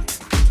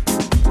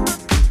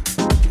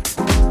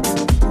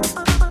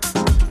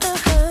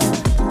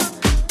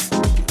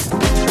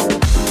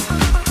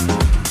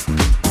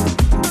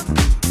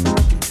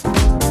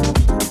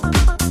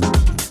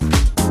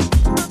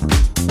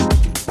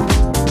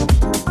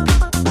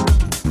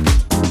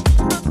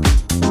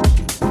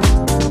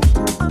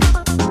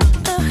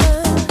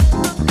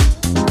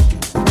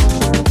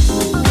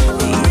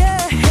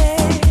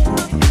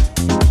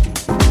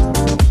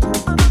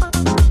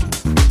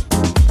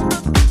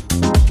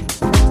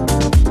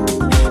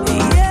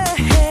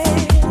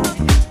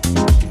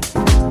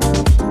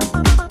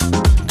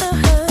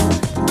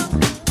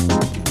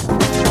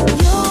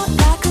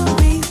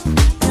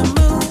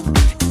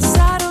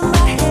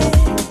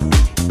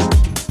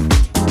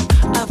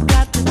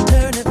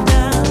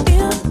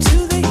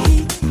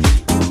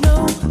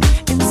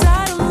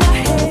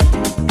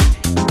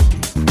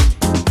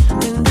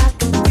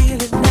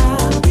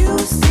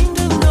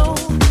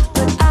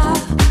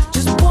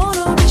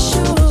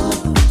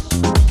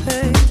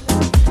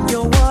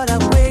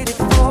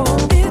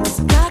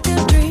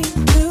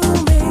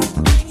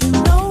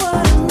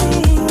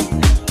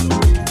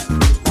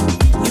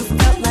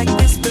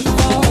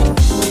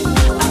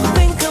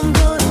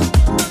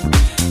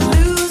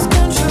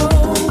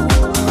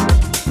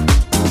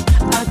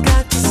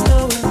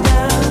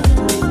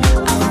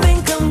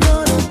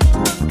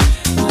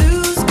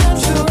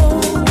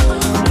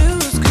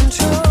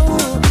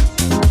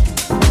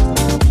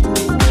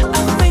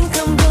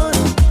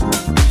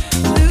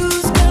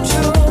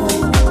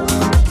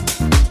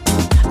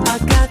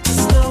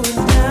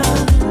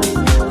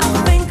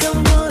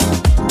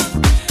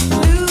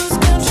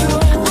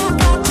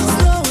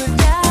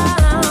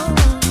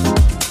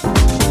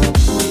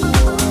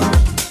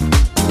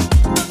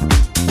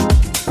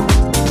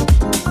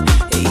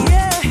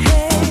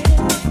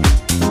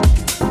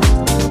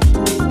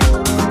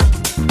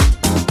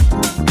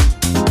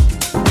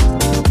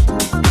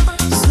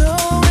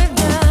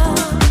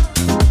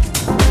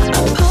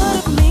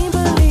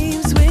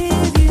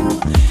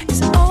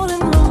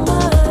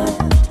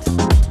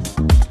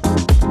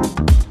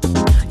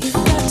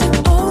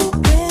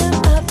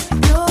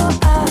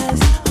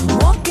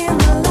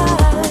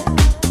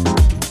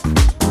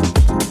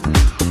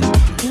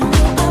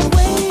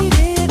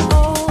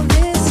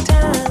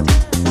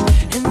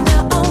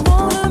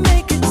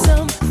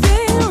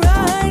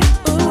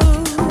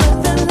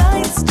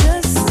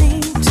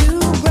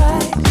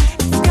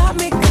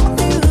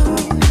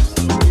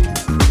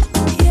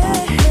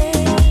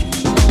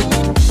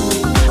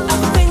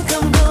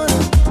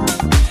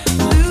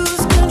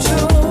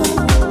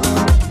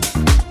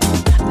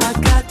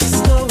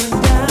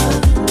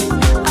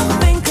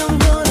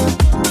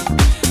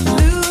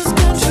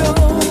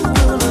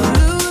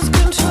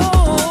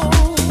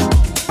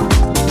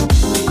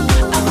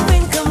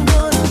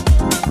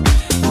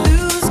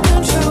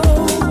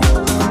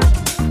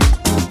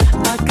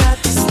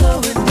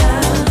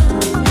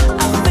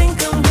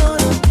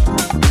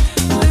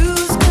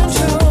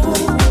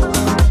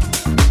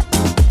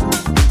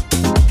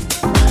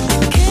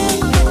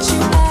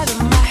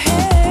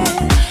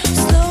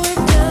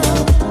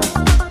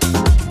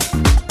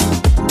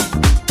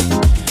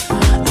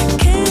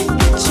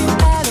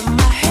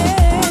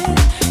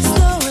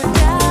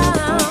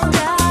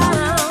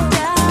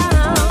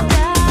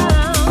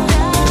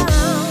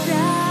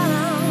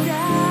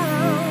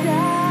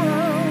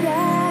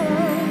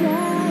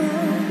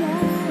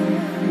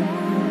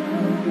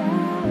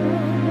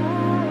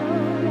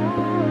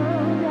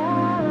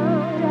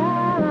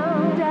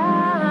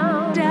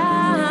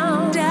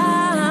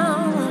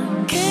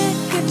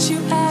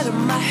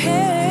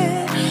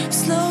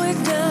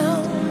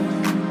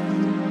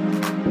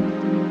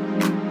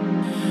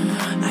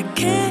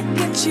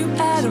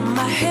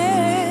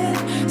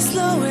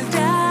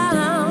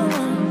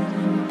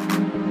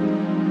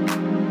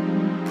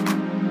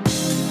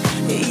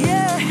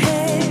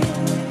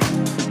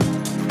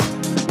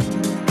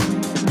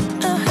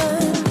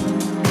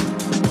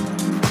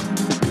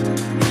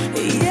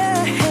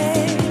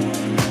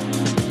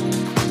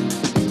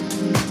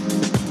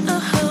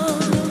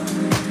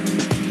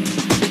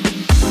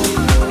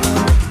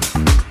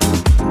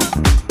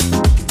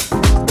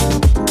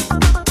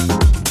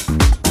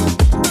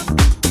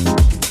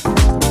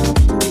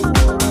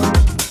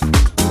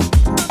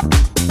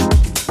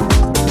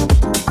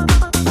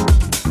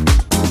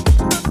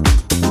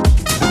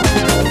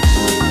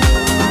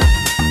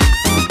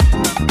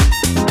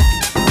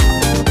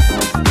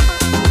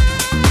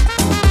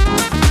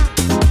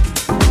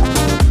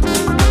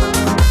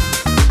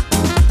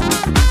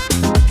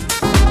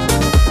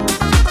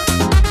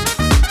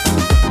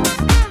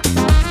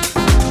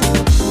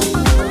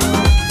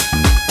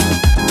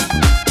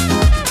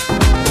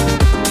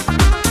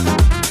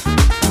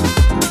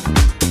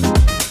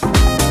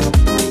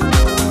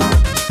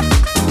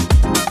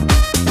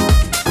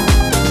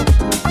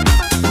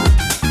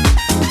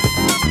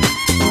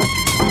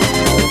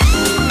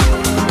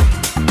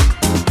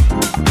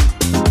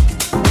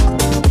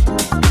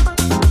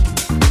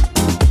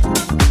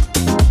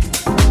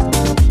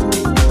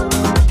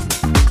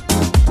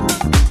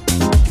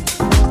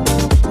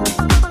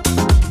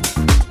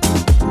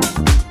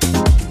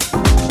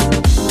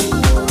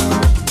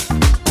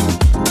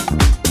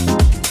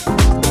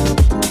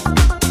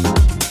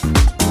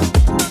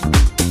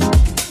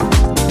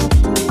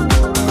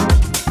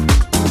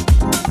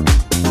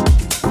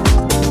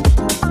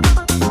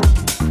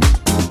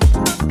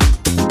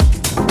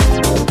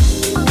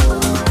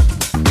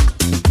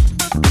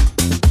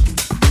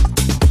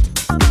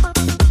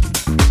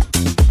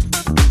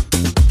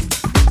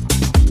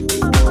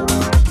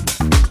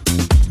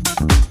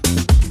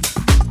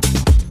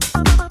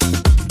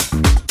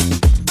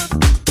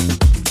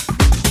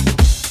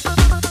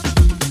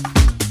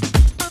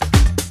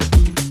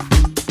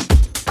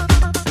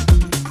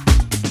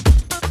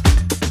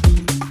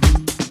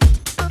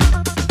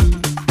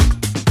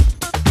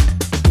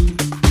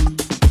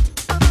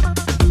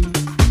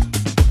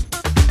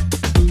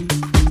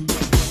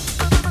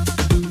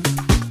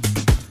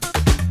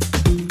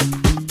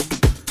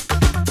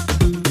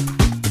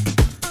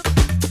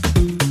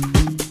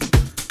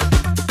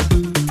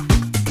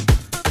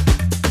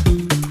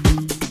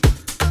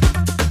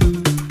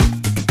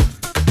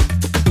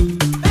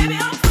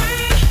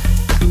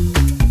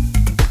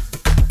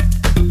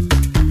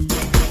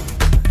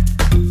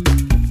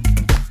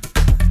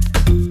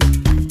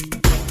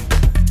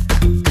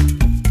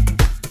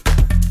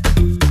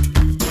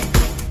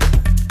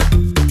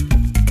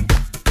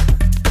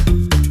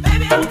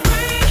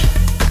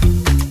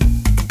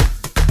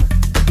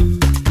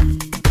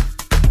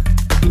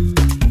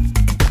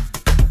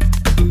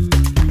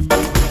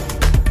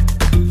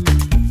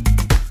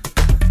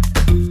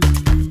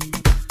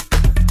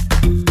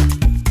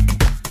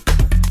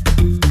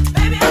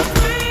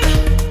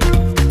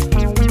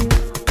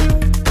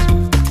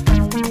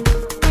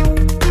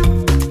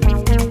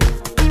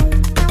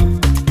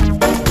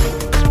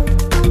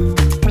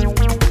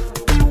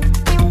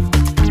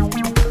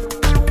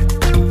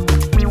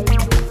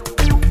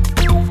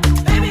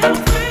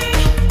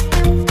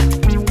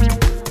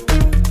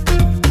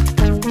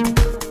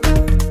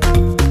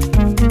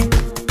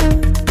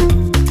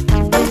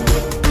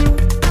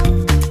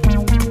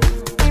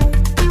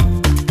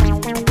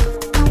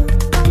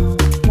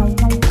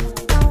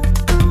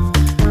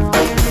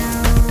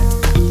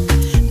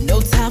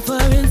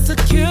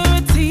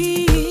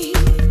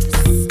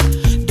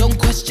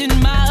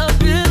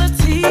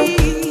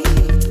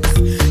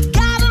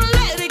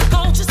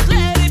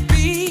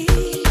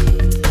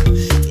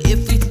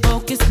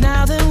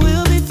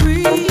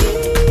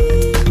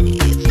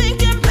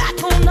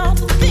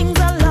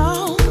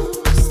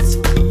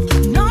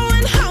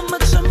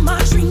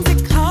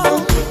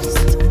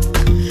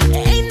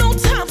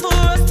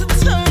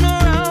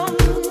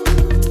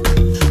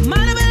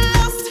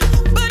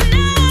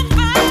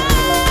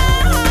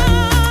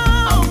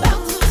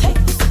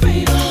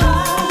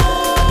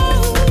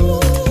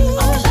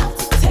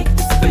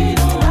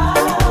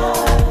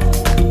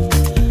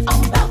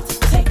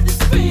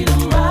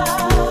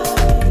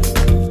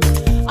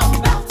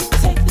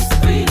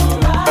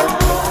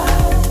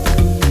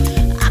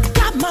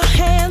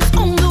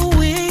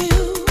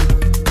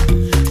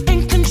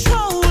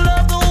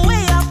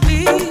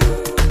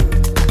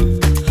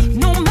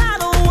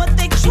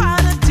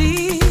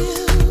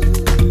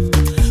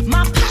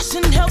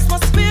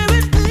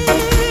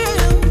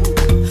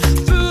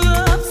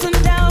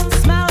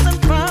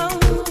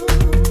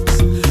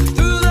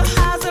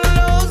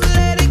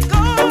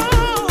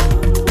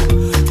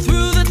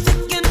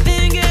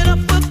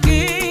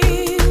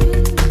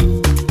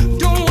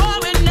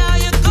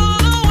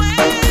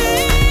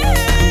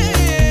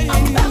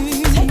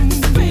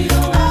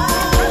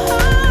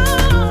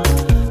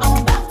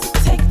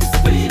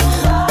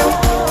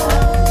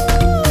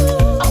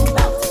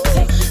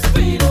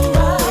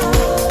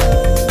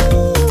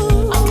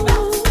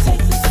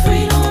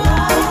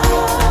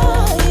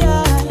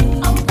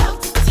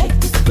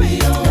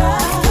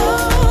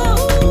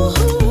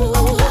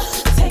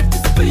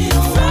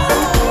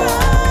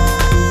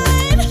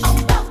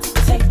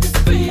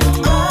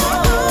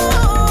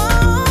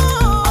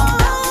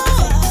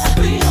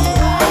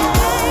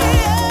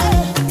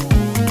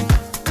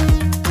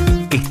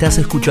 Estás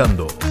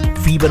escuchando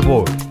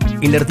Feverball.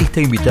 El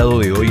artista invitado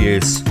de hoy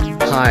es...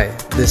 Hi,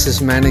 this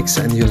is Manix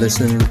and you're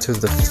listening to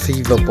the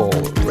Feverball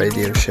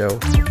radio show.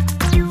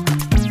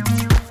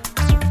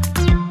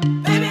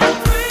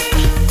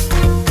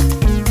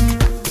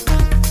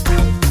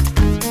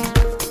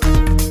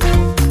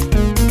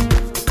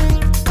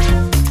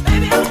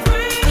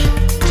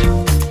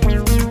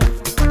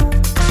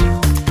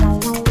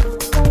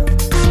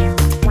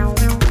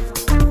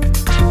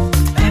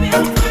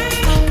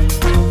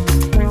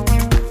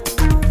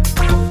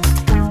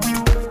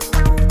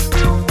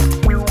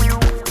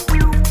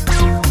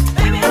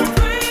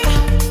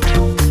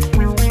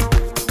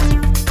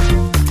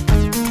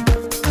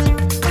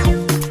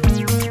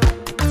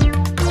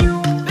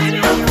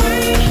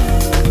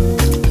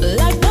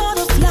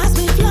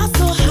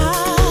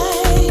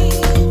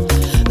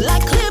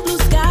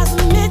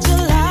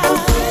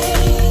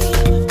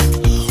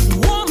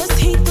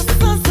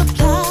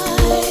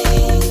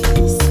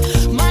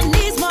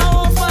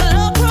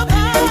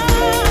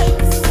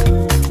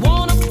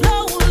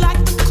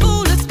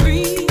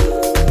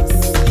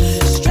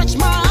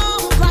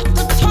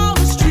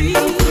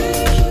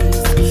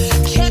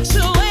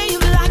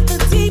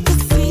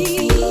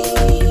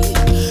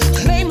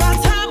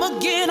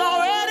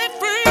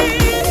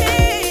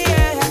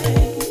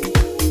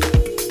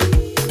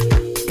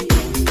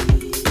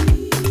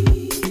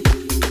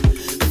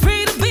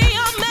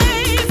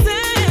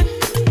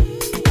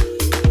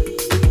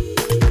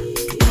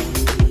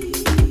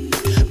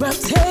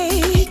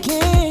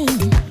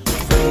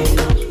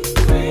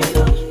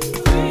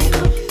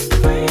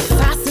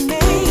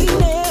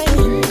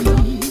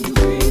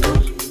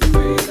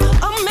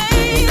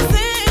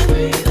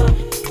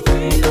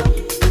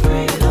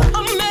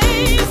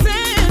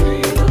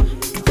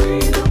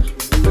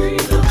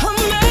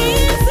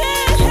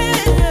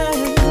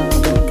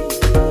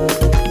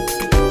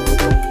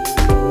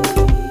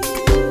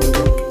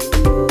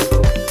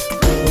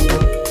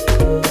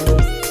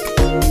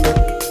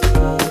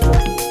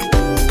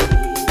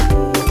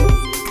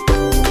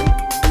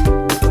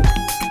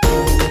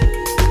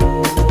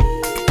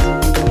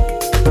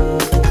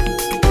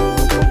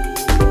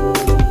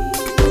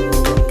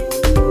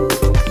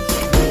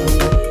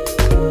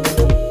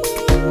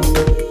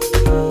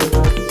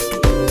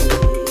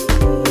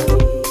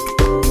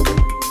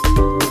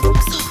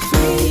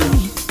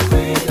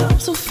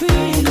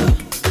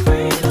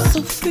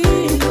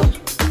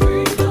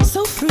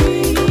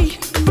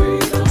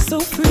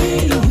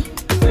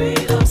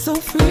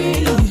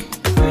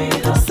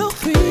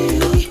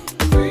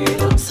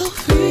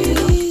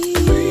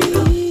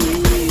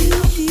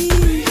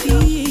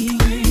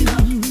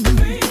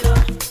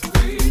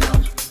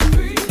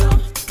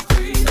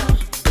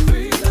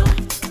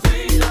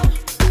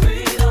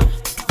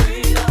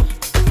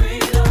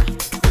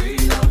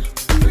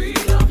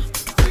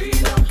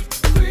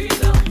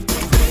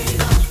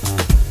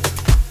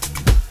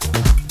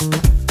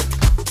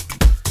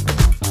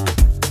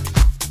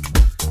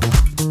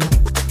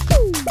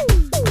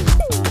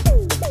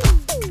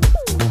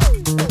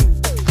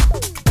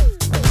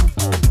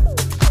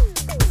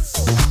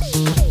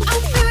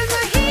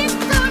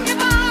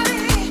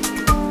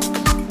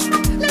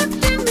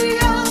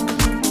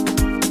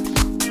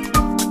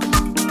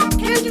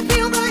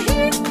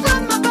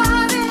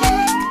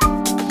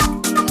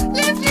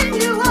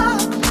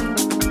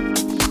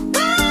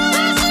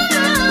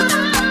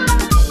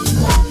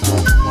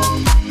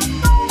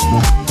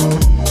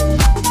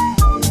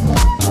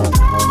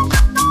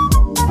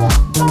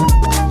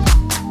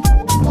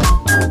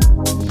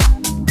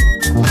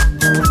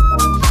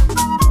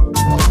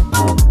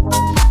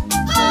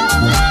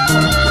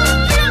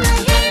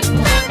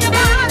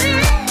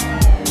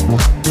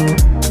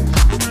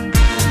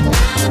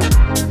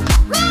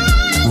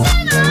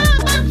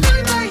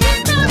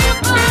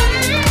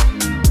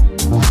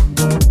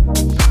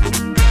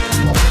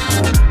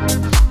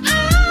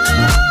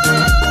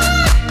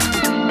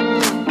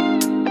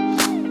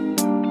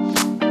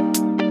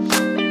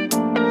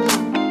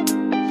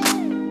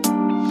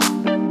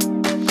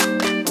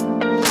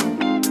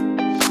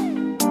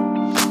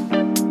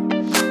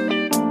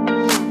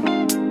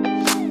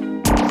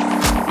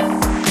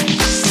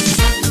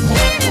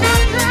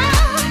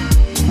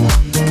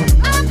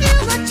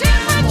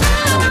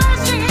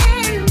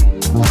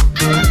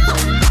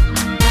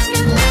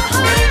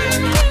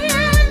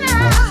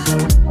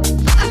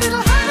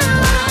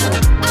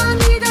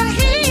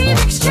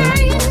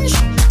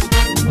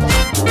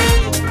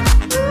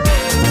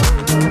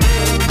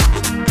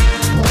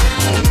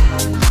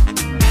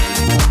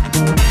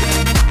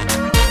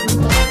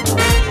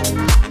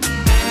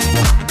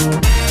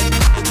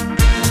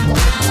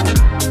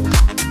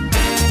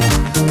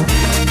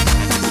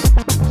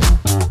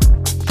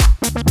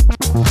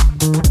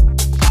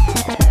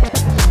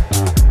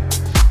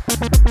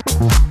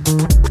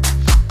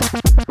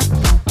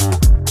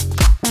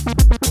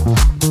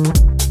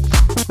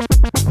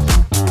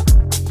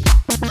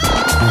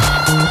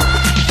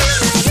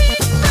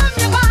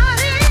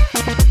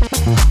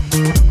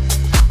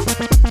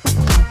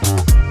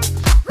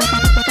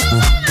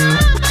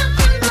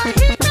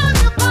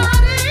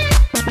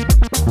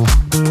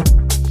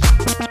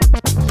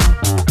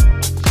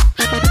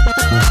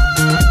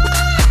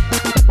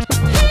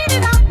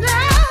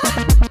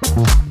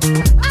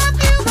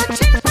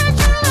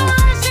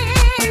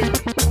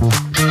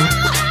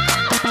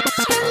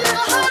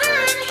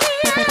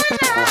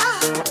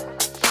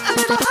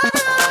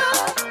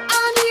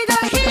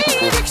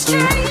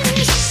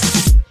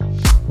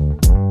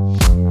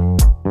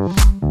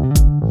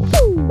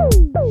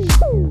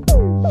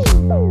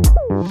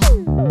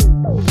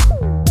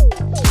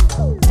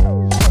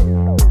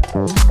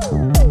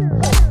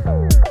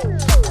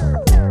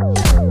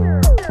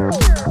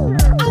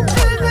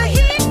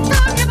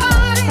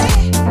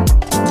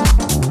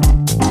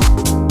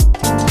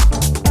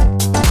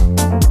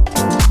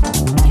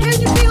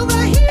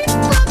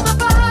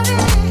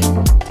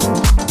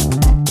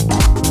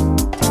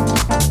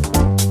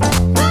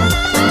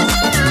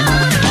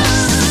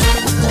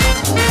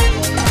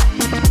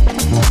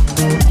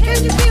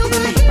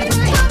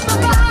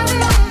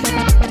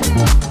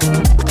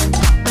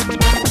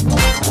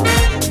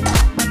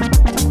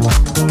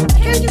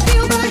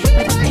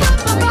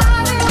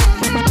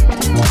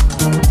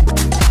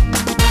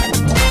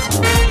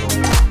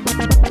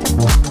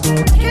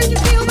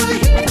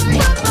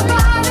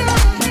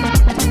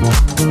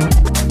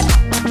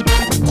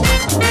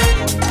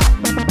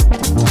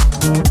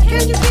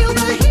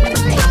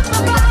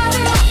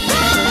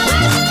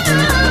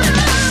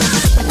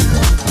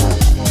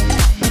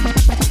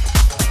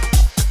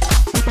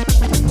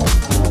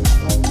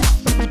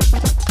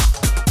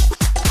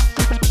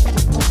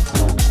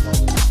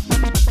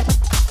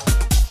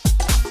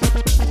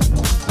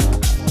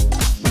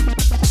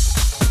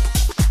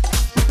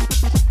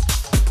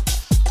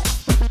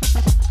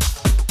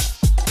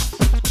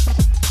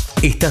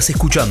 Estás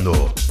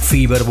escuchando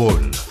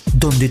Feverball,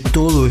 donde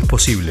todo es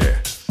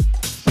posible.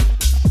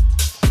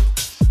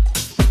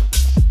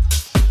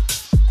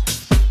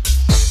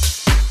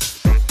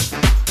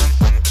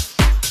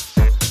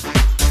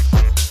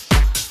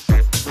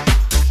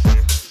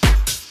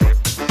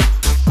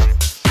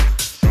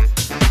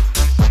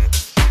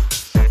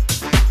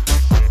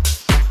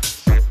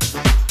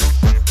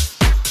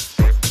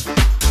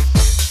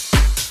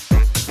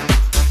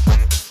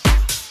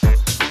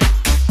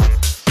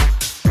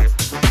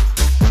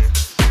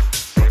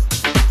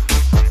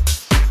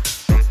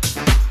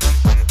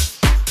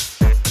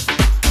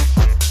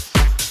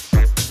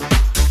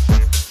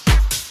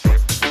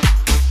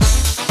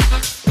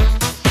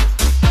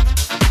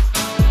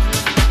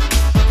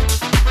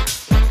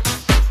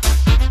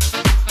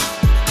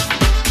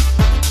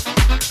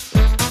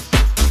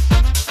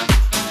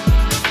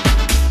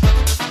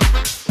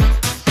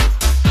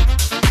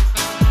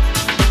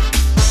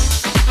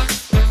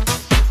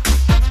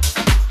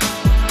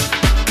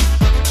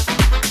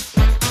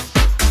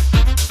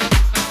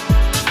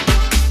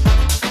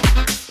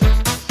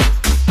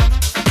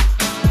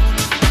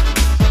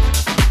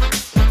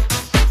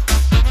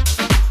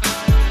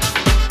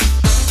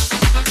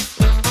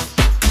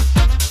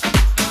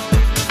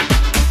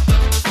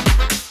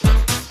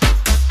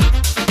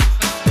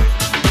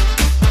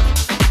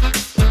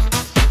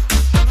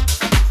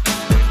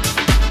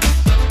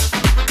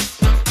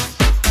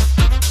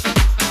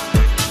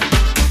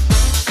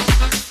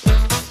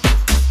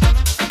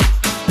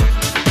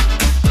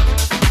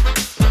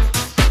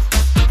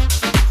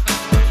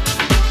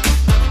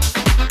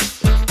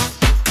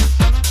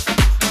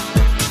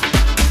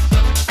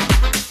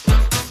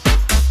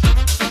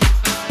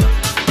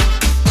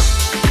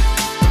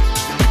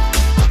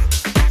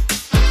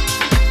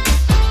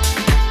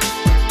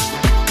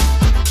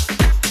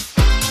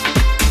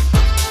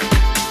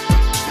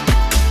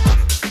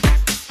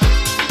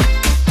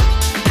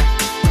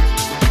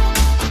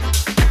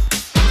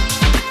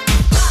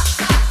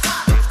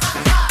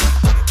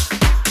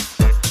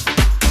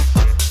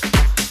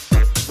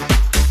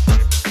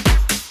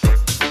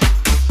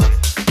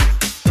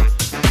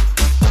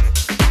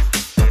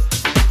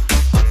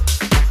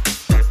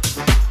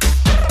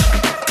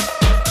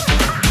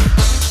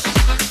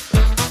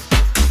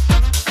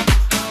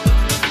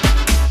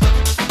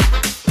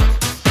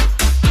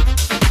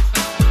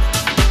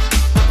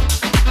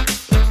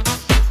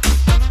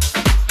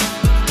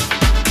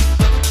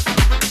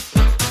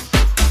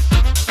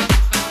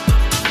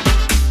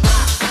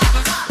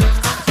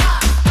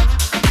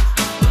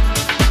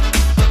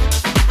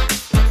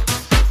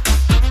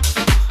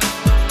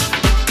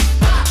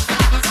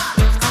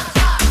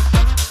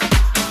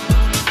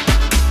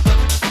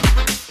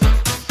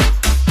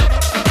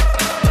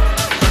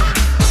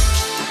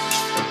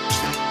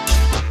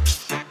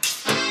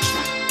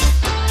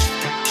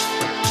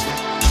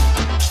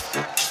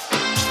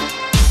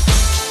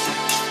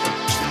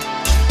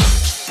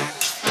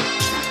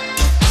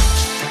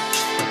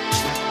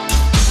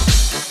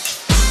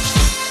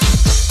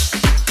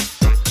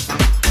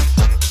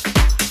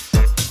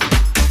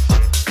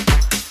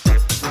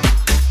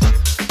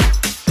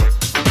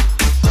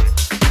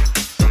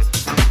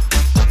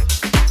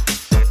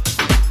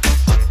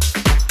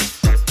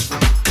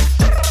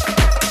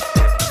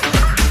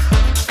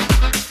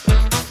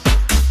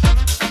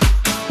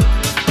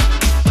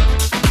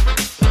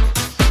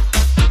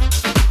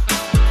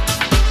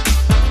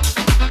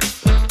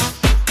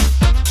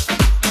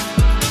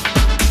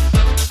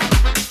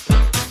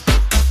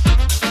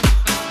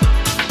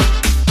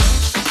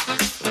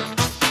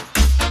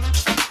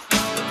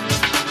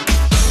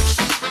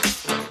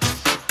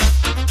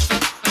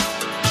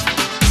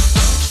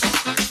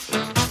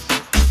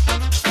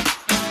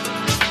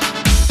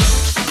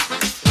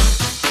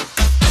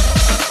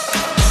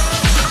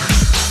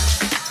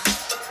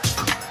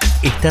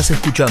 Estás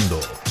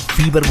escuchando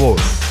Feverball.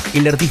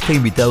 El artista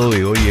invitado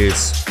de hoy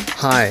es...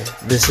 Hi,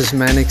 this is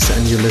Manix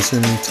and you're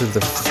listening to the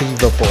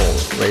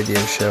Feverball radio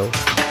show.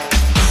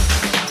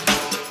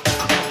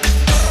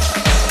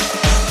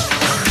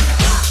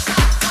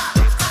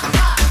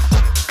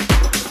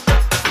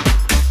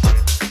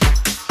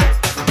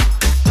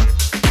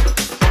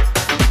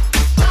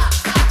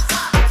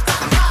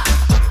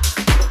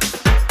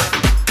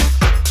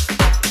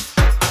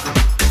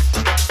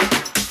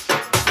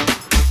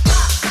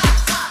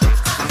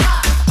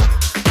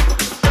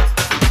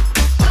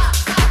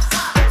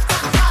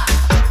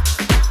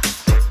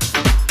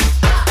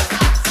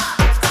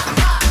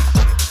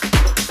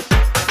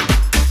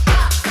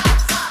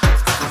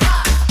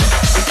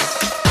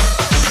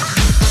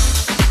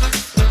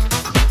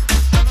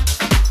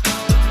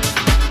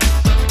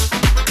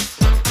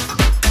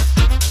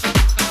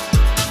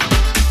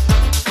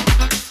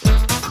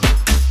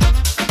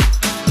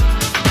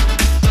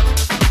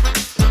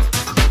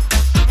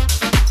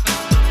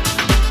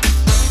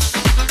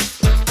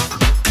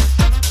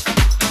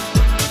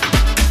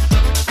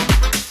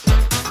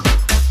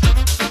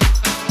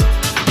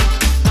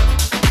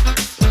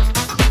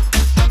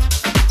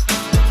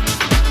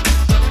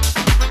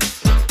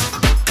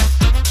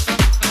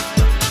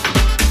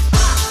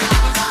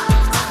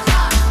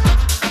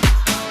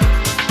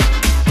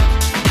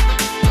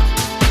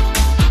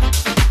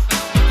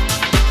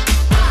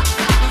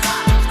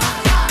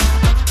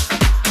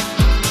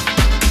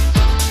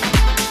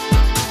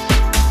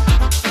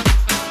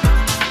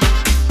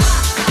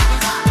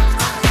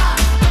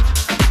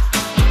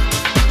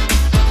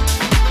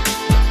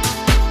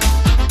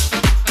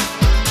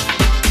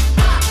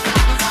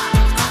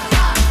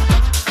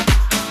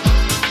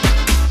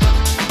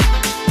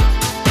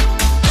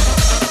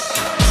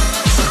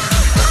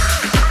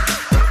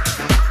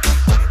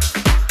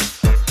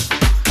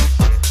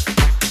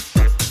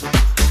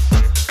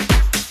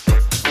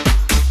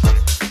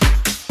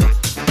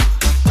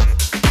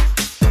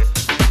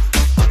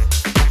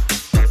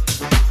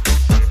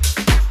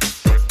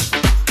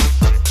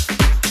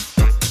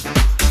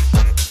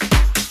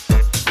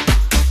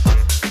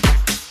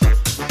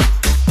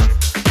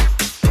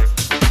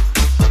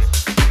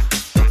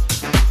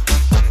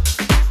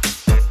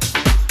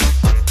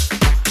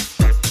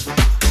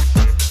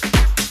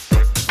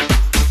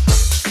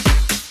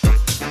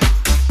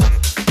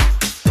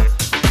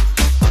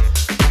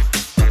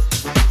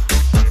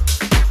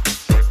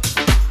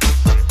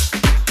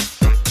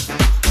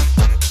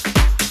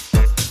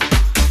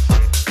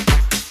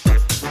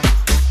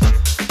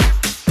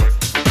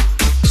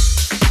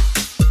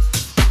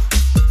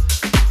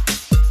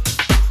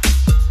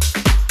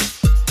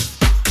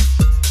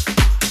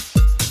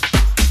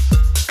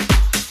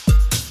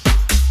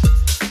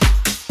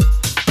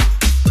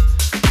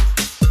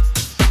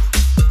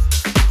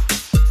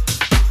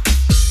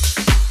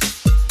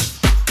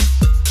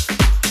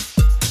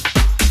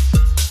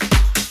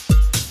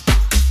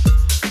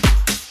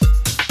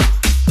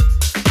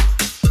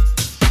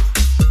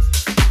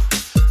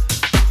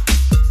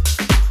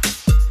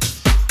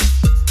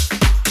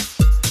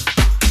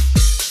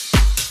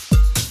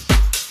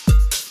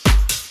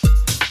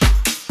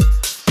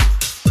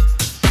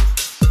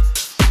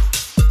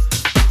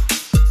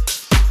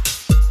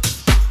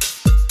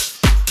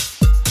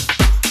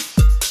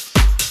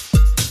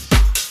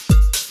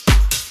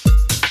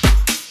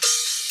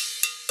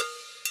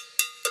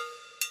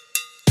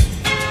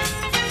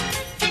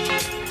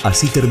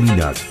 Así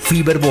termina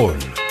Feverball.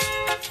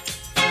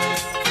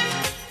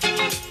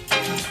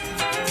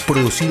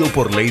 Producido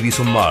por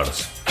Ladies on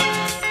Mars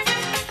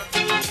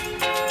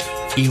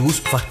y Gus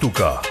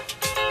Fastuca.